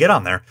and we will get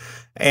on there.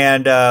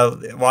 And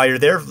while you're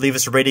there, leave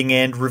us a rating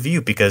and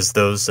review, because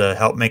those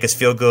help make us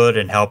feel good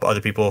and help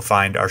other people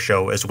find our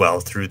show as well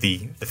through the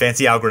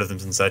fancy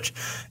algorithms and such.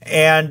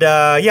 And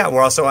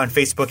we're also on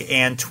Facebook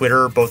and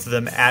Twitter, both of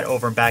them at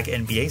Over and Back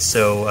NBA.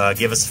 So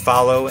give us a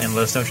follow and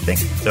let us know what you think.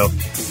 So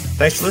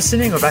thanks for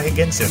listening. We're back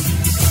again soon.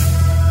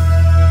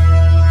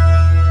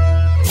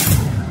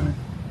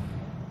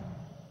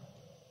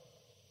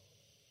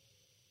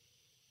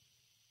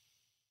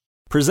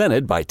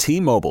 Presented by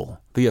T-Mobile,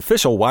 the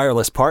official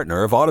wireless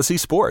partner of Odyssey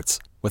Sports.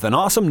 With an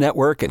awesome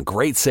network and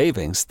great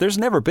savings, there's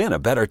never been a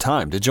better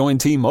time to join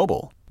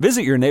T-Mobile.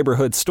 Visit your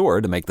neighborhood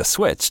store to make the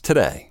switch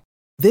today.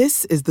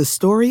 This is the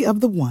story of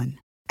the one.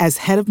 As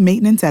head of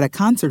maintenance at a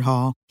concert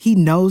hall, he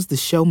knows the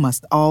show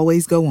must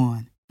always go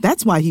on.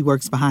 That's why he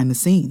works behind the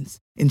scenes,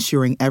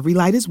 ensuring every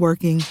light is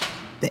working,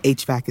 the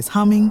HVAC is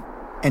humming,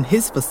 and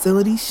his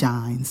facility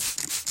shines.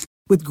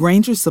 With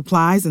Grainger's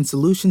supplies and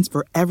solutions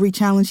for every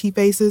challenge he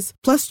faces,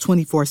 plus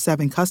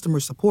 24/7 customer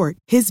support,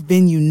 his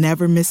venue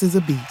never misses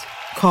a beat.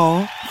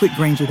 Call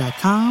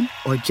quickgrainger.com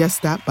or just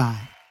stop by.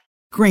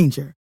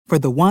 Grainger, for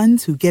the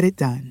ones who get it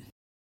done.